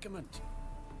predicament.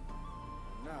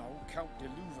 Now, Count de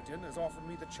Louverton has offered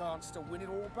me the chance to win it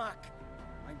all back.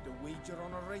 I'm to wager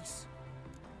on a race.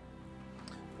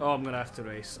 Oh, I'm gonna have to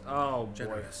race. Oh, boy.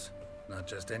 Generous. Not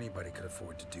just anybody could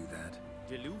afford to do that.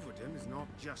 De Louverton is not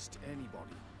just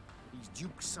anybody. He's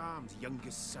Duke Sam's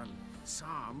youngest son.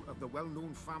 Sam of the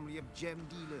well-known family of gem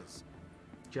dealers.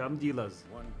 Gem dealers.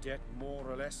 One debt more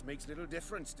or less makes little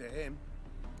difference to him.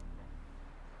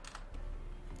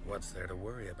 What's there to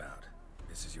worry about?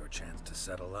 This is your chance to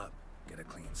settle up, get a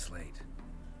clean slate.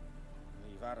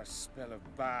 We've had a spell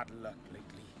of bad luck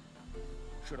lately.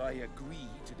 Should I agree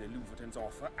to de Louverton's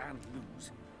offer and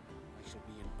lose, I shall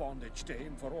be in bondage to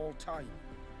him for all time.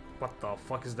 What the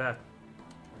fuck is that?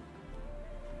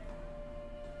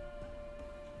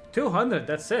 200,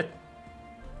 that's it.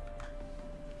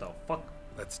 The fuck?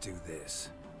 Let's do this.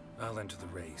 I'll enter the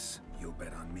race. You'll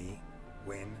bet on me,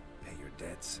 win, pay your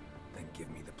debts, then give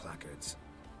me the placards.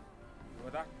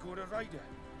 You're that good a rider?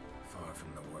 Far from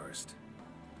the worst.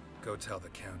 Go tell the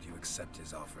Count you accept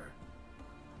his offer.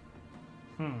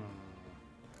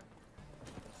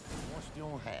 Washed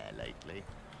your hair lately?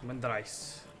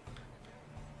 Mandrice.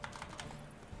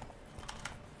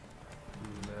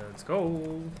 Let's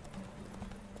go.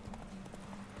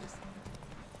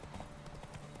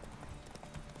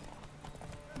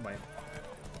 Bye.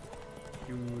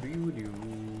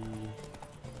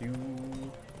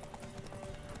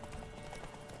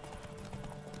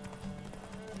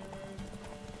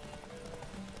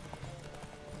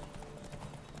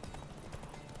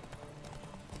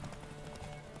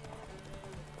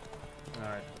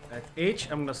 Alright, at H,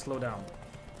 I'm gonna slow down.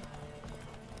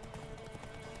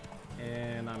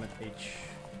 And I'm at H.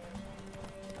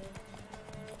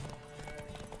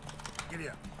 Giddy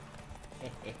up.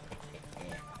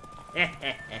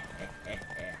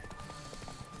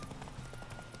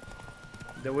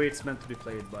 The way it's meant to be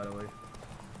played, by the way.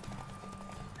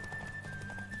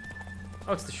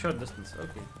 Oh, it's the short distance.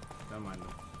 Okay, never mind then.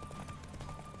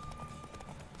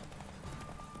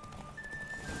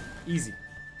 Easy.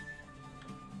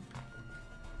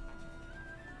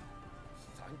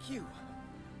 Thank you.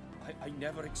 I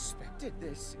never expected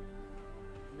this.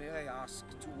 May I ask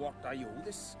to what I owe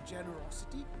this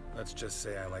generosity? Let's just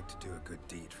say I like to do a good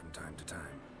deed from time to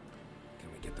time.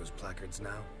 Can we get those placards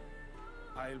now?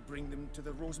 I'll bring them to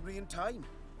the Rosemary in time,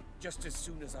 just as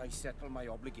soon as I settle my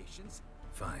obligations.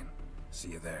 Fine. See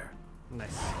you there.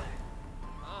 Nice.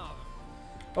 Oh,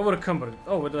 what a comeback.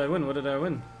 Oh, what did I win? What did I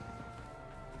win?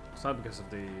 It's not because of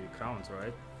the crowns,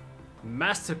 right?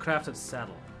 Mastercrafted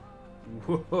saddle.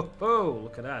 Whoa,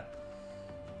 look at that.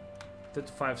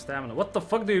 35 stamina. What the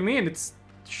fuck do you mean? It's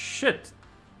shit.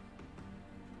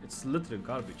 It's literally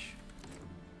garbage.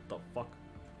 What the fuck?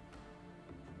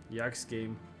 Yikes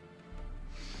game.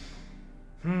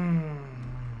 You're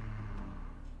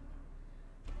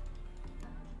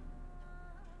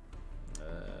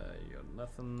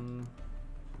nothing.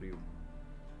 What are you?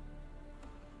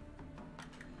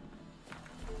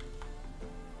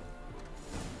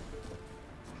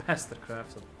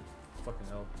 Mastercrafted. Fucking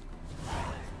hell.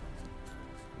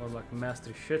 More like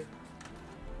master shit.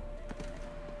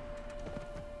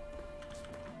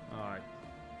 Alright.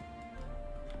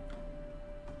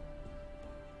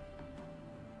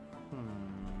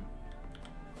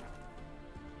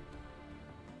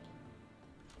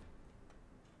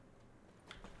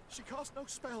 She cast no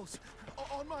spells.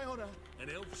 On my honor. An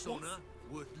elf's honor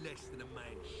worth less than a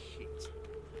man's shit.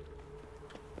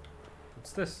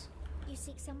 What's this? You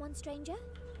seek someone, stranger?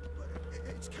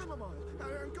 It's chamomile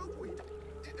and goatweed.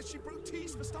 She brewed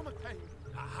teas for stomach pain.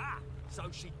 Aha! So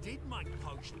she did make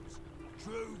potions.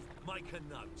 Druve, make a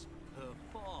note. Her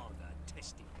father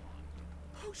testified.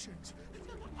 Potions?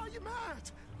 Are you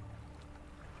mad?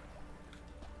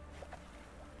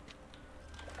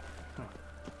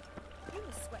 You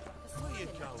must sweat like a Where you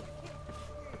swine. going?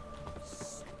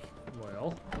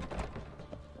 Well.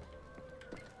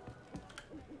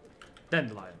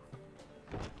 Dandelion.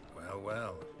 Well,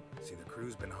 well. See, the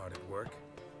crew's been hard at work.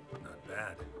 Not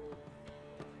bad.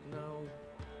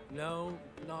 No,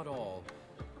 not all.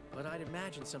 But I'd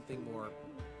imagine something more,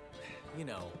 you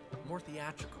know, more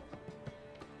theatrical.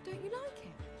 Don't you like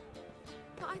it?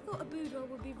 But I thought a boudoir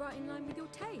would be right in line with your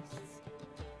tastes.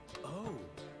 Oh,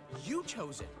 you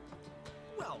chose it.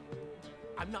 Well,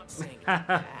 I'm not saying it's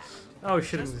bad. Oh,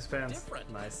 shitting Just his pants.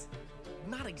 different. Nice.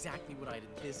 Not exactly what I'd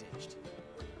envisaged.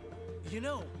 You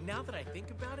know, now that I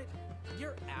think about it,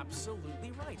 you're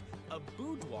absolutely right. A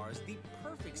boudoir is the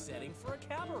perfect setting for a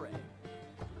cabaret.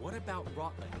 What about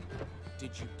Rotlick?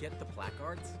 Did you get the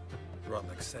placards?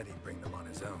 Rotlick said he'd bring them on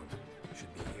his own.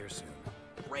 Should be here soon.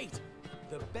 Great!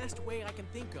 The best way I can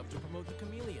think of to promote the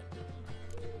Chameleon.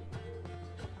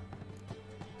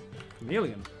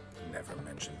 Chameleon? Never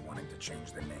mentioned wanting to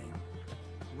change the name.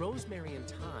 Rosemary and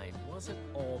Thyme wasn't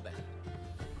all bad,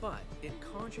 but it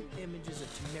conjured images of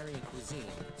Temerian cuisine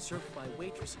served by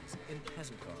waitresses in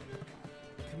peasant garb.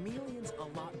 Chameleon's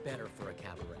a lot better for a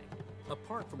cabaret,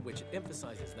 apart from which it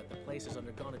emphasizes that the place has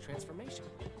undergone a transformation.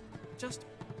 Just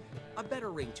a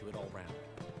better ring to it all round.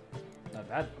 Not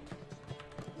bad.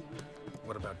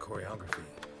 What about choreography?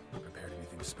 Prepared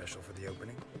anything special for the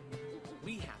opening?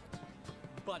 We haven't.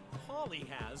 But Holly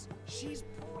has. She's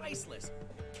priceless.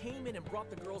 Came in and brought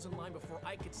the girls in line before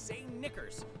I could say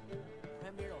knickers.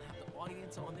 Premier will have the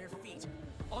audience on their feet,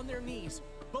 on their knees,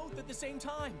 both at the same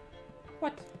time.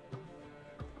 What?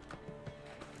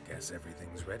 Guess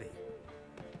everything's ready.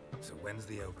 So when's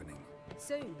the opening?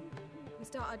 Soon. We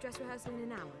start our dress rehearsal in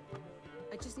an hour.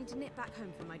 I just need to nip back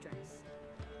home for my dress.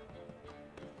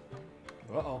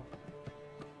 Uh-oh.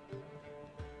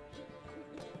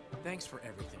 Thanks for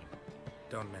everything.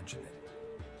 Don't mention it.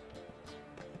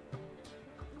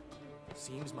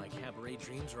 Seems my cabaret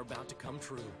dreams are about to come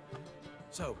true.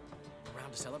 So,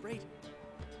 around to celebrate?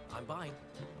 I'm buying.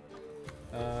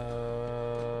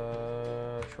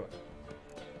 Sure.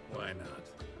 Why not?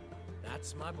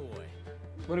 That's my boy.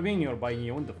 What do you mean you're buying?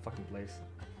 You own the fucking place.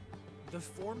 The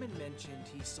foreman mentioned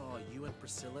he saw you and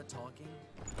Priscilla talking.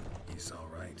 He's all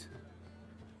right.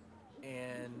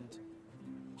 And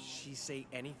she say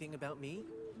anything about me?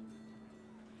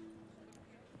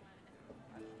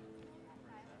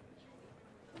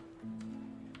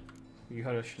 You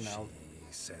heard a Chanel. She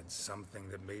said something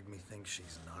that made me think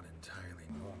she's not entirely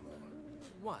normal.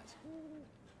 What?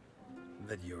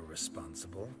 That you're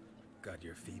responsible, got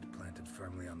your feet planted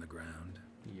firmly on the ground.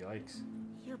 Yikes.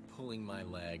 You're pulling my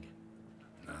leg.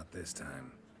 Not this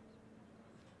time.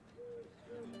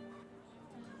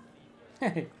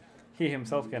 He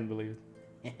himself can't believe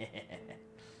it.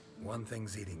 One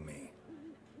thing's eating me.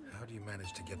 How do you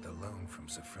manage to get the loan from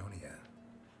Sophronia?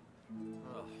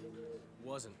 Ugh,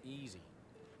 wasn't easy.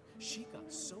 She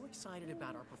got so excited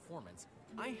about our performance,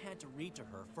 I had to read to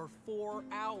her for 4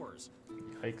 hours.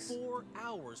 Yikes. 4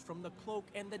 hours from the Cloak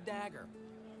and the Dagger.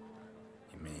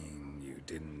 You mean you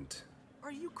didn't...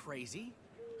 Are you crazy?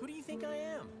 Who do you think I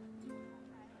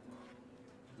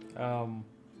am?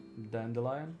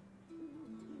 Dandelion?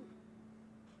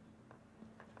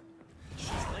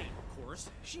 She's late, of course.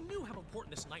 She knew how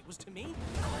important this night was to me.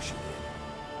 Of course she did.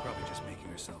 Probably just making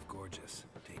herself gorgeous.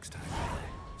 Takes time.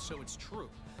 So it's true.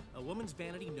 A woman's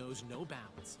vanity knows no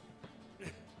bounds.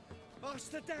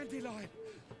 Ask the Dandelion.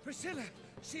 Priscilla,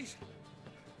 she's...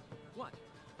 What?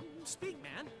 Speak,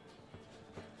 man.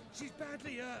 She's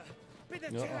badly hurt. Been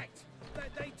attacked.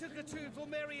 They took her to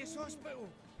Vulmerius Hospital.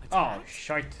 Oh,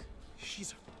 shite.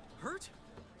 She's hurt?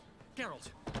 Geralt,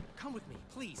 come with me,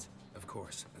 please. Of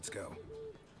course. Let's go.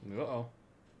 Uh-oh.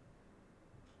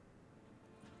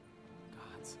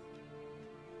 Gods.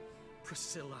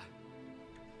 Priscilla.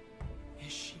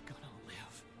 Is she gonna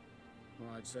live? Well,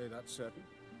 I'd say that's certain.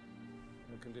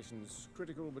 Her condition's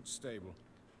critical but stable.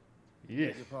 Yeah.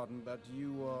 Beg your pardon, but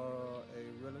you are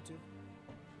a relative?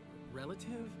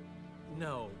 Relative?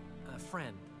 No, a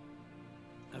friend.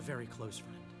 A very close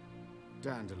friend.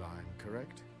 Dandelion,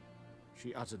 correct?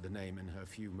 She uttered the name in her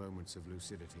few moments of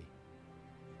lucidity.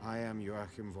 I am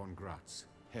Joachim von Gratz,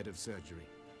 head of surgery.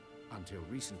 Until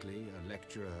recently, a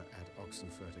lecturer at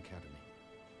Oxenfurt Academy.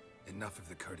 Enough of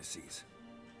the courtesies.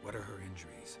 What are her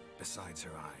injuries, besides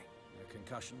her eye? A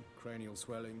concussion, cranial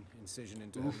swelling, incision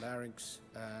into her larynx,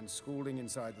 and scalding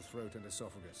inside the throat and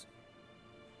esophagus.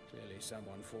 Clearly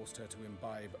someone forced her to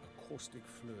imbibe a caustic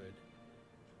fluid.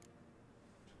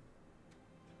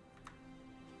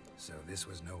 So this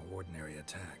was no ordinary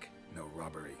attack, no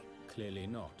robbery. Clearly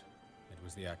not. It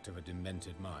was the act of a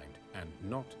demented mind, and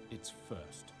not its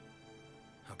first.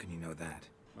 How can you know that?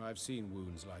 I've seen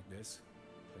wounds like this.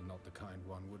 They're not the kind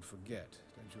one would forget,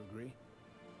 don't you agree?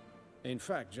 In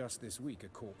fact, just this week, a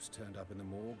corpse turned up in the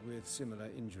morgue with similar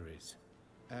injuries.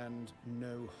 And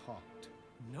no heart.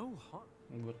 No heart?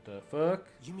 What the fuck?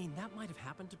 You mean that might have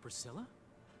happened to Priscilla?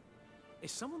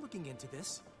 Is someone looking into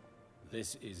this?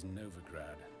 This is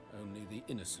Novigrad. Only the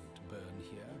innocent burn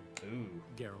here. Ooh.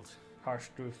 Geralt. Harsh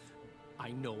truth.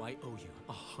 I know I owe you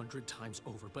 100 times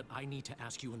over, but I need to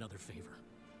ask you another favor.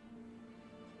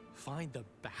 Find the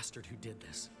bastard who did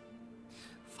this.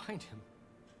 Find him.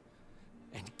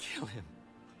 And kill him.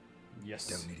 Yes.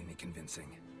 Don't need any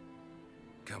convincing.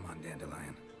 Come on,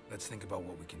 Dandelion. Let's think about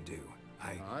what we can do.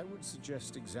 I would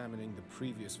suggest examining the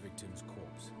previous victim's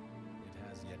corpse. It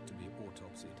has yet to be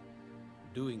autopsied.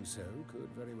 Doing so could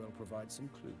very well provide some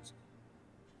clues.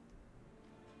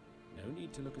 No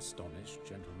need to look astonished,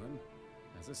 gentlemen.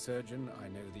 As a surgeon, I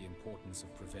know the importance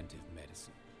of preventive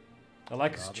medicine. I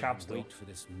like his Rather chaps, than though. wait for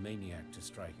this maniac to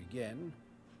strike again,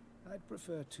 I'd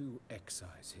prefer to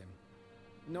excise him.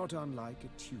 Not unlike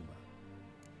a tumor.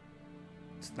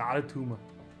 It's not a tumor.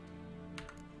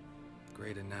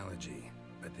 Great analogy,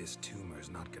 but this tumor's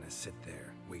not gonna sit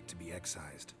there, wait to be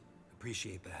excised.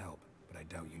 Appreciate the help, but I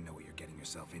doubt you know what you're getting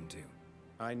yourself into.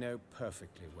 I know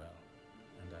perfectly well,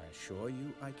 and I assure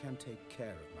you I can take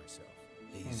care of myself.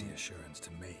 Easy assurance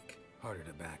to make, harder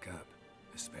to back up,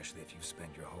 especially if you've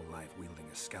spent your whole life wielding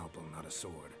a scalpel, not a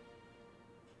sword.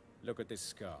 Look at this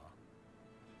scar.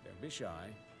 Don't be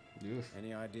shy.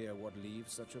 Any idea what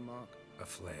leaves such a mark? A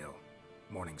flail.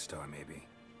 Morningstar, maybe.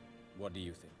 What do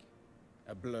you think?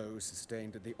 A blow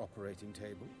sustained at the operating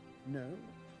table? No?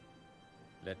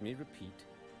 Let me repeat.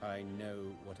 I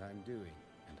know what I'm doing,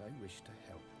 and I wish to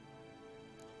help.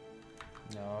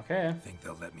 Okay. Think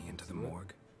they'll let me into the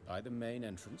morgue? By the main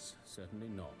entrance, certainly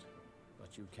not.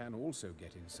 But you can also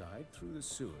get inside through the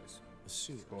sewers. The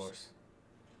sewers? Of course.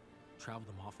 Travel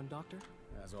them often, Doctor?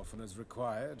 As often as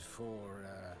required for,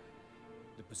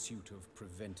 the pursuit of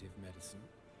preventive medicine.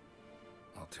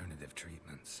 Alternative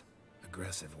treatments.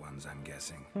 Aggressive ones, I'm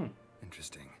guessing.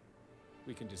 Interesting.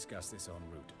 We can discuss this en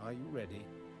route. Are you ready?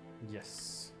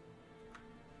 Yes.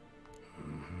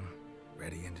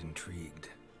 Ready and intrigued.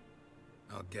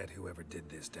 I'll get whoever did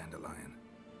this, Dandelion.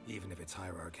 Even if it's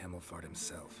Hierarch Hemmelfart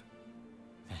himself.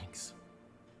 Thanks.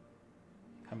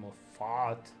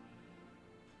 Hemmelfart.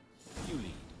 You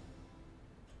lead.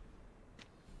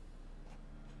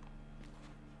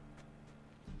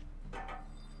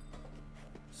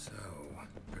 So,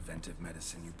 preventive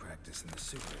medicine you practice in the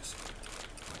sewers.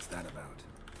 What's that about?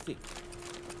 Think.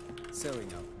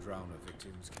 Sewing up drowner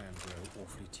victims can grow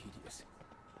awfully tedious.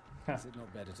 Is it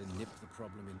not better to nip the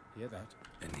problem in? Hear that?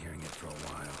 Been hearing it for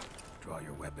a while. Draw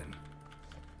your weapon.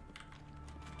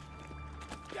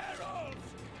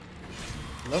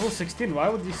 Level 16, why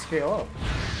would you scale up?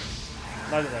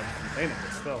 Not that I'm complaining,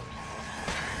 but still.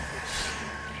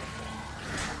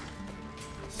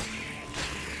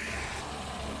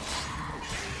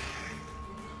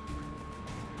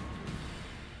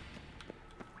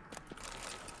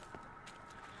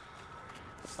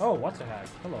 Oh, what the heck?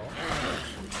 Hello.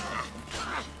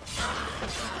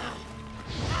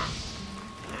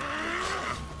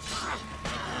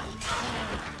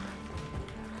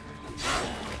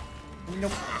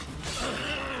 Nope.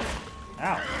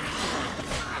 Ow.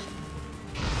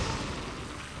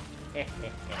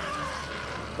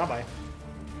 Bye-bye.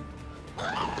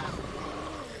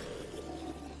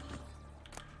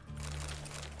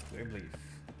 Grape leaf.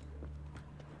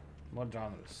 More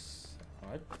genres.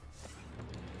 Alright.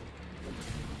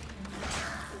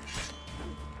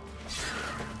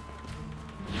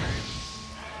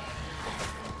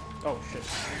 Oh shit.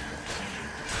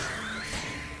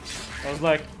 I was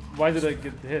like, why did I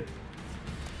get hit?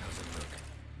 How's it look?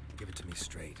 Give it to me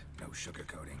straight, no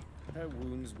sugarcoating. Her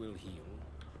wounds will heal,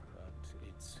 but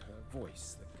it's her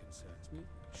voice that concerns me.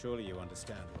 Surely you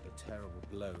understand what a terrible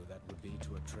blow that would be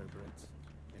to a Troberet.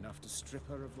 Enough to strip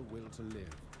her of the will to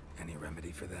live. Any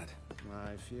remedy for that?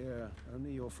 I fear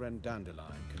only your friend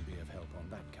Dandelion can be of help on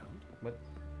that count. What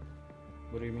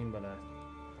do you mean by that?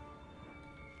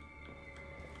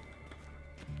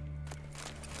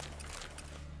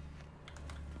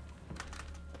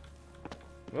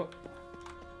 Oh.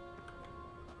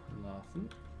 Nothing.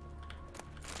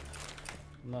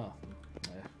 Nothing.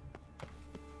 Yeah.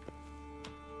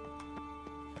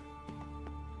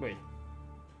 Wait.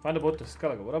 Find about the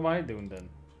skull. What am I doing then?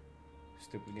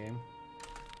 Stupid game.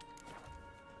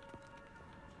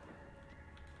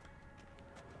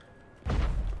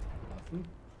 Nothing.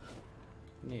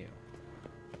 New.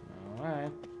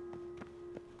 Alright.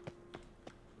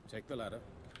 Take the ladder.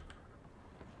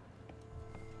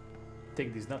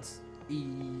 Take these nuts.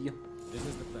 This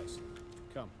is the place.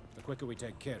 Come. The quicker we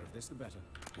take care of this, the better.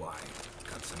 Why?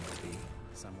 Got somewhere to be?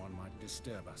 Someone might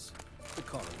disturb us. The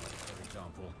coroner, for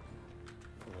example.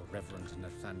 Or Reverend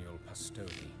Nathaniel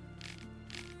Pastoni.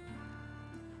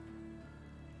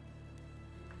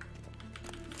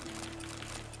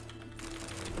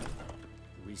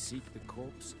 We seek the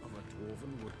corpse of a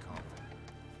dwarven woodcarver.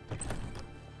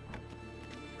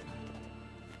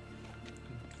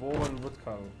 Dwarven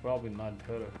woodcarver, probably not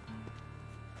heard of.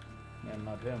 Yeah,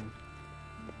 not him.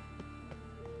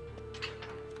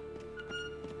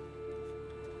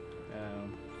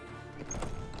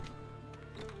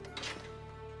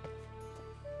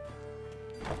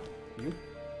 You?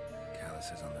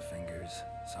 Calluses on the fingers,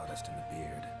 sawdust in the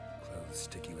beard, clothes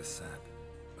sticky with sap.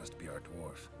 Must be our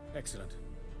dwarf. Excellent.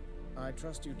 I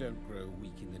trust you don't grow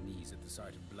weak in the knees at the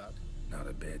sight of blood. Not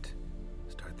a bit.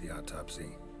 Start the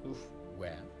autopsy. Oof.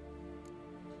 Where?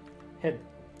 Head.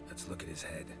 Let's look at his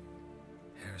head.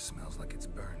 Hair smells like it's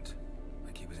burnt,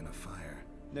 like he was in a fire.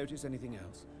 Notice anything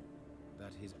else?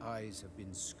 That his eyes have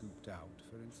been scooped out,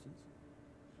 for instance?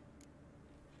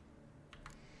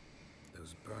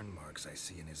 Those burn marks I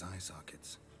see in his eye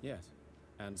sockets. Yes,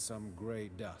 and some grey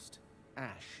dust.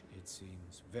 Ash, it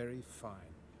seems. Very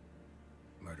fine.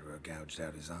 Murderer gouged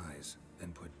out his eyes,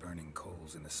 then put burning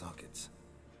coals in the sockets.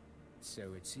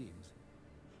 So it seems.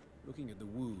 Looking at the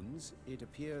wounds, it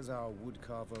appears our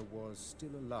woodcarver was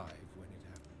still alive when it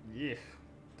happened. Yeah,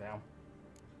 damn.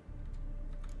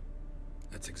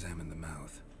 Let's examine the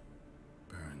mouth.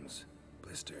 Burns,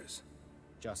 blisters.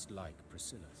 Just like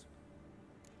Priscilla's.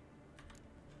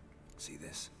 See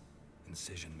this?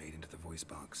 Incision made into the voice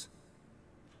box.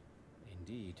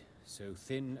 Indeed, so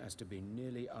thin as to be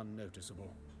nearly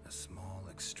unnoticeable. A small,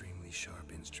 extremely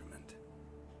sharp instrument.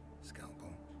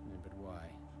 Scalpel. But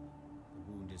why? The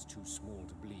wound is too small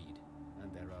to bleed,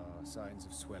 and there are signs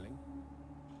of swelling.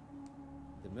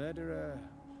 The murderer...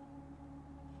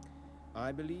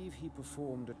 I believe he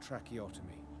performed a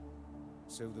tracheotomy,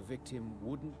 so the victim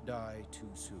wouldn't die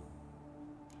too soon.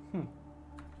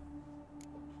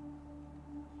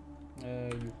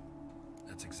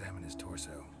 Let's examine his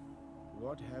torso.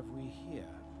 What have we here?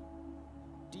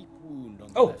 Deep wound on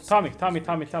the Oh, left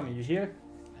Tommy, you hear?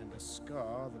 And a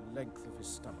scar the length of his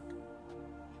stomach.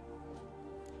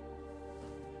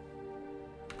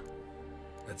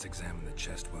 Let's examine the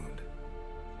chest wound.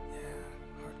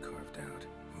 Yeah, heart carved out,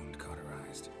 wound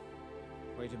cauterized.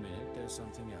 Wait a minute, there's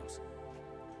something else.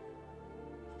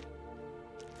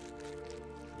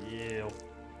 Yeah.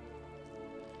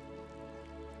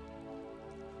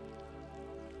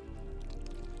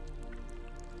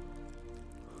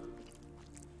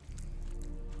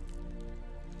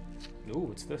 Ooh,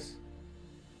 what's this?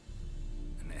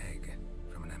 An egg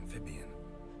from an amphibian.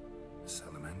 A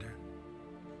salamander?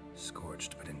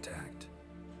 Scorched but intact.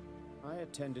 I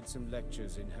attended some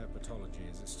lectures in herpetology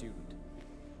as a student.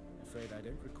 Afraid I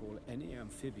don't recall any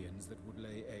amphibians that would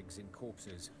lay eggs in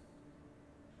corpses.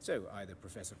 So either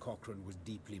Professor Cochrane was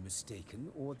deeply mistaken,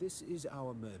 or this is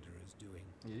our murderer's doing.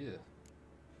 Yeah.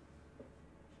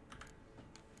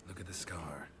 Look at the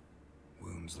scar.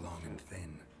 Wounds long and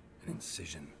thin. An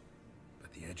incision.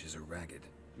 But the edges are ragged.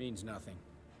 Means nothing.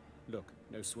 Look,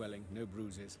 no swelling, no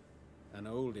bruises. An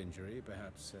old injury,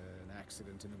 perhaps an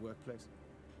accident in the workplace.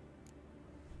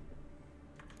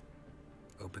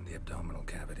 Open the abdominal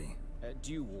cavity.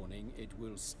 Due warning, it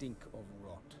will stink of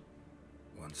rot.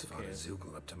 Once fought a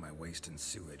Zoogle up to my waist in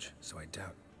sewage, so I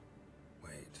doubt...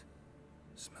 Wait.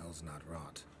 Smells not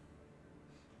rot.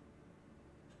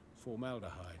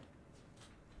 Formaldehyde.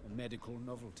 A medical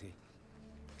novelty.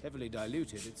 Heavily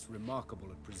diluted, it's remarkable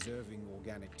at preserving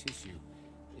organic tissue.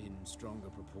 In stronger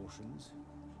proportions,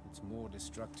 it's more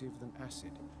destructive than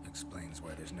acid. Explains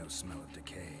why there's no smell of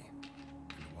decay,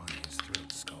 and why his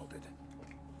throat's scalded.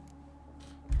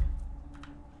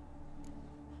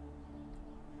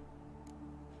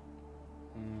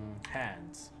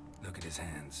 Hands. Look at his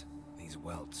hands. These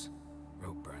welts.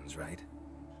 Rope burns, right?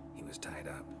 He was tied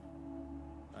up.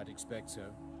 I'd expect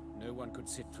so. No one could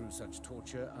sit through such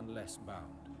torture unless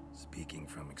bound. Speaking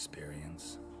from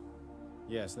experience?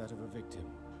 Yes, that of a victim.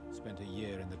 Spent a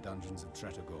year in the dungeons of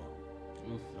Tretogor.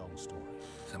 Long story.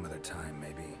 Some other time,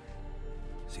 maybe.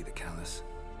 See the callus?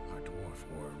 Our dwarf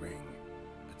wore a ring,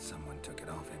 but someone took it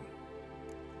off him.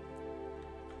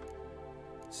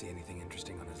 See anything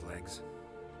interesting on his legs?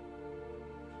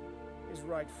 His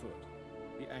right foot.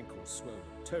 The ankle swollen,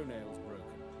 toenails broken.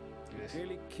 He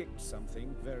clearly kicked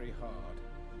something very hard.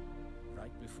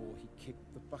 Right before he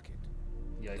kicked the bucket.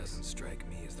 Yikes. Doesn't strike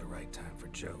me as the right time for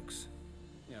jokes.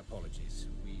 Yeah, apologies.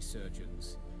 We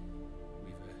surgeons,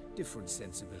 we've a different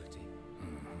sensibility.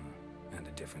 And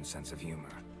a different sense of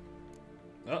humor.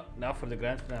 Oh, now for the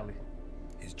grand finale.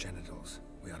 His genitals.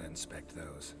 We ought to inspect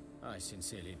those. I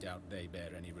sincerely doubt they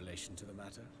bear any relation to the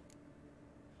matter.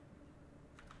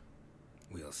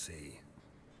 We'll see.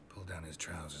 Pull down his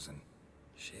trousers and...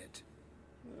 shit.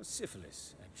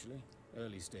 Syphilis, actually.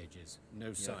 Early stages.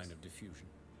 No sign of diffusion.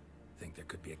 Think there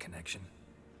could be a connection?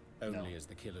 Only as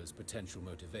the killer's potential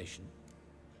motivation.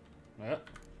 Yeah.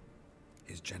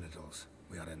 His genitals.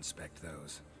 We ought to inspect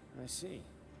those. I see.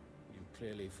 You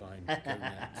clearly find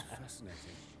gonads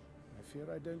fascinating. I fear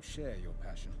I don't share your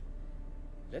passion.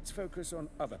 Let's focus on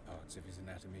other parts of his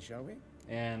anatomy, shall we?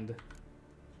 And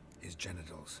his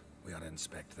genitals. We ought to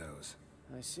inspect those.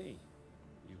 I see.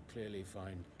 You clearly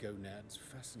find gonads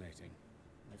fascinating.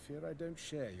 I fear I don't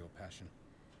share your passion.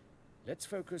 Let's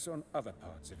focus on other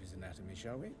parts of his anatomy,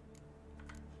 shall we?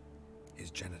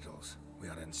 His genitals. We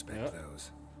ought to inspect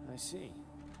those. I see.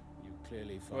 You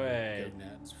clearly find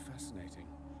gonads fascinating.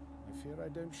 I fear I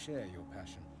don't share your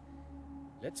passion.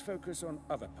 Let's focus on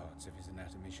other parts of his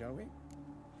anatomy, shall we?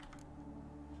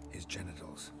 His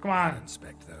genitals. Come on. We ought to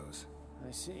inspect those.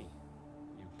 I see.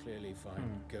 You clearly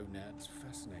find gonads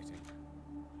fascinating.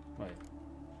 Right.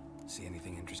 See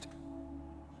anything interesting?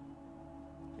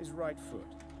 His right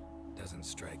foot. Doesn't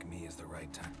strike me as the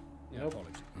right time. Yep.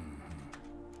 Apology.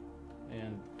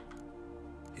 And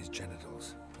his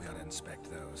genitals. We ought to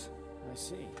inspect those. I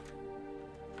see.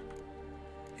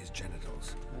 His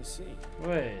genitals. I see.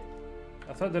 Wait.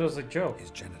 I thought that was a joke. His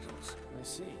genitals. I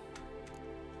see.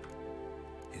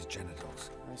 His genitals.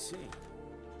 I see.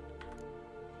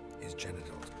 His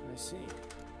genitals. I see.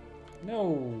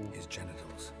 No. His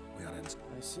genitals. We ought to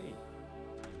I see.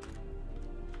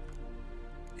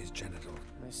 His genitals.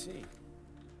 I see.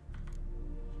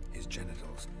 His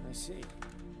genitals. I see.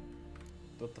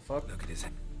 What the fuck? Look at his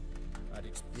head.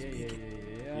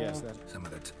 Yeah. Yes, that. Some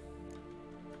of it.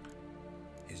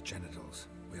 His genitals.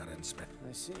 We ought to inspect.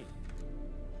 I see.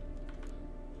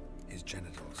 His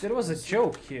genitals. There was a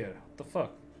joke here. What the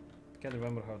fuck? Can't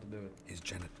remember how to do it. His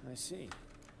genitals. I see.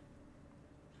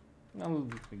 Let me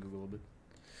Google a bit.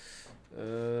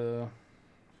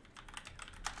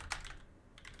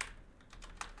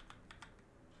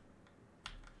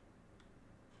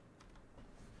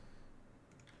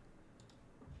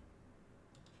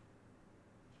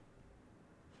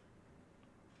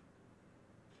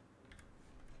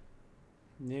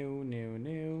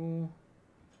 New.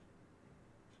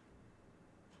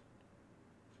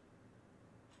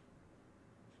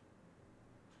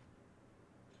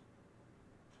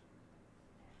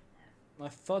 I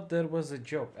thought there was a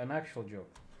joke, an actual joke.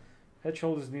 Head,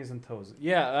 shoulders, knees, and toes.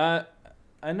 Yeah,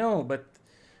 I know, but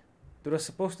there was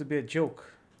supposed to be a joke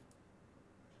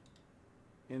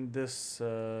in this.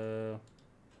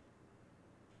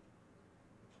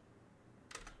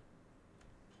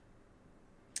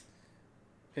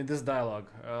 In this dialogue.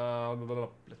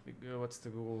 Let me go. What's the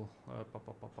Google?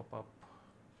 Pop.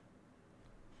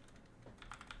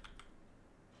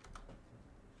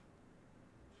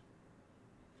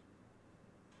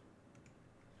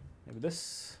 Maybe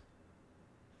this.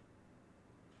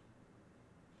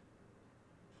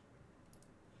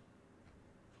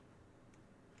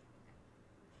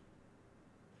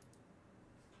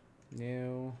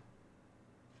 New.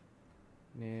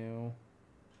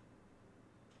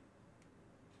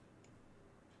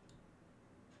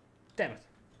 Damn it.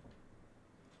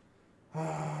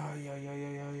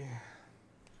 Yeah.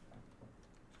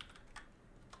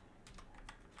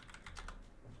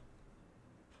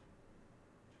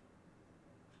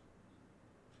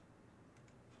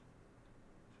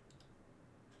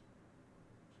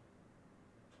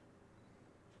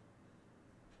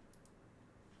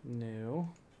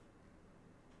 No.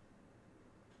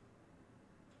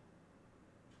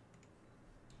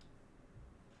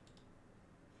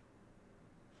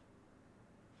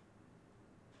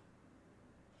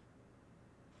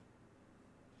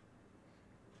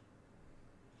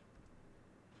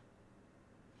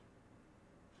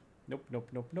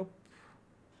 Nope.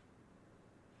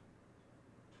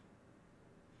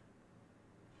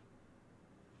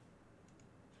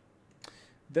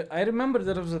 I remember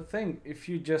there was a thing, if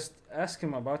you just ask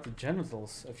him about the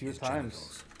genitals a few times.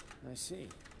 Genitals. I see.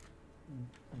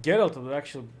 Geralt would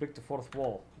actually break the fourth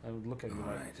wall and would look at you like,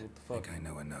 Right. what the fuck? I think I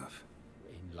know enough.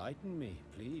 Enlighten me,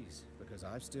 please, because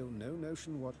I've still no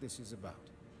notion what this is about.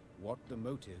 What the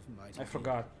motive might be. I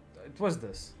forgot. It was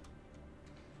this.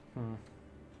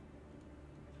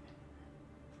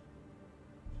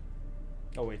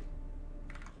 Oh wait.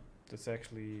 That's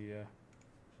actually a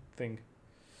thing.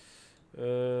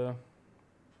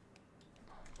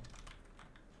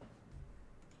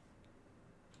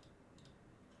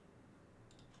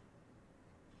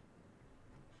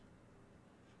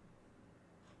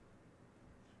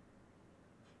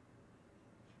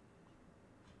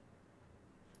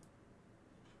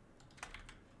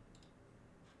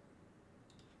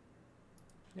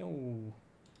 No.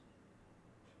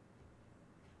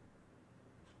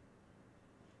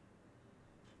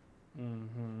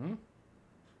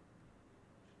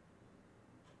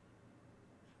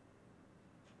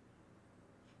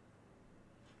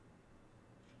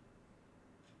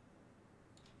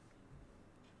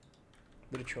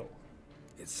 Ritual.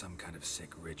 It's some kind of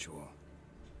sick ritual.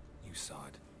 You saw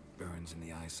it. Burns in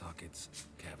the eye sockets,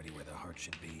 cavity where the heart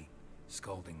should be,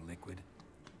 scalding liquid,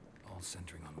 all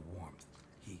centering on warmth,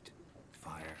 heat,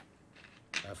 fire.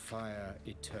 A fire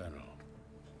eternal.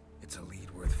 It's a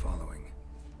lead worth following.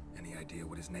 Any idea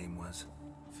what his name was?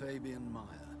 Fabian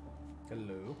Meyer.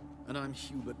 Hello. And I'm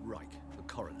Hubert Reich, the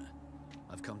coroner.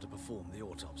 I've come to perform the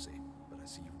autopsy, but I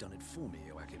see you've done it for me,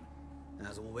 Joachim.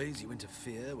 As always, you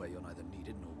interfere where you're neither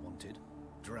needed nor wanted,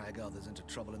 drag others into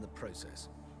trouble in the process.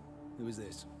 Who is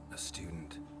this? A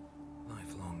student.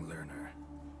 Lifelong learner.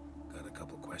 Got a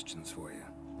couple questions for you.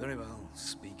 Very well,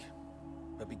 speak.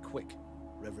 But be quick.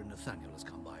 Reverend Nathaniel has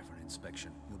come by for an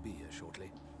inspection. He'll be here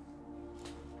shortly.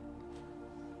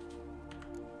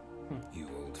 You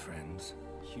old friends?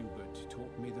 Hubert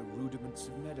taught me the rudiments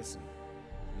of medicine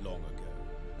long ago.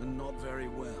 And not very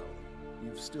well.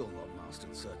 You've still not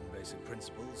mastered certain basic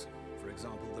principles. For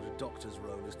example, that a doctor's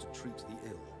role is to treat the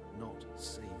ill, not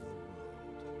save the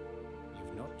world.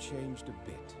 You've not changed a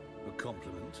bit. A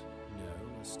compliment?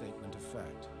 No, a statement of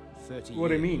fact. 30 What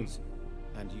do you mean?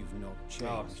 And you've not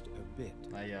changed a bit.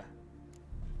 Yeah.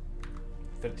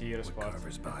 30 years apart.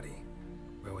 Carver's body.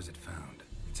 Where was it found?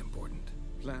 It's important.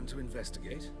 Plan to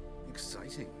investigate?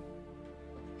 Exciting.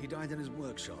 He died in his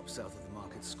workshop south of the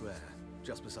Market Square,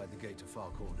 just beside the gate to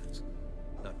Far Corners.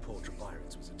 That portrait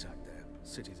Byron's was attacked there.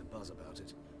 City's abuzz about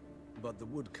it. But the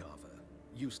wood carver,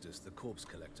 Eustace the corpse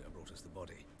collector, brought us the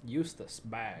body. Eustace,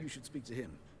 bag. You should speak to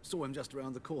him. Saw him just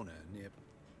around the corner near...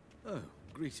 Oh,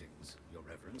 greetings, Your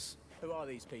Reverence. Who are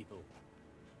these people?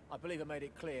 I believe I made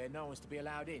it clear no one's to be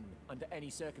allowed in under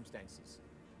any circumstances.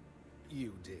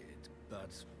 You did,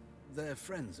 but they're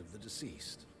friends of the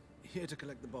deceased. Here to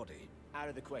collect the body. Out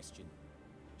of the question.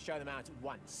 Show them out at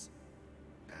once.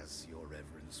 As Your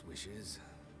Reverence wishes.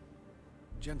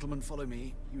 Gentlemen, follow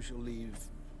me. You shall leave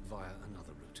via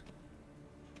another route.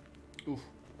 Oof.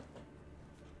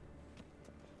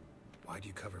 Why'd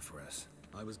you cover for us?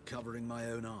 I was covering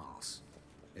my own arse.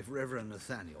 If Reverend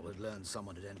Nathaniel had learned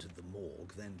someone had entered the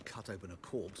morgue, then cut open a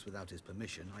corpse without his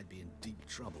permission, I'd be in deep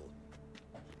trouble.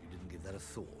 You didn't give that a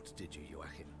thought, did you,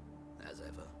 Joachim? As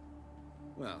ever.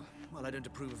 Well, while I don't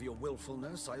approve of your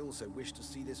willfulness, I also wish to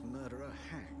see this murderer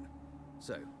hang.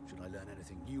 So, should I learn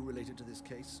anything new related to this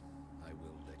case, I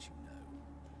will let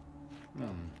you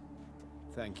know.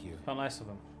 Thank you. How nice of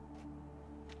him.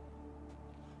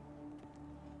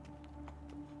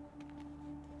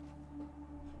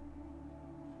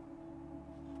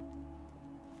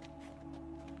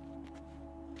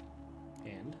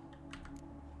 And?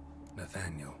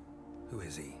 Nathaniel. Who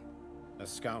is he? A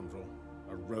scoundrel.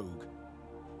 A rogue.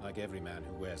 Like every man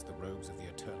who wears the robes of the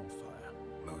Eternal Fire.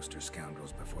 Most are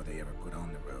scoundrels before they ever put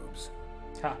on the robes.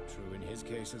 Ha. True in his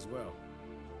case as well.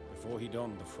 Before he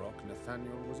donned the frock,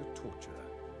 Nathaniel was a torturer.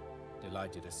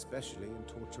 Delighted especially in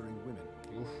torturing women.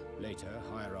 Oof. Later,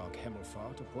 Hierarch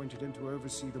Hemmelfart appointed him to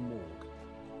oversee the morgue.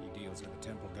 He deals with the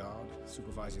temple guard,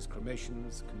 supervises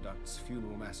cremations, conducts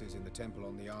funeral masses in the temple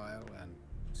on the Isle, and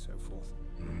so forth.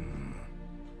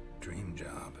 Dream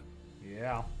job.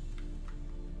 Yeah.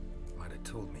 Might have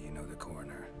told me you know the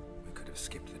coroner. We could have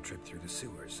skipped the trip through the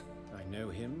sewers. I know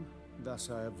him, thus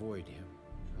I avoid him.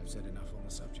 I've said enough on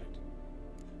the subject.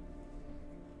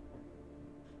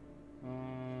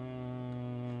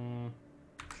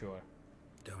 Sure.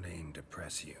 Don't aim to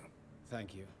press you.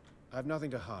 Thank you. I've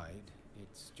nothing to hide.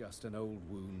 It's just an old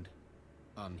wound,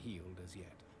 unhealed as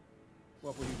yet.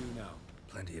 What will you do now?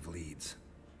 Plenty of leads.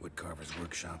 Woodcarver's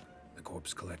workshop, the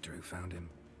corpse collector who found him,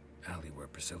 alley where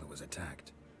Priscilla was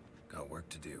attacked. Got work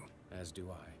to do. As do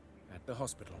I. At the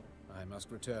hospital. I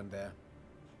must return there.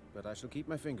 But I shall keep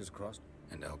my fingers crossed.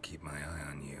 And I'll keep my eye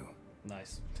on you.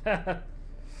 Nice.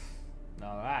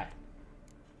 Alright.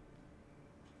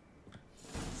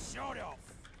 Shut off!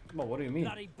 Well, what do you mean?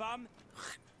 Bloody bum!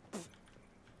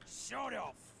 Shut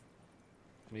off!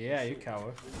 Yeah, you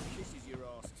coward. Who kisses your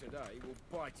ass today will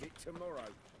bite it tomorrow.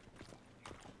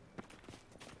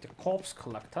 The corpse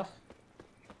collector.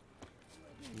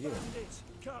 Yeah. Bandits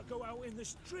can't go out in the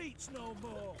streets no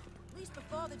more. At least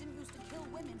before they didn't used to kill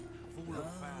women. Fall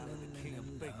afoul of the king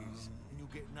of beggars, and you'll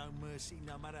get no mercy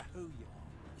no matter who you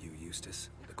are. You, Eustace,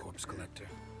 the corpse collector?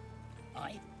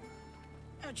 Aye?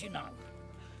 How'd you know?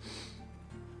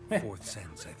 Fourth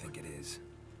sense, I think it is.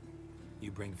 You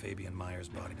bring Fabian Meyer's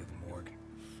body to the morgue.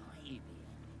 Fabian.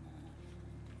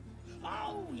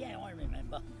 Oh, yeah, I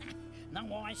remember.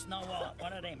 No ice, no art,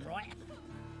 one of them, right?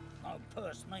 No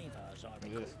purse neither, as I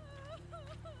recall.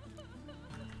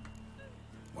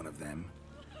 One of them?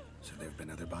 So there've been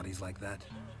other bodies like that?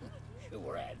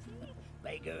 Sure have.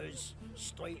 Beggars,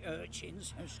 street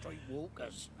urchins, and street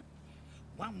walkers.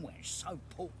 One went so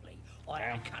portly, I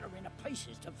had to cut her into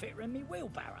pieces to fit her in me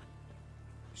wheelbarrow.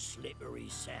 Slippery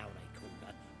sow, they called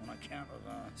her, on account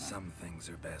of Some things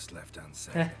are best left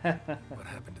unsaid. What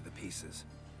happened to the pieces?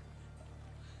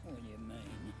 What do you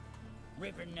mean?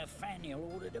 Reverend Nathaniel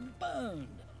ordered them burned.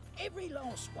 Every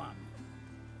last one.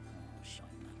 Oh, shame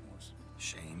that was.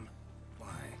 Shame?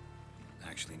 Why?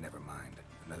 Actually, never mind.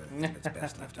 Another thing that's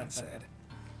best left unsaid.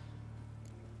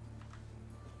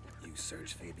 You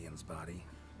searched Fabian's body?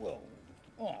 Well,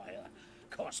 I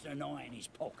cast an eye in his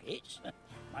pockets.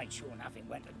 Made sure nothing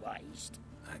went to waste.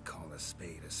 I call a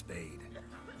spade a spade.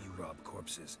 You rob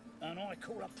corpses. And I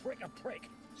call a prick.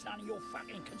 It's none of your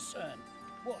fucking concern.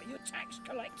 What, you a tax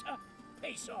collector?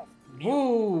 Piss off.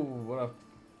 Whoa! What up?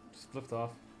 Just flipped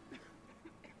off.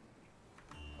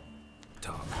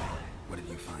 Talk. What did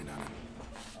you find on him?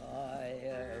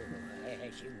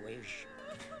 As you wish.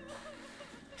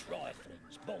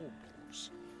 Triflings, baubles,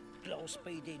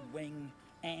 glass-beaded ring,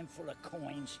 handful of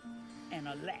coins, and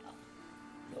a letter.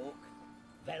 Look,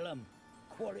 vellum,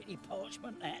 quality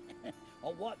parchment that.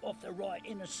 I'll wipe off the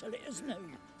writing as solid as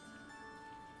new.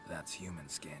 That's human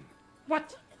skin.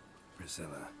 What?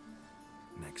 Priscilla.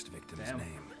 Next victim's Damn.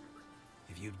 name.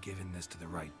 If you'd given this to the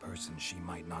right person, she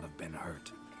might not have been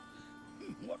hurt.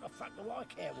 What the fuck do I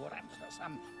care what happens to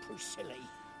some Priscilla?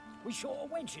 We short of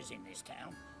wenches in this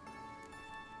town.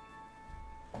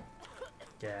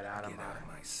 Get out of Get my, out of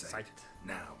my sight.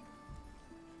 Now.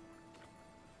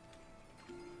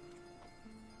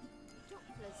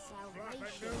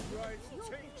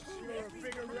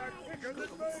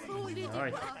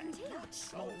 Alright.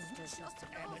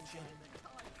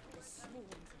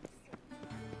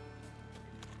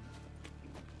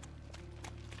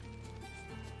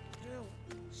 Help!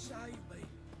 Save me!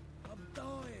 I'm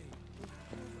dying!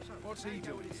 What's he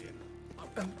doing here?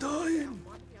 I'm dying!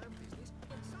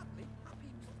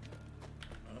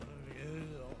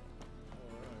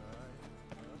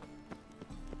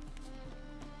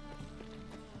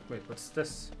 Wait, what's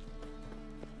this?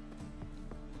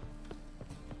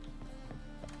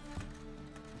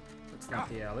 That's not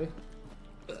the alley.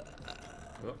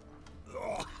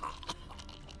 Oh.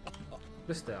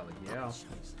 This the alley, yeah.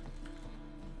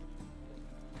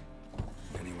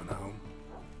 Anyone home?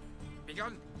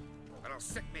 Begone, or I'll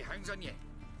set me hounds on you.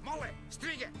 Molly,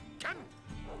 Striga, come!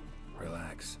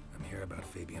 Relax. I'm here about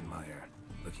Fabian Meyer,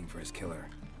 looking for his killer.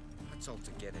 That's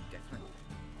altogether different.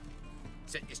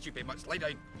 Sit your stupid mutts, lie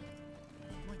down.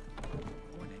 Come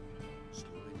on then.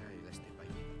 Slowly now, lest they bite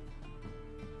you.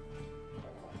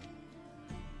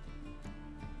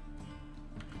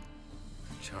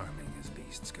 Charming as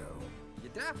beasts go. You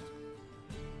daft?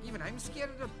 Even I'm scared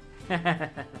of them.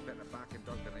 Better back and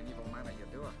dog than an evil man at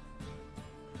your door.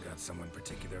 Got someone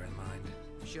particular in mind?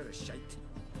 Sure as shite.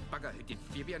 Bugger who did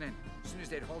Fabian in. As soon as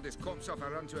they'd hauled his corpse off, I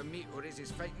run to a mate who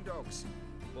raises fighting dogs.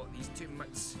 Bought these 2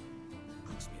 mutts.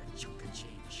 Cost me a chunk of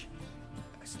change.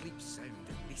 But I sleep sound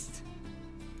at least.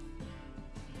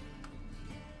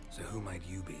 So who might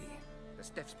you be? The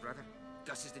Stiff's brother.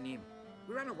 Gus is the name.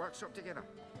 We ran a workshop together.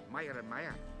 Meyer and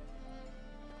Meyer.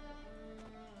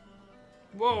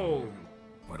 Whoa!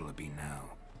 What'll it be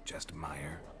now? Just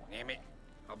Meyer? Name it.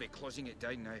 I'll be closing it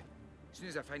down now. As soon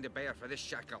as I find a buyer for this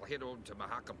shack, I'll head on to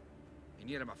Mahakam. Be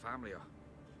near my family, or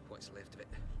what's left of it.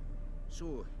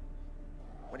 So,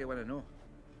 what do you want to know?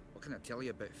 What can I tell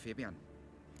you about Fabian?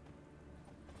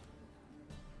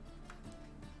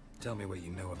 Tell me what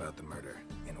you know about the murder,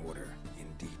 in order, in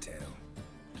detail.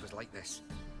 It was like this.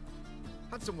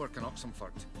 Had some work in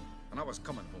Oxenford, and I was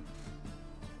coming home.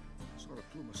 Saw a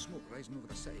plume of smoke rising over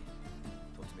the city.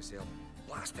 Thought to myself,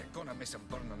 blast it, gonna miss him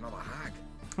burn another hag.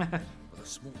 But the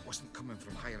smoke wasn't coming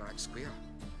from Hierarch Square.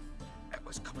 It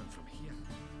was coming from here.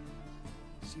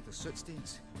 See the soot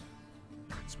stains?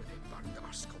 That's where they burned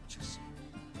our sculptures.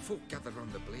 Folk gathered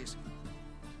round the blaze,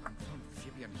 and found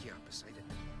Fabian here beside it.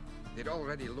 They'd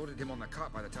already loaded him on the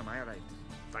cart by the time I arrived.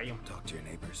 Damn. Talk to your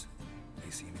neighbors.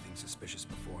 They see anything suspicious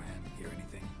beforehand? Hear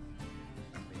anything?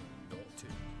 I mean, not to.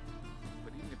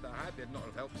 But even if they had, they'd not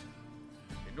have helped.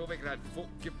 In Novigrad, folk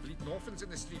give bleeding orphans in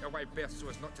the street a wide berth so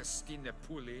as not to stain their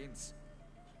poor lanes.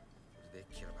 What do they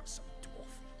care about some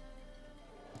dwarf?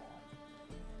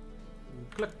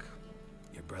 Click.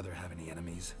 Your brother have any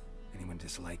enemies? Anyone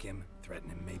dislike him? Threaten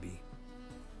him, maybe?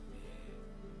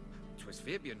 'Twas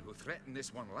Fabian who threatened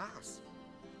this one last.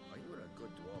 Oh, he were a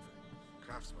good dwarf,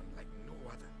 craftsman like no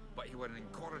other. But he were an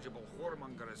incorrigible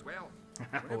whoremonger as well.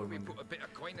 Whenever we put a bit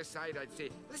of coin aside, I'd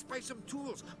say, let's buy some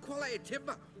tools, quality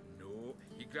timber. No,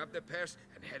 he grabbed the purse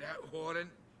and head out whoring.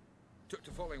 Took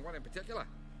to following one in particular.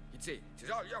 He'd say,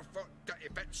 "'Tis all your fault, dirty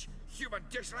bitch, human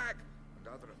dish rag."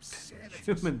 Rather obscenities.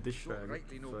 Human dish Don't rag.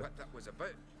 rightly know Fuck. what that was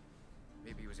about.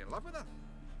 Maybe he was in love with her.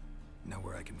 Know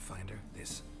where I can find her?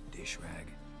 This dish rag.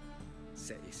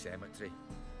 City cemetery.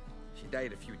 She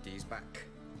died a few days back,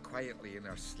 quietly in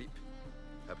her sleep.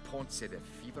 Her pawn said a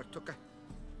fever took her.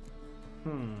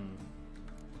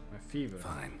 A fever.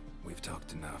 Fine, we've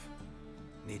talked enough.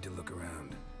 Need to look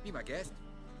around. Be my guest.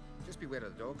 Just beware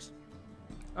of the dogs.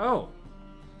 Oh,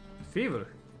 fever.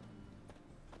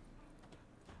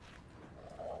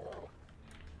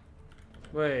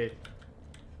 Wait.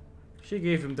 She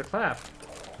gave him the clap.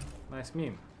 Nice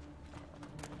meme.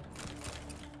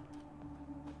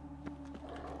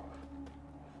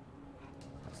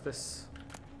 What's this?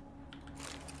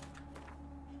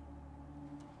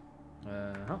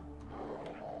 Uh-huh.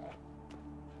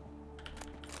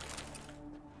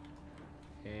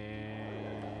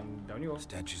 And down you go.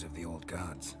 Statues of the old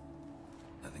gods.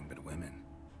 Nothing but women.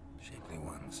 Shapely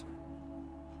ones.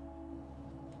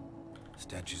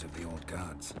 Statues of the old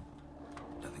gods.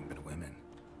 Nothing but women.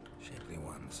 Shapely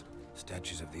ones.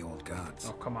 Statues of the old gods.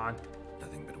 Oh, come on.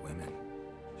 Nothing but women.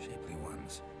 Shapely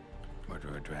ones.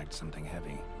 Murderer dragged something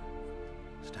heavy.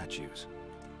 Statues.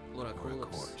 What a Or a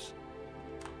corpse.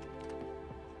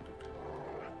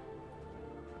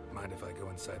 Mind if I go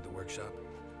inside the workshop?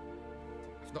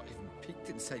 I've not even peeked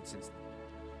inside since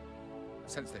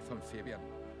they found Fabian.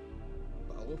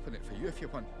 But I'll open it for you if you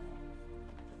want.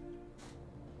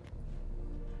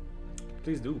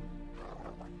 Please do.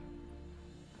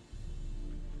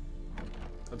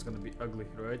 That's gonna be ugly,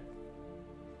 right?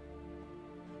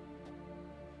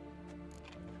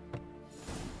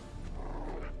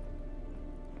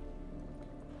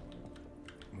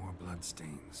 More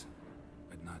bloodstains,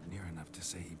 but not near enough to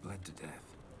say he bled to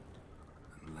death.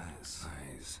 Unless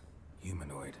eyes,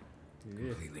 humanoid,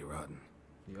 completely rotten.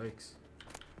 Yikes.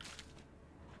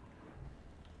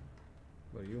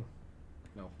 What are you?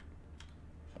 No.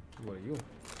 What are you?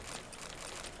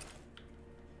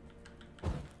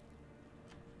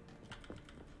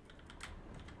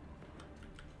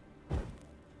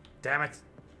 Damn it!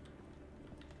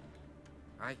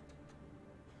 Aye.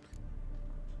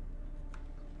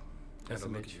 Have a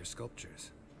look at your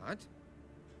sculptures. And?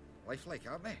 Lifelike,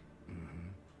 aren't they? Mm-hmm.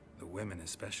 The women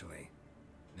especially.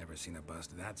 Never seen a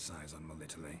bust that size on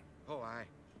Molitale. Oh, aye.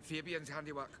 Fabian's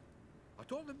handiwork. I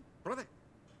told him, brother,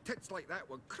 tits like that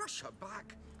would crush her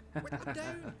back. Went her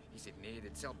down. He said, nay,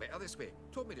 they'd sell better this way.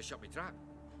 Told me to shut me trap.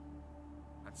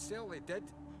 And sell they did.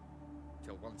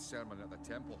 Till one sermon at the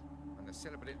temple. And the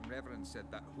celebrating reverend said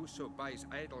that whoso buys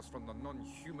idols from the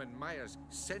non-human Myers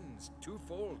sins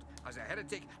twofold, as a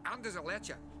heretic and as a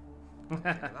lecher.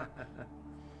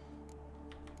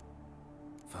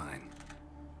 Fine.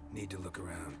 Need to look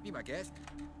around. Be my guest.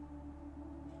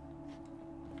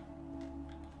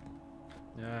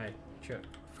 Aye, sure.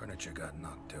 Furniture got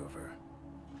knocked over.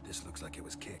 This looks like it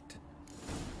was kicked.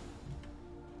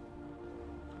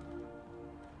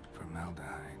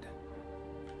 Formaldehyde.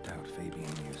 Doubt Fabian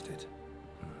used it.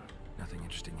 Nothing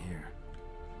interesting here.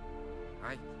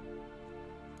 Aye.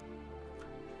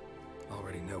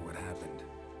 Already know what happened.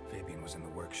 Fabian was in the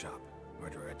workshop.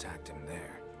 Murderer attacked him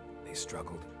there. They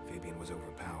struggled. Fabian was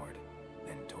overpowered,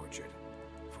 then tortured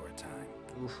for a time.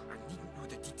 Oof. I needn't know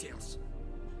the details.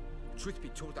 Truth be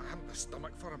told, I haven't the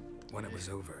stomach for him. When it was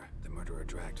over, the murderer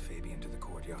dragged Fabian to the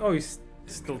courtyard. Oh, he's Then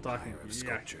still made a talking. pyre of Yeah.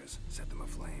 sculptures, set them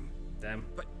aflame. Damn.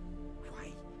 But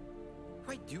why?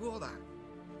 Why do all that?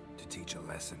 To teach a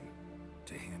lesson.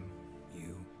 To him,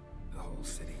 you, the whole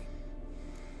city.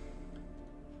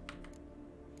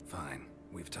 Fine,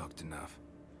 we've talked enough.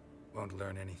 Won't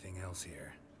learn anything else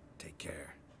here. Take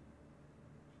care.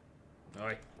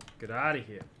 Alright, get out of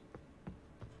here.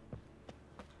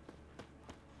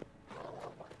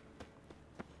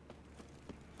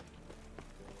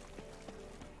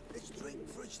 Let's drink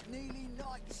for it's nearly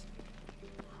night.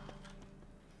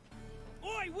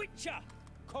 Oi, Witcher!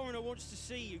 Coroner wants to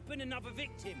see you. Been another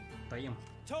victim. Damn.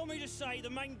 Told me to say the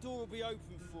main door will be open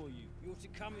for you. You ought to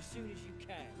come as soon as you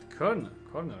can. Corner.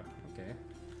 Okay.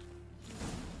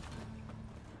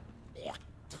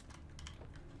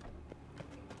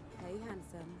 Hey,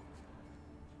 handsome.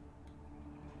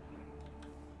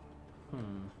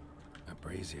 A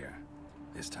brazier.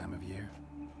 This time of year?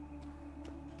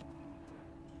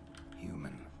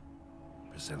 Human.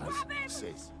 Priscilla's.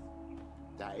 Sis,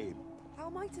 that him? How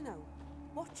am I to know?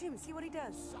 Watch him, see what he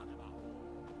does.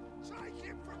 Take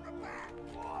him from the back!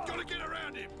 Gotta get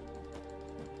around him!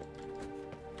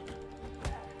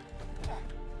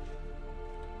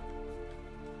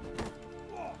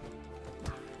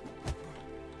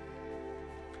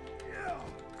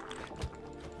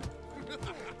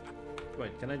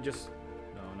 Wait, can I just...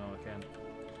 No, I can't.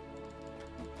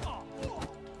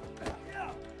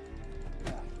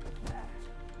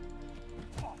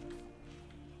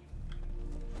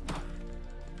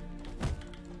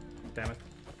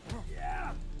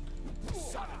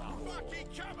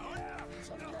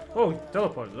 Oh,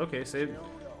 teleported. Okay,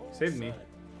 saved me.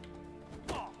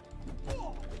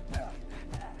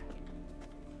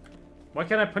 Why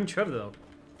can't I punch her though?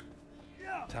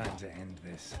 Time to end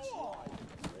this.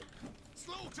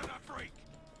 Slaughter that freak!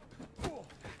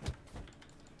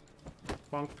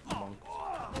 Bonk, bonk.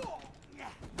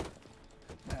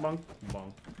 Bonk,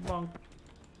 bonk, bonk.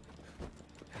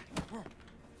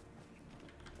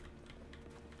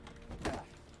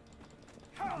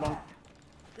 Bonk.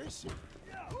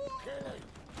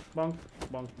 Bonk,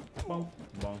 bonk, bonk,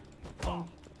 bonk, bonk,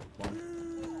 bonk.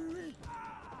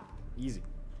 Easy.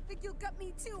 Think you'll gut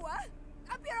me too, huh?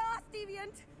 Up your ass,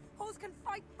 deviant! Hoes can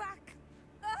fight back!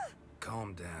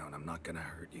 Calm down, I'm not gonna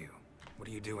hurt you. What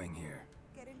are you doing here?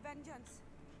 Getting vengeance.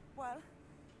 Well,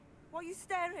 why are you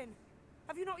staring?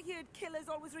 Have you not heard killers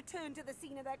always return to the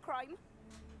scene of their crime?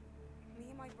 Me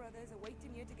and my brothers are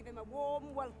waiting here to give him a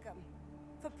warm welcome.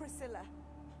 For Priscilla.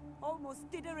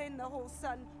 Almost did her in the whole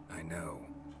sun. I know.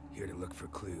 Here to look for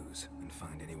clues and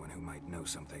find anyone who might know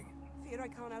something. Fear I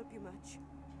can't help you much.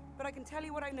 But I can tell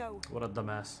you what I know. What a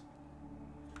dumbass.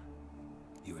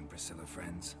 You and Priscilla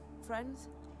friends? Friends?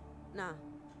 Nah.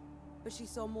 But she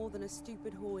saw more than a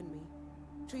stupid whore in me.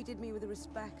 Treated me with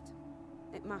respect.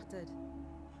 It mattered.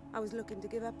 I was looking to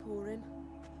give up whoring.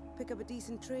 Pick up a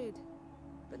decent trade.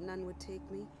 But none would take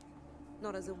me.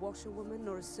 Not as a washerwoman,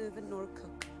 nor a servant, nor a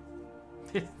cook.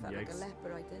 Felt like a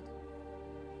leper, I did.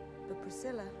 But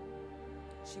Priscilla,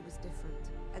 she was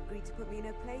different. Agreed to put me in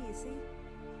her play, you see?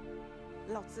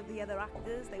 Lots of the other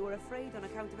actors, they were afraid on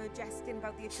account of her jesting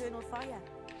about the eternal fire.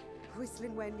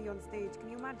 Whistling Wendy on stage, can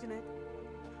you imagine it?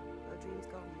 Her dream's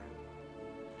gone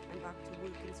now. I'm back to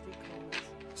working street corners.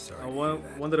 Sorry.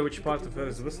 I wonder which part of her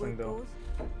is whistling though.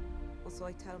 Or so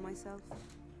I tell myself.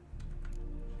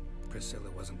 Priscilla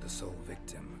wasn't the sole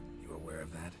victim. You aware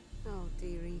of that? Oh,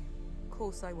 dearie. Of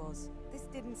course I was. This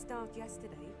didn't start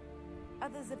yesterday.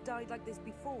 Others have died like this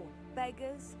before.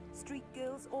 Beggars, street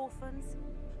girls, orphans.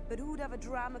 But who'd have a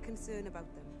drama concern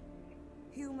about them?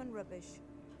 Human rubbish.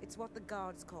 It's what the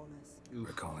guards call us.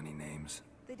 Recall any names?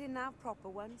 They didn't have proper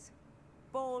ones.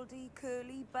 Baldy,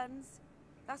 curly, buns.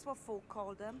 That's what folk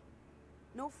called them.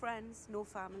 No friends, no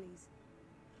families.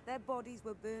 Their bodies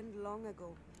were burned long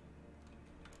ago.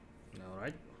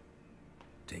 Alright.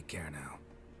 Take care now.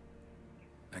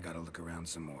 I gotta look around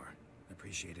some more.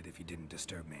 Appreciate it if you didn't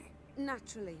disturb me.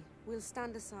 Naturally. We'll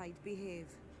stand aside, behave.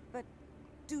 But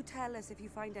do tell us if you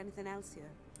find anything else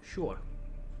here. Sure.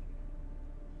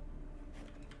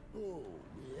 Oh,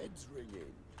 my head's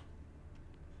ringing.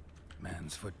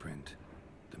 Man's footprint.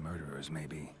 The murderer's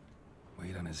maybe.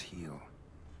 Weight on his heel.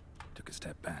 Took a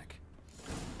step back.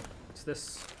 What's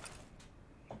this?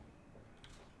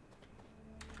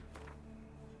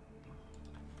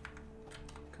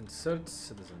 Concerned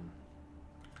citizen.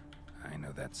 I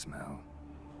know that smell.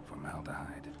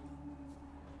 Formaldehyde.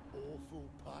 Awful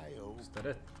pale. Is that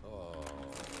it? Oh,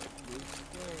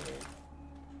 respect.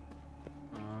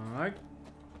 Alright.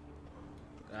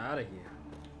 Out of here.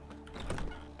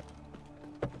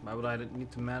 Why would I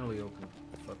need to manually open it?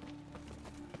 Fuck.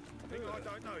 Think I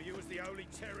don't know you as the holy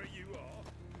terror you are?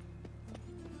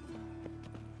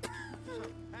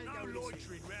 No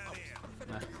loitering round here.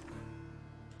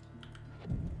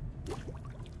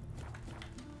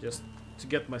 Just to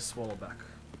get my swallow back.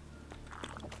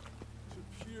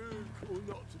 To puke or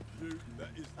not to puke,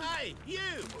 that is the... Hey,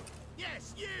 you!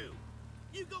 Yes, you!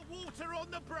 You got water on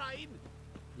the brain?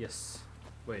 Yes.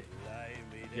 Wait. Lay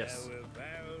me down Yes. with a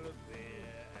barrel of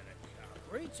beer and a cup.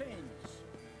 Greetings.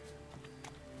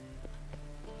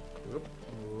 Whoop,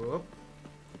 whoop.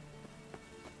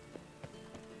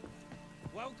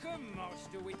 Welcome,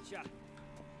 Master Witcher.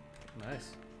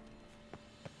 Nice.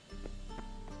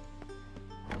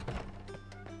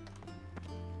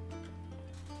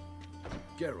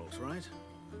 Geralt, right?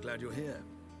 Glad you're here.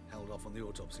 Held off on the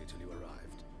autopsy till you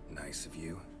arrived. Nice of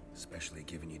you. Especially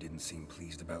given you didn't seem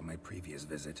pleased about my previous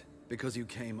visit. Because you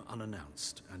came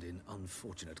unannounced and in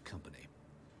unfortunate company.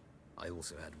 I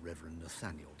also had Reverend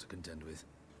Nathaniel to contend with.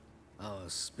 Our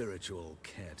spiritual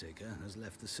caretaker has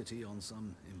left the city on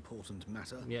some important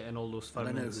matter. Yeah, and all those 5 And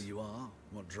I know minutes. who you are,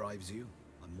 what drives you.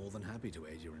 I'm more than happy to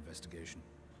aid your investigation.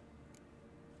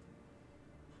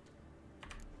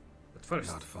 But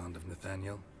first. Not fond of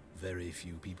Nathaniel? Very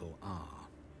few people are.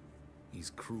 He's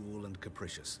cruel and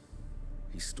capricious.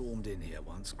 He stormed in here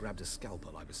once, grabbed a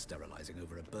scalpel I was sterilizing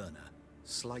over a burner,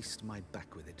 sliced my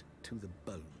back with it to the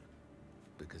bone,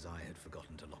 because I had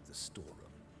forgotten to lock the storeroom.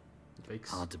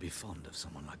 Hard to be fond of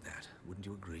someone like that, wouldn't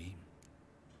you agree?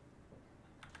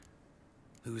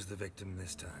 Who's the victim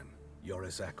this time?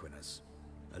 Joris Aquinas,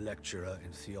 a lecturer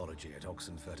in theology at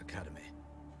Oxenfurt Academy.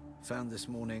 Found this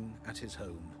morning at his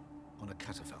home, on a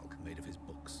catafalque made of his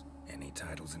books. Any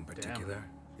titles in particular?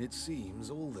 It seems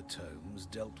all the tomes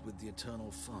dealt with the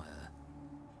eternal fire.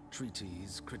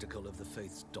 Treatises critical of the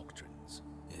faith's doctrines.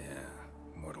 Yeah,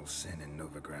 mortal sin in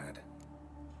Novigrad.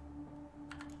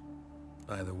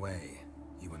 By the way,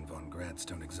 you and von Gratz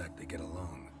don't exactly get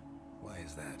along. Why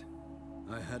is that?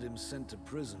 I had him sent to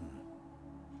prison.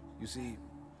 You see,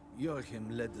 Joachim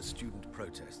led the student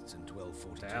protests in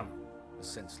 1242. Damn. A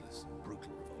senseless,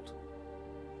 brutal revolt.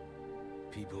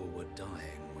 People were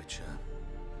dying, Witcher.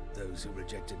 Those who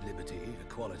rejected liberty,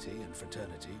 equality, and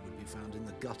fraternity would be found in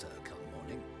the gutter come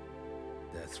morning.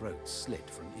 Their throats slit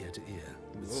from ear to ear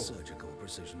with surgical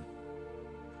precision.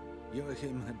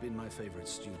 Joachim had been my favorite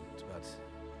student, but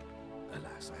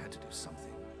alas, I had to do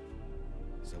something.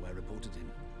 So I reported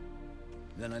him.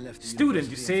 Then I left the student,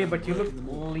 you say, but you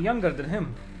look younger than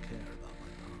him. I don't care about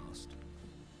my past.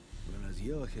 Whereas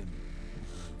Joachim,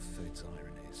 oh, fate's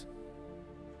ironies.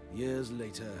 Years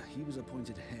later, he was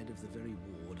appointed head of the very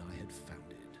ward I had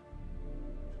founded.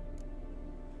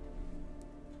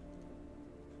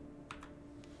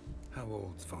 How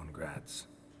old's von Gratz?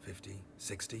 50?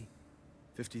 60?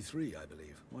 53, I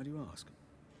believe. Why do you ask?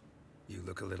 You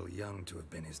look a little young to have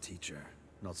been his teacher.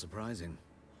 Not surprising.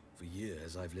 For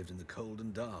years, I've lived in the cold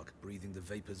and dark, breathing the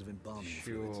vapors of embalming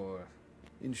fluids.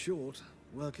 In short,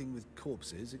 working with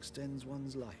corpses extends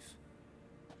one's life.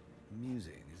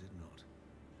 Amusing, is it not?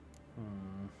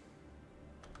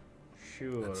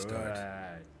 Sure, Let's start.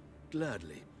 right.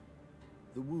 Gladly.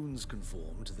 The wounds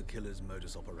conform to the killer's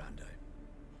modus operandi.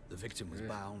 The victim was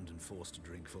bound and forced to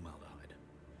drink formaldehyde.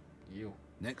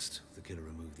 Next, the killer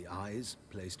removed the eyes,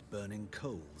 placed burning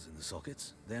coals in the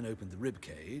sockets, then opened the rib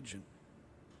cage and...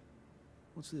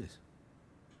 What's this?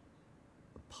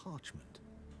 A parchment.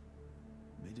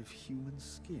 Made of human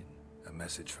skin. A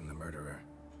message from the murderer.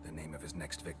 The name of his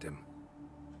next victim.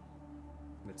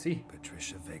 Let's see.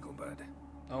 Patricia Vegelbud.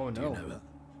 Oh no. Do you know her?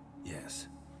 Yes.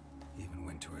 Even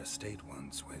went to her estate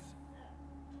once with...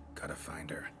 Gotta find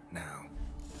her, now.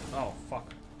 Oh,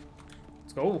 fuck.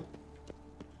 Let's go.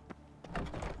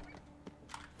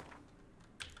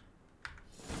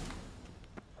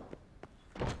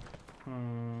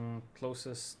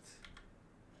 Closest.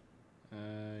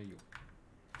 You.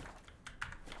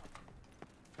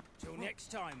 Till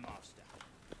next time, Master.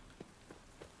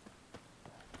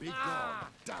 Be gone,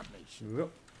 damnation. Yep.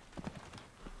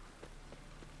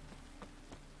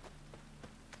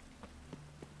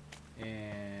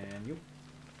 And you.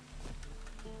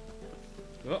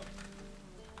 Oh.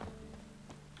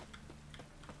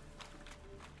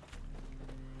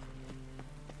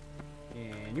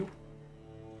 And you.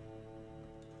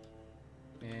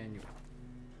 And you.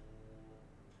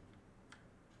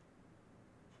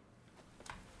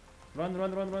 Run,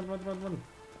 run, run, run, run, run, run.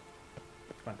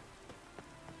 Run.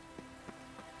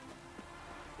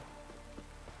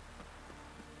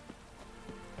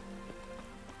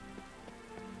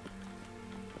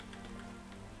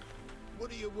 What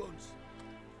do you want?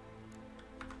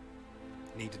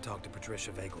 Need to talk to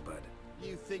Patricia Vegelbud.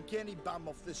 You think any bum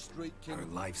off the street can... Her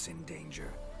life's in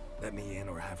danger. Let me in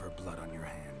or have her blood on your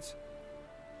hands.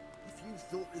 If you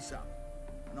thought this up,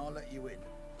 and I'll let you in,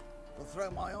 I'll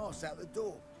throw my ass out the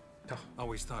door.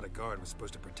 Always thought a guard was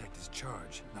supposed to protect his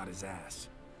charge, not his ass.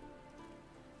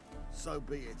 So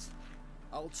be it.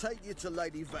 I'll take you to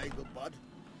Lady Vegelbud.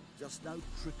 Just no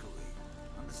trickery.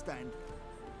 Understand?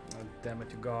 Oh, damn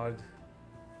it, you guard.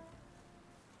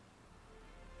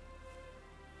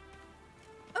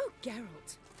 Oh,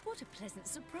 Geralt, what a pleasant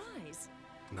surprise.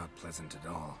 Not pleasant at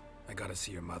all. I gotta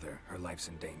see your mother. Her life's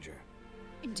in danger.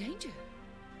 In danger?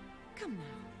 Come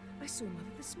now, I saw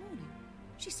Mother this morning.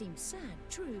 She seemed sad,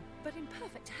 true, but in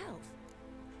perfect health.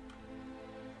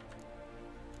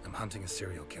 I'm hunting a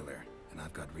serial killer, and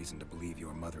I've got reason to believe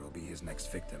your mother will be his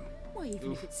next victim. Why,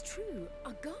 even if it's true,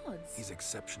 our gods... He's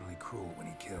exceptionally cruel when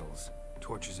he kills,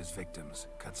 tortures his victims,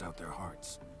 cuts out their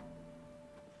hearts.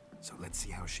 So let's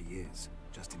see how she is,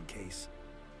 just in case.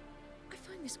 I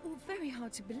find this all very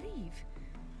hard to believe,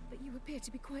 but you appear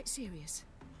to be quite serious.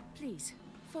 Please,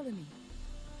 follow me.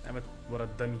 Damn it, what a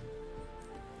dummy.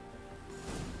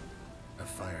 A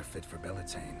fire fit for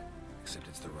Bellatane, except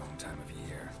it's the wrong time of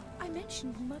year. I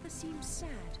mentioned Mother seems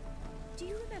sad. Do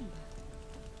you remember?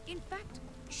 In fact,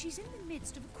 she's in the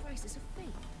midst of a crisis of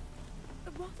faith.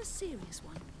 A rather serious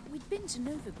one. We'd been to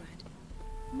Novigrad.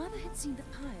 Mother had seen the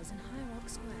pyres in Hierarch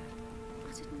Square,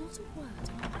 uttered not a word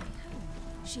on the way home.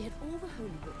 She had all the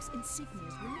holy books,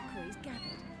 insignias, reliquaries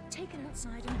gathered, taken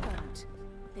outside and burnt.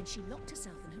 Then she locked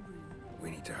herself in her room. We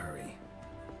need to hurry.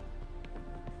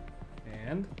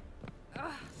 And?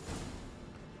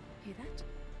 Hear that?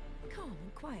 Calm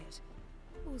and quiet.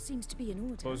 All seems to be in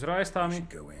order. Close your eyes, Tommy.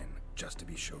 Go in, just to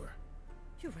be sure.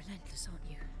 You're relentless, aren't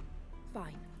you?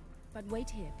 Fine. But wait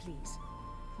here, please.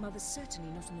 Mother's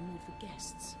certainly not in the mood for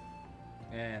guests.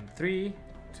 And 3,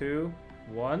 2,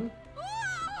 1.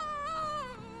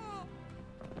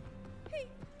 He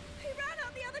ran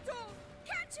out the other door!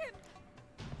 Catch him!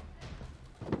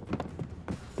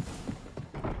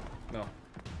 No.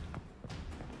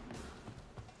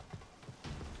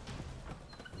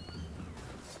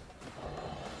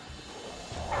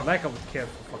 Like I would care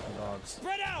for fucking dogs.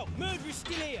 Spread out! Murderer's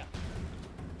still here!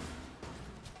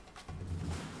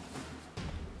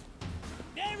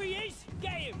 There he is!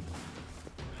 Get him!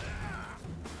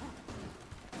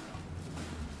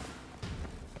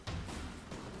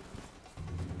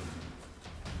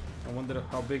 I wonder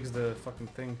how big's the fucking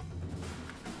thing.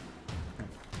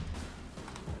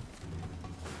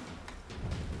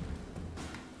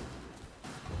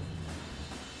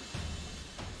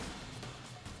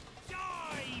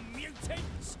 Die,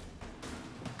 mutants!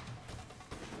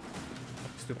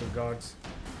 Stupid guards.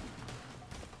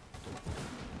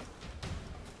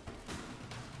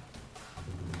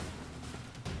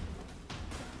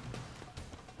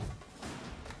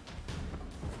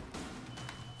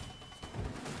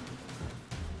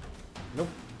 Nope.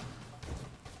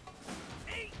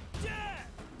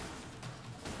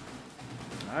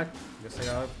 Alright, guess I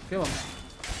gotta kill him.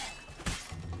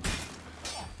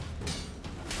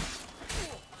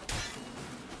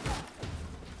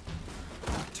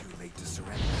 Too late to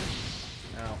surrender.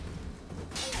 Ow.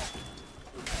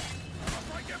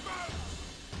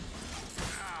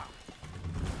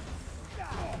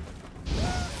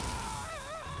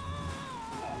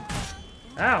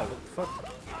 Ow! What the fuck?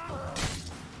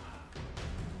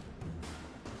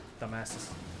 Dumbasses.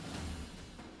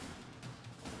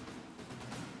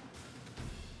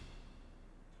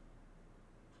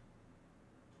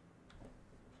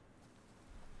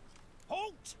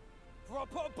 Halt! Before I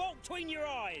put a bolt between your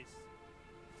eyes!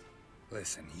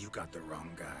 Listen, you got the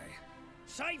wrong guy.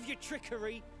 Save your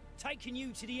trickery, taking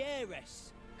you to the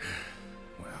heiress.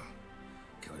 Well,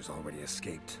 killer's already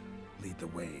escaped. Lead the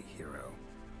way, hero.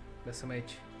 That's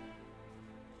MH.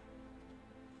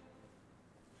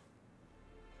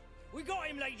 We got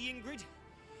him, Lady Ingrid.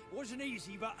 Wasn't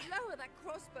easy, but... Lower that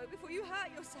crossbow before you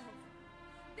hurt yourself.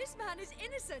 This man is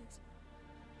innocent.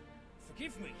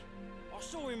 Forgive me. I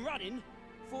saw him running.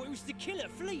 Thought it was the killer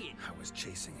fleeing. I was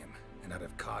chasing him, and I'd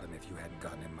have caught him if you hadn't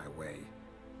gotten in my way.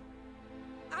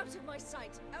 Out of my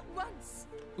sight, at once.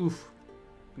 Oof.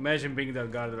 Imagine being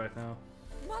that guard right now.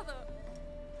 Mother,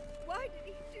 why did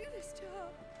he do this to her?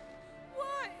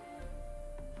 Why?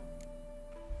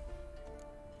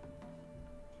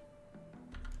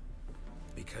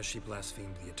 Because she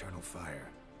blasphemed the eternal fire.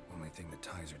 Only thing that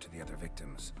ties her to the other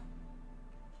victims.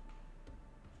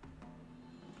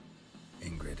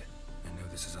 Ingrid, I know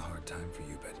this is a hard time for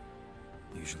you, but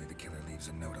usually the killer leaves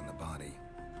a note on the body.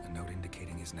 A note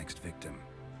indicating his next victim.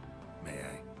 May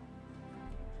I?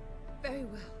 Very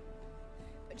well.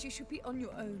 But you should be on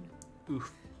your own.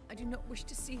 Oof. I do not wish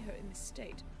to see her in this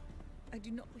state. I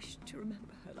do not wish to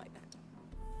remember her like that.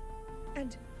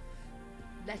 And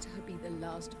let her be the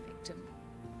last victim.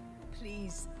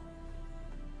 Please.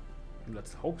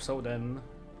 Let's hope so then.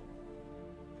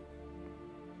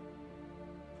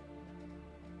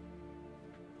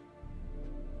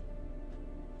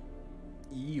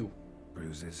 Ew.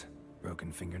 Bruises,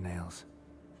 broken fingernails.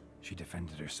 She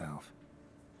defended herself.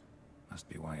 Must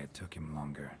be why it took him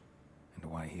longer, and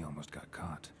why he almost got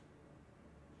caught.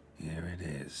 Here it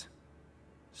is.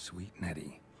 Sweet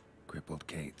Nettie, crippled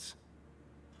Kate's.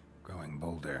 Growing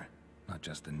bolder, not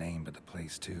just the name but the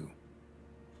place too.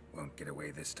 Won't get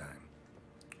away this time.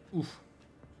 Oof.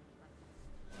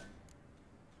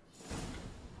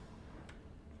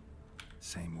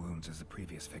 Same wounds as the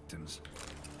previous victims.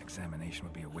 Examination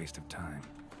would be a waste of time.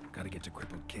 Gotta get to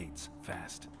crippled Kate's,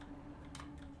 fast.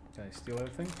 Can I steal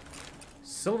everything?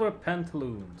 Silver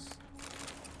pantaloons.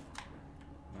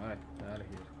 Alright, out of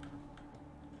here.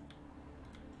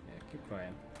 Yeah, keep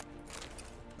crying.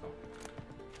 Oh.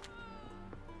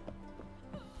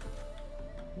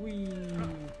 Whee!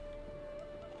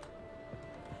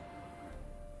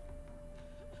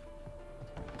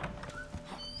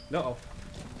 Uh-oh.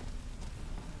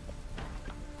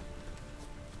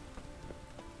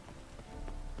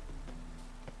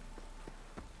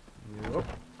 Yup.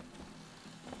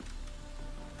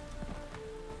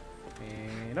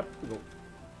 And up we go.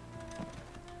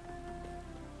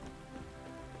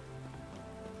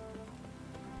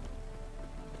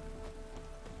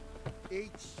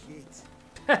 Eat shit.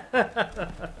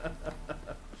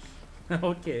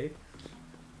 Okay.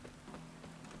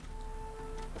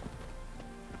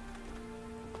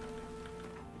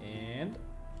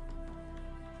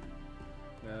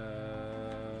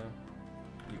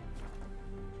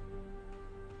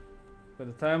 By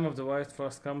the time of the white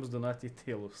frost comes, do not eat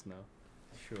yellow snow.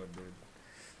 Sure, dude.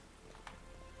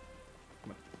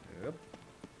 Yep.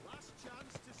 Last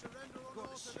chance to surrender on Got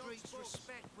Orthodox streets books.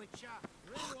 respect with ya.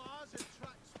 Whazze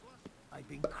attracts I've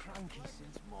been cranky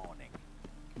since morning.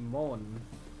 Morning.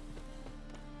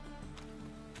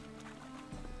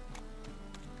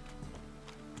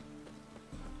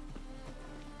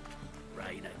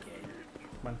 Rain again.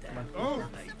 Come on, come on. Oh!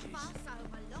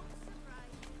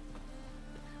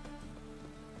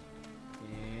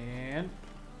 And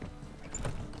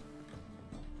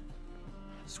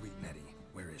Sweet Nettie,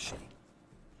 where is she?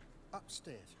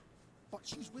 Upstairs. But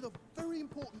she's with a very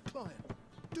important client.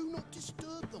 Do not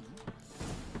disturb them.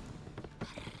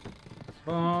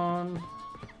 Bon.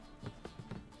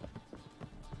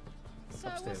 So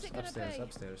Upstairs, what's it gonna upstairs, be?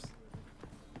 upstairs.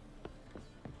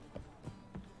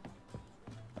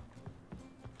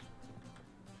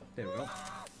 There we go.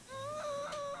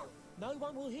 No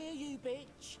one will hear you,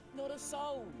 bitch. Not a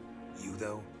soul. You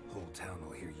though? Whole town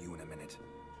will hear you in a minute.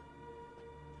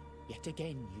 Yet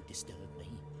again you disturb me,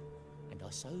 and I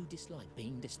so dislike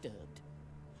being disturbed.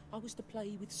 I was to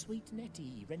play with sweet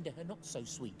Nettie, render her not so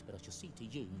sweet, but I shall see to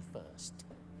you first.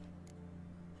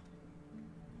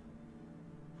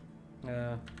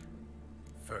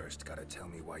 First, gotta tell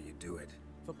me why you do it.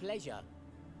 For pleasure.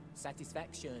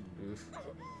 Satisfaction. Oof.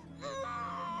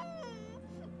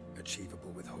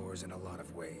 Achievable with whores in a lot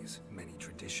of ways, many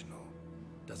traditional.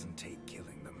 Doesn't take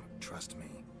killing them, trust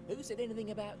me. Who said anything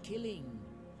about killing?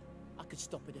 I could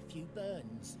stop at a few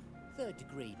burns. 3rd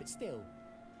degree, but still.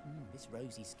 This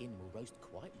rosy skin will roast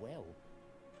quite well.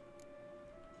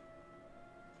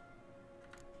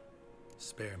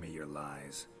 Spare me your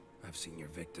lies. I've seen your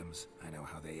victims, I know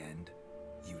how they end.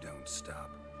 You don't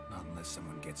stop, not unless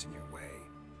someone gets in your way.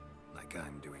 Like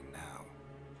I'm doing now.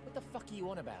 What the fuck are you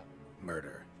on about?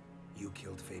 Murder. You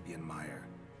killed Fabian Meyer,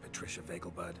 Patricia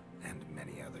Vegelbud, and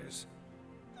many others.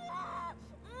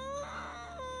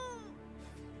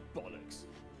 Bollocks.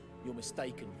 You're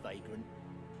mistaken, vagrant.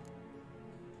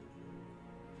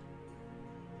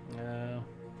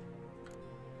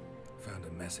 Found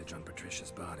a message on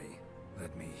Patricia's body.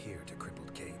 Led me here to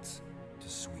crippled Kate's. To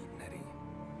sweet Nettie.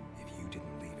 If you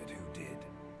didn't leave it, who did?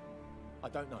 I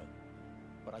don't know.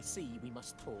 But I see we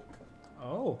must talk.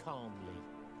 Oh. Calmly.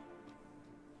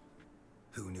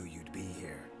 Who knew you'd be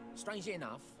here? Strangely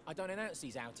enough, I don't announce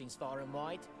these outings far and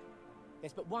wide.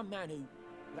 There's but one man who...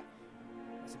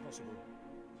 That's impossible.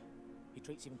 He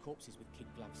treats even corpses with kid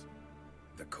gloves.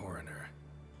 The coroner.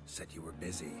 Said you were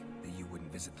busy, that you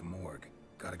wouldn't visit the morgue.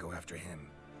 Gotta go after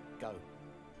him. Go.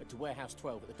 To Warehouse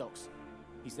 12 at the docks.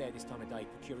 He's there this time of day,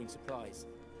 procuring supplies.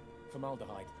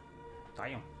 Formaldehyde.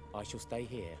 Damn. I shall stay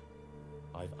here.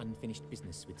 I've unfinished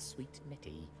business with sweet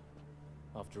Nettie.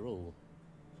 After all,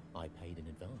 I paid in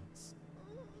advance.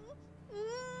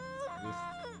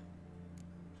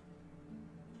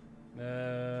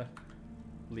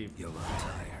 Leave. You'll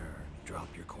untie her, drop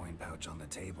your coin pouch on the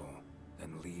table,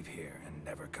 then leave here and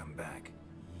never come back.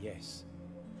 Yes,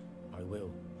 I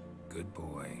will. Good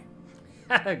boy.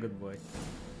 Good boy.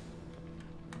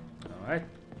 Alright.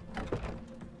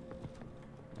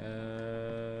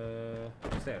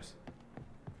 Upstairs.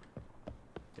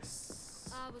 Yes.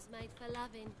 I was made for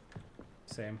loving.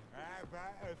 Same. How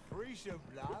about a threesome,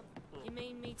 love? You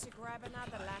mean me to grab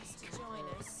another lass to join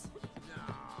us?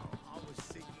 No, I was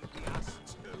thinking the us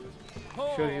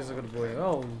two. Sure, he's a good boy.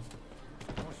 Oh.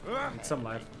 It's some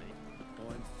life.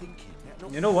 I'm thinking.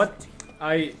 You know what?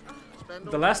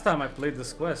 The last time I played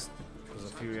this quest, which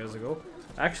was a few years ago,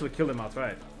 I actually killed him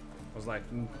outright. I was like,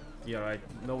 yeah, right,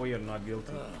 no way you're not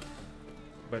guilty.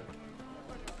 But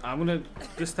I'm gonna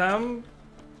this time,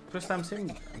 first time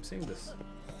I'm seeing this.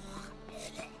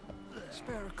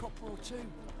 Spare a copper or two.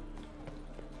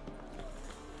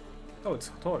 Oh, it's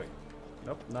Tori.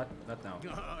 Nope, not now.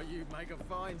 Oh, you make a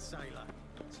fine sailor.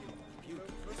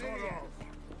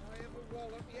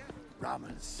 Rum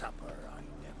and supper, I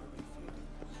never refuse.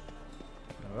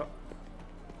 Oh.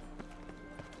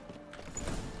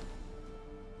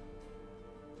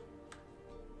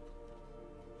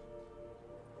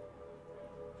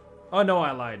 Oh no,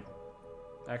 I lied.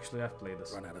 Actually, I've played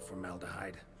this. Run out of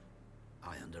formaldehyde.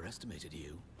 I underestimated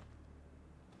you.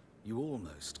 You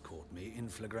almost caught me in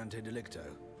flagrante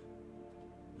delicto.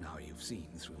 Now you've seen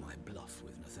through my bluff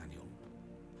with Nathaniel.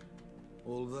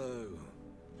 Although,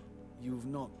 you've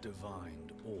not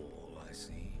divined all, I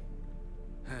see.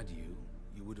 Had you,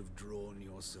 you would have drawn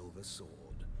your silver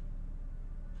sword.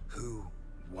 Who,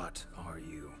 what are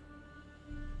you?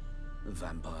 A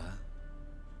vampire.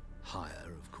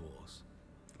 Higher, of course.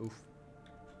 Oof.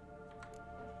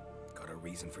 Got a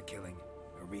reason for killing?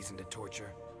 A reason to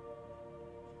torture?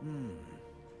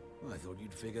 I thought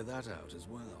you'd figure that out as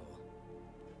well.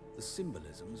 The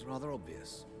symbolism's rather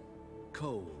obvious.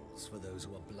 Coals for those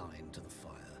who are blind to the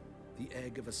fire. The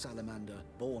egg of a salamander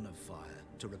born of fire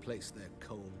to replace their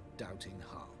cold-doubting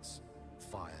hearts.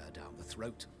 Fire down the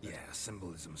throat. Yeah,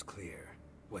 symbolism's clear.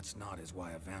 What's not is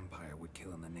why a vampire would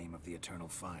kill in the name of the eternal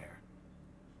fire.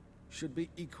 Should be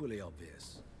equally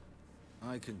obvious.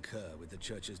 I concur with the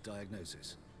Church's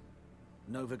diagnosis.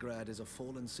 Novigrad is a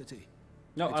fallen city.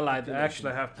 No, Its I lied. I population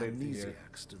actually have played the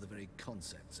amnesiacs to the very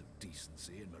concepts of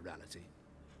decency and morality.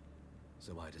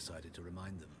 So I decided to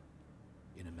remind them,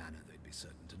 in a manner they'd be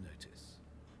certain to notice.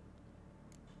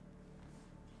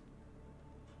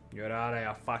 You're out of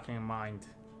your fucking mind.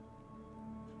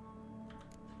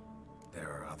 There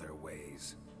are other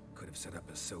ways. Could have set up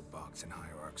a soapbox in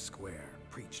Hierarch Square and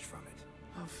preached from it.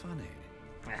 How funny.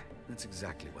 That's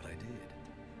exactly what I did.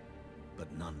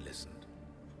 But none listened.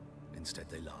 Instead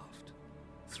they laughed.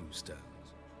 Threw stones.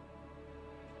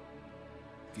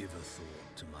 Give a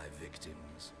thought to my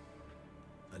victims.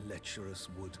 A lecherous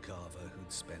woodcarver who'd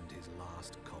spend his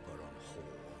last copper on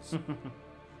whores.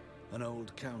 An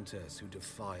old countess who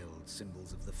defiled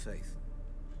symbols of the faith.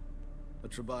 A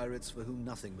Trebirates for whom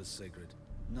nothing was sacred,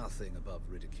 nothing above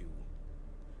ridicule.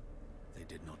 They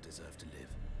did not deserve to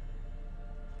live.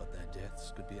 But their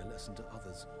deaths could be a lesson to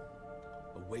others.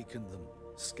 Awaken them,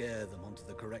 scare them onto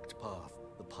the correct path,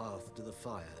 the path to the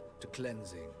fire, to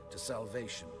cleansing, to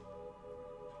salvation.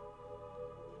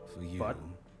 For you,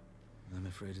 I'm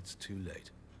afraid it's too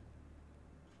late.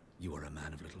 You are a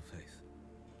man of little faith.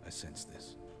 I sense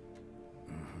this.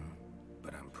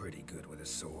 But I'm pretty good with a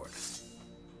sword.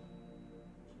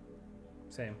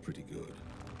 Same. Pretty good.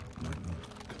 Might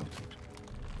not comfort.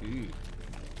 Ooh.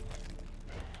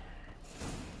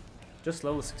 Just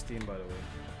level 16, by the way.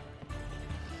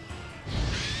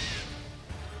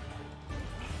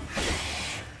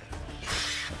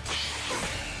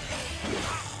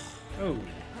 Oh.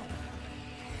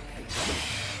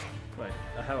 Right,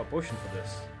 I have a potion for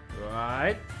this.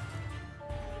 Right.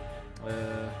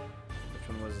 Which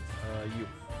one was it? You.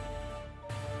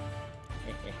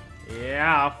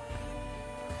 Yeah.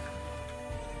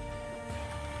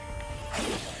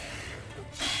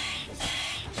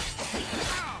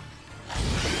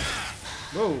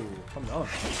 Whoa, calm down.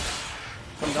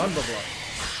 Calm down, Bubba.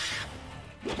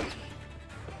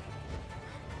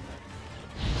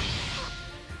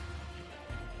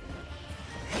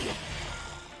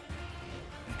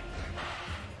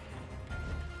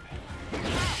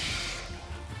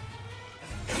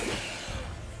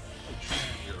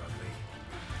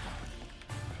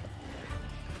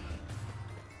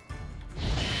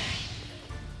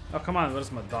 Oh, come on,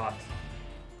 where's my dot?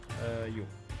 You.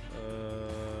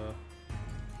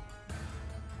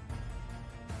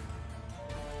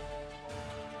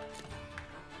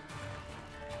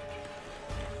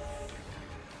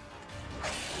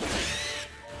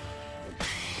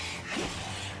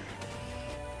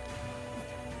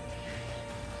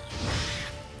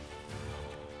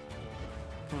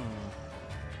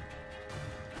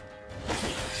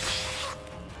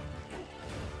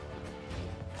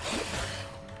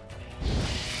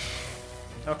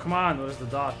 Oh, come on, where's the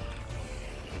dot?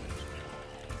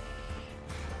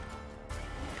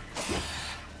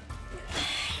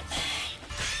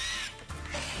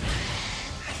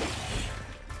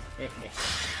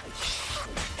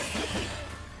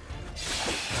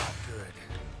 Not good.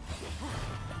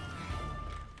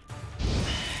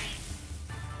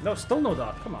 No, still no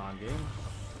dot. Come on, game.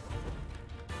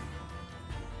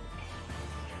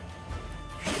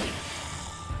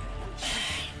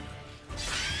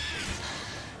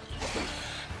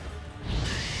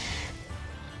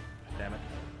 Damn it.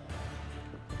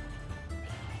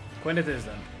 When it is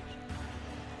then.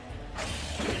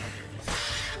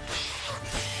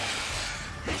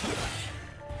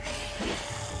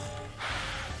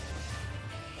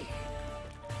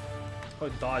 Oh,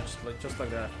 it dodged like just like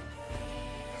that.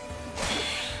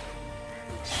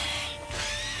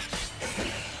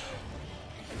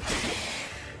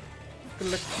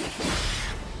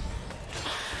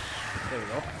 There we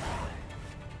go.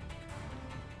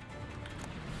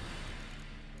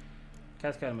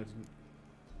 Cat can with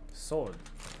sword.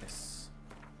 Yes.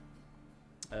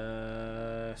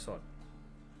 Sword.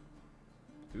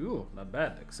 Ooh, not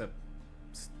bad, except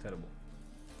it's terrible.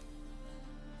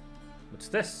 What's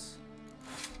this?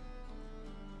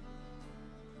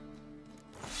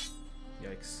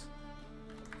 Yikes.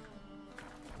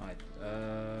 Alright,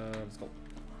 let's go.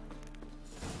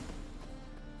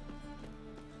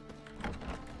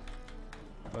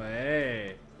 Oh,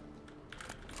 hey.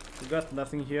 We got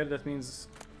nothing here, that means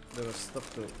there was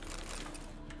stuff to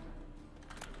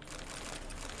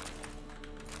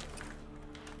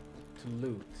to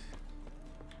loot.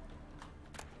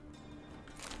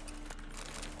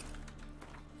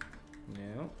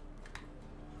 No.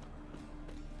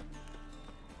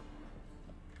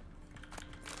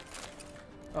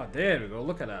 Oh, there we go.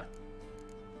 Look at that.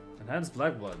 Enhanced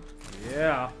black blood.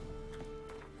 Yeah.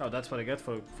 Oh, that's what I get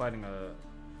for fighting a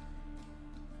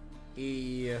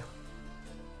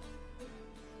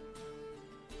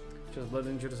just blood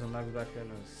injuries and knocks back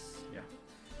enemies. Yeah.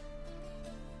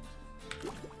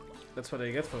 That's what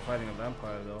I get for fighting a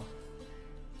vampire, though.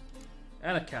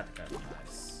 And a cat.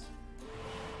 Nice.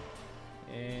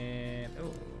 And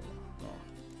oh no,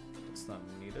 that's not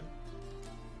needed.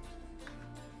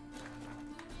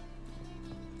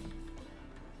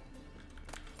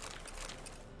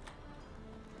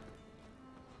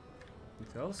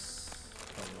 Anything else?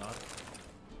 Probably not.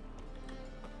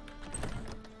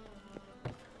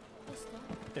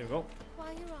 There we go. Why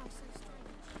are your eyes so strange?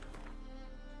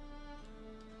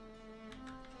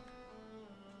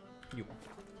 You.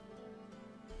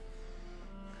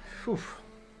 Whew.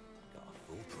 Got a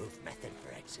foolproof method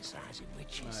for exercising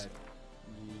witches.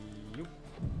 Yup.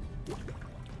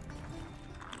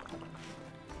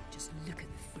 Just look at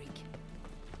the freak.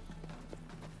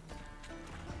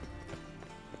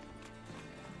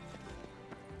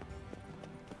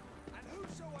 And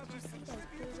whosoever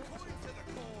contributes coin to the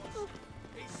cause,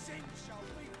 his sin shall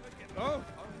be forgiven. Oh.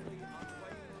 Only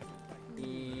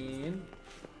And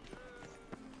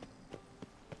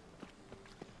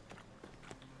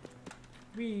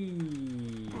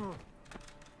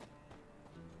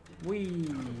Wee.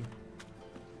 You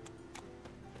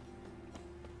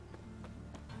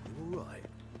all right?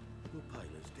 You're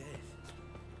pale as death.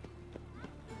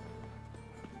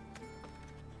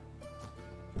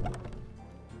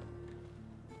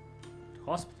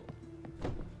 Hospital.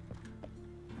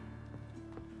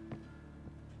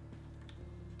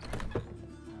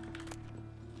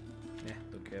 Yeah,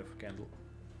 don't care for candle.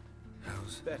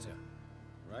 How's better,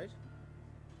 right?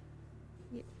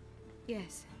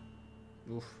 Yes.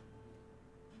 Oof.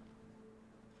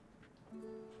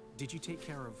 Did you take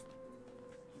care of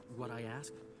what I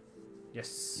asked?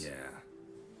 Yes. Yeah.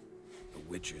 The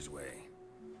Witcher's way.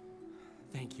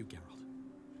 Thank you, Geralt.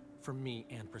 From me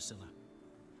and Priscilla.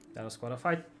 That was quite a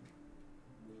fight.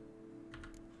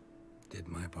 Did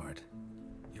my part.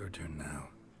 Your turn now.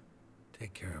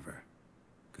 Take care of her.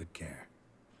 Good care.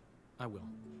 I will.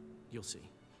 You'll see.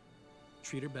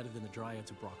 Treat her better than the Dryads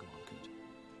of Broccolon could.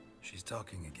 She's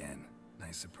talking again.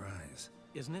 Nice surprise.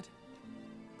 Isn't it?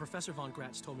 Professor von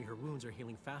Gratz told me her wounds are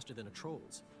healing faster than a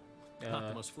troll's. Not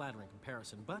the most flattering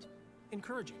comparison, but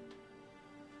encouraging.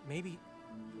 Maybe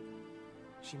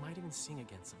she might even sing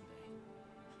again someday.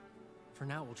 For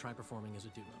now, we'll try performing as a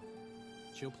duo.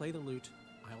 She'll play the lute,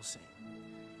 I'll sing.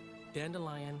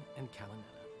 Dandelion and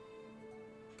Calinetta.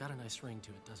 Got a nice ring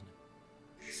to it, doesn't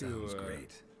it? Sounds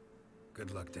great.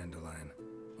 Good luck, Dandelion.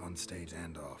 On stage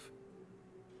and off.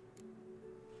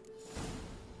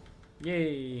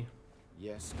 Yay.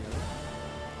 Yes, Geralt.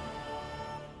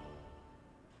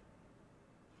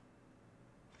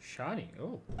 Shiny.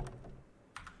 Oh.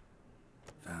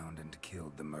 Found and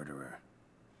killed the murderer.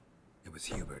 It was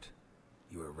Hubert.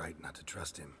 You were right not to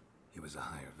trust him. He was a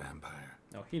higher vampire.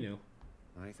 Oh, he knew.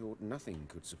 I thought nothing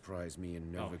could surprise me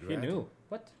in Novigrad. Oh, he knew.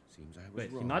 What? Seems I was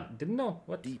Wait, wrong. he didn't know?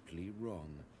 What? Deeply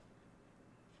wrong.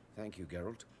 Thank you,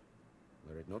 Geralt.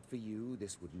 Were it not for you,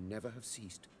 this would never have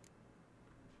ceased.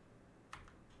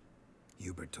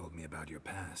 Hubert told me about your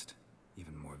past.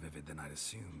 Even more vivid than I'd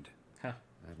assumed. Huh.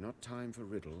 I've not time for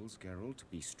riddles, Geralt.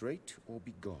 Be straight or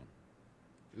be gone.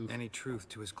 Oof. Any truth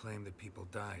to his claim that people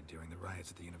died during the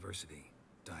riots at the university?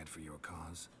 Died for your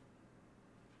cause?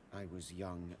 I was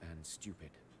young and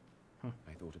stupid. Huh.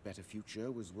 I thought a better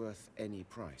future was worth any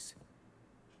price.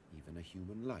 Even a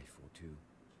human life or two.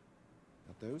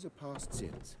 But those are past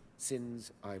sins.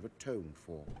 Sins I've atoned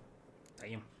for.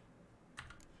 Damn.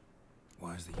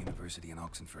 Why is the university in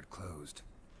Oxenford closed?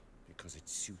 Because it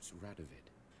suits Radovid.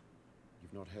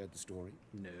 You've not heard the story?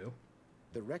 No.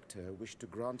 The rector wished to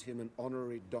grant him an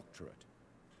honorary doctorate.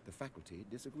 The faculty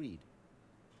disagreed.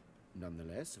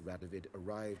 Nonetheless, Radovid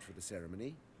arrived for the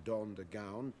ceremony, donned a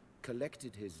gown,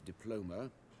 collected his diploma,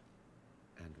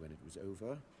 and when it was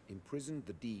over, imprisoned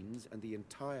the deans and the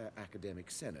entire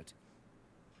academic senate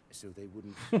so they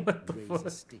wouldn't raise a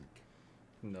stink.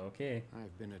 Okay.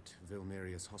 I've been at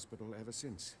Vilmerius Hospital ever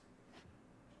since.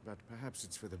 But perhaps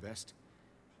it's for the best.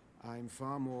 I'm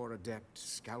far more adept,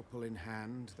 scalpel in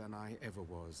hand, than I ever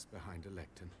was behind a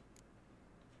lectern.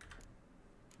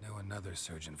 Know another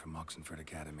surgeon from Oxenford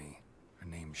Academy. Her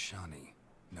name's Shani.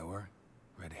 Know her?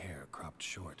 Red hair, cropped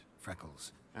short,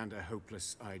 freckles. And a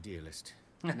hopeless idealist.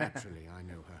 Naturally, I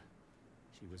know her.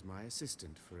 She was my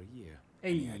assistant for a year.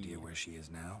 Any idea where she is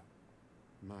now?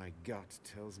 My gut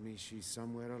tells me she's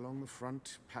somewhere along the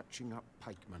front, patching up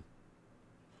pikemen.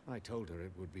 I told her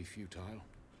it would be futile.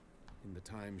 In the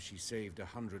time she saved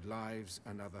 100 lives,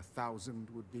 another 1,000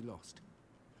 would be lost.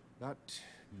 But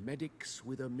medics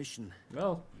with a mission.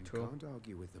 Well, you true. can't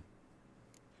argue with them.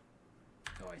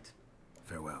 Alright.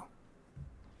 Farewell.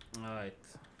 Alright.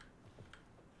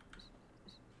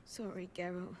 Sorry,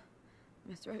 Geralt.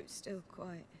 My throat's still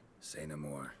quiet. Say no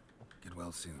more. Get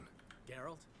well soon.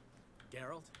 Geralt?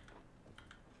 Geralt?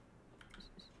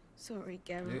 Sorry,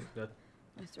 Geralt. Yeah, that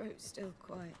My throat's still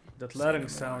quiet. that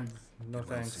larynx sound. No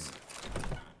thanks.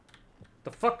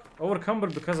 The fuck?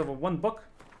 Overcumbered because of a 1 buck?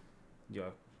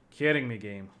 You're kidding me,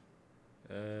 game.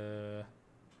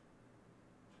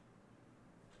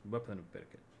 Weapon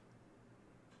uppercut.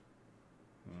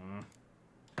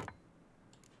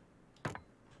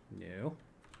 No.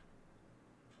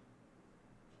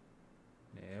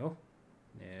 No.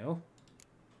 No.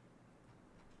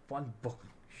 1 book.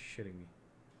 Shitting me.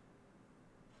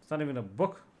 It's not even a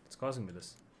book that's causing me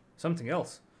this. Something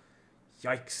else.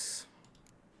 Yikes.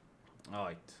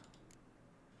 Alright.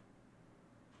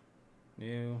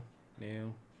 New.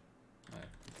 New. Alright.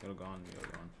 You're gone. You're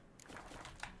gone.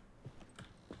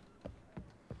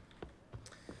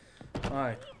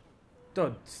 Alright.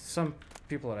 Dude, some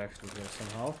people are actually here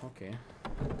somehow. Okay.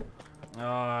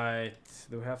 Alright.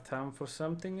 Do we have time for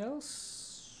something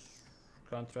else?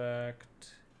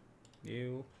 Contract.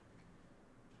 New.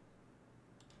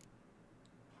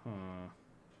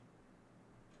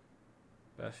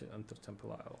 Bash it enter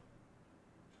Temple Isle.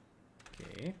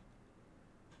 Okay.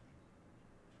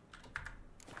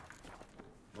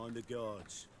 Mind the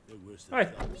guards. They're worse than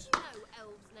Alright. thugs.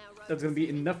 That's gonna be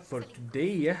enough for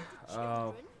today.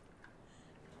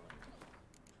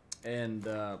 And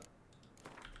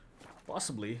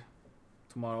possibly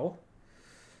tomorrow.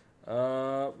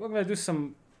 We're gonna do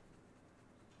some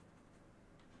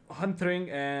hunting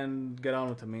and get on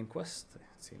with the main quest, it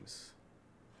seems.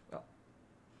 Well,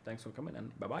 thanks for coming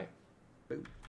and bye bye. Boom.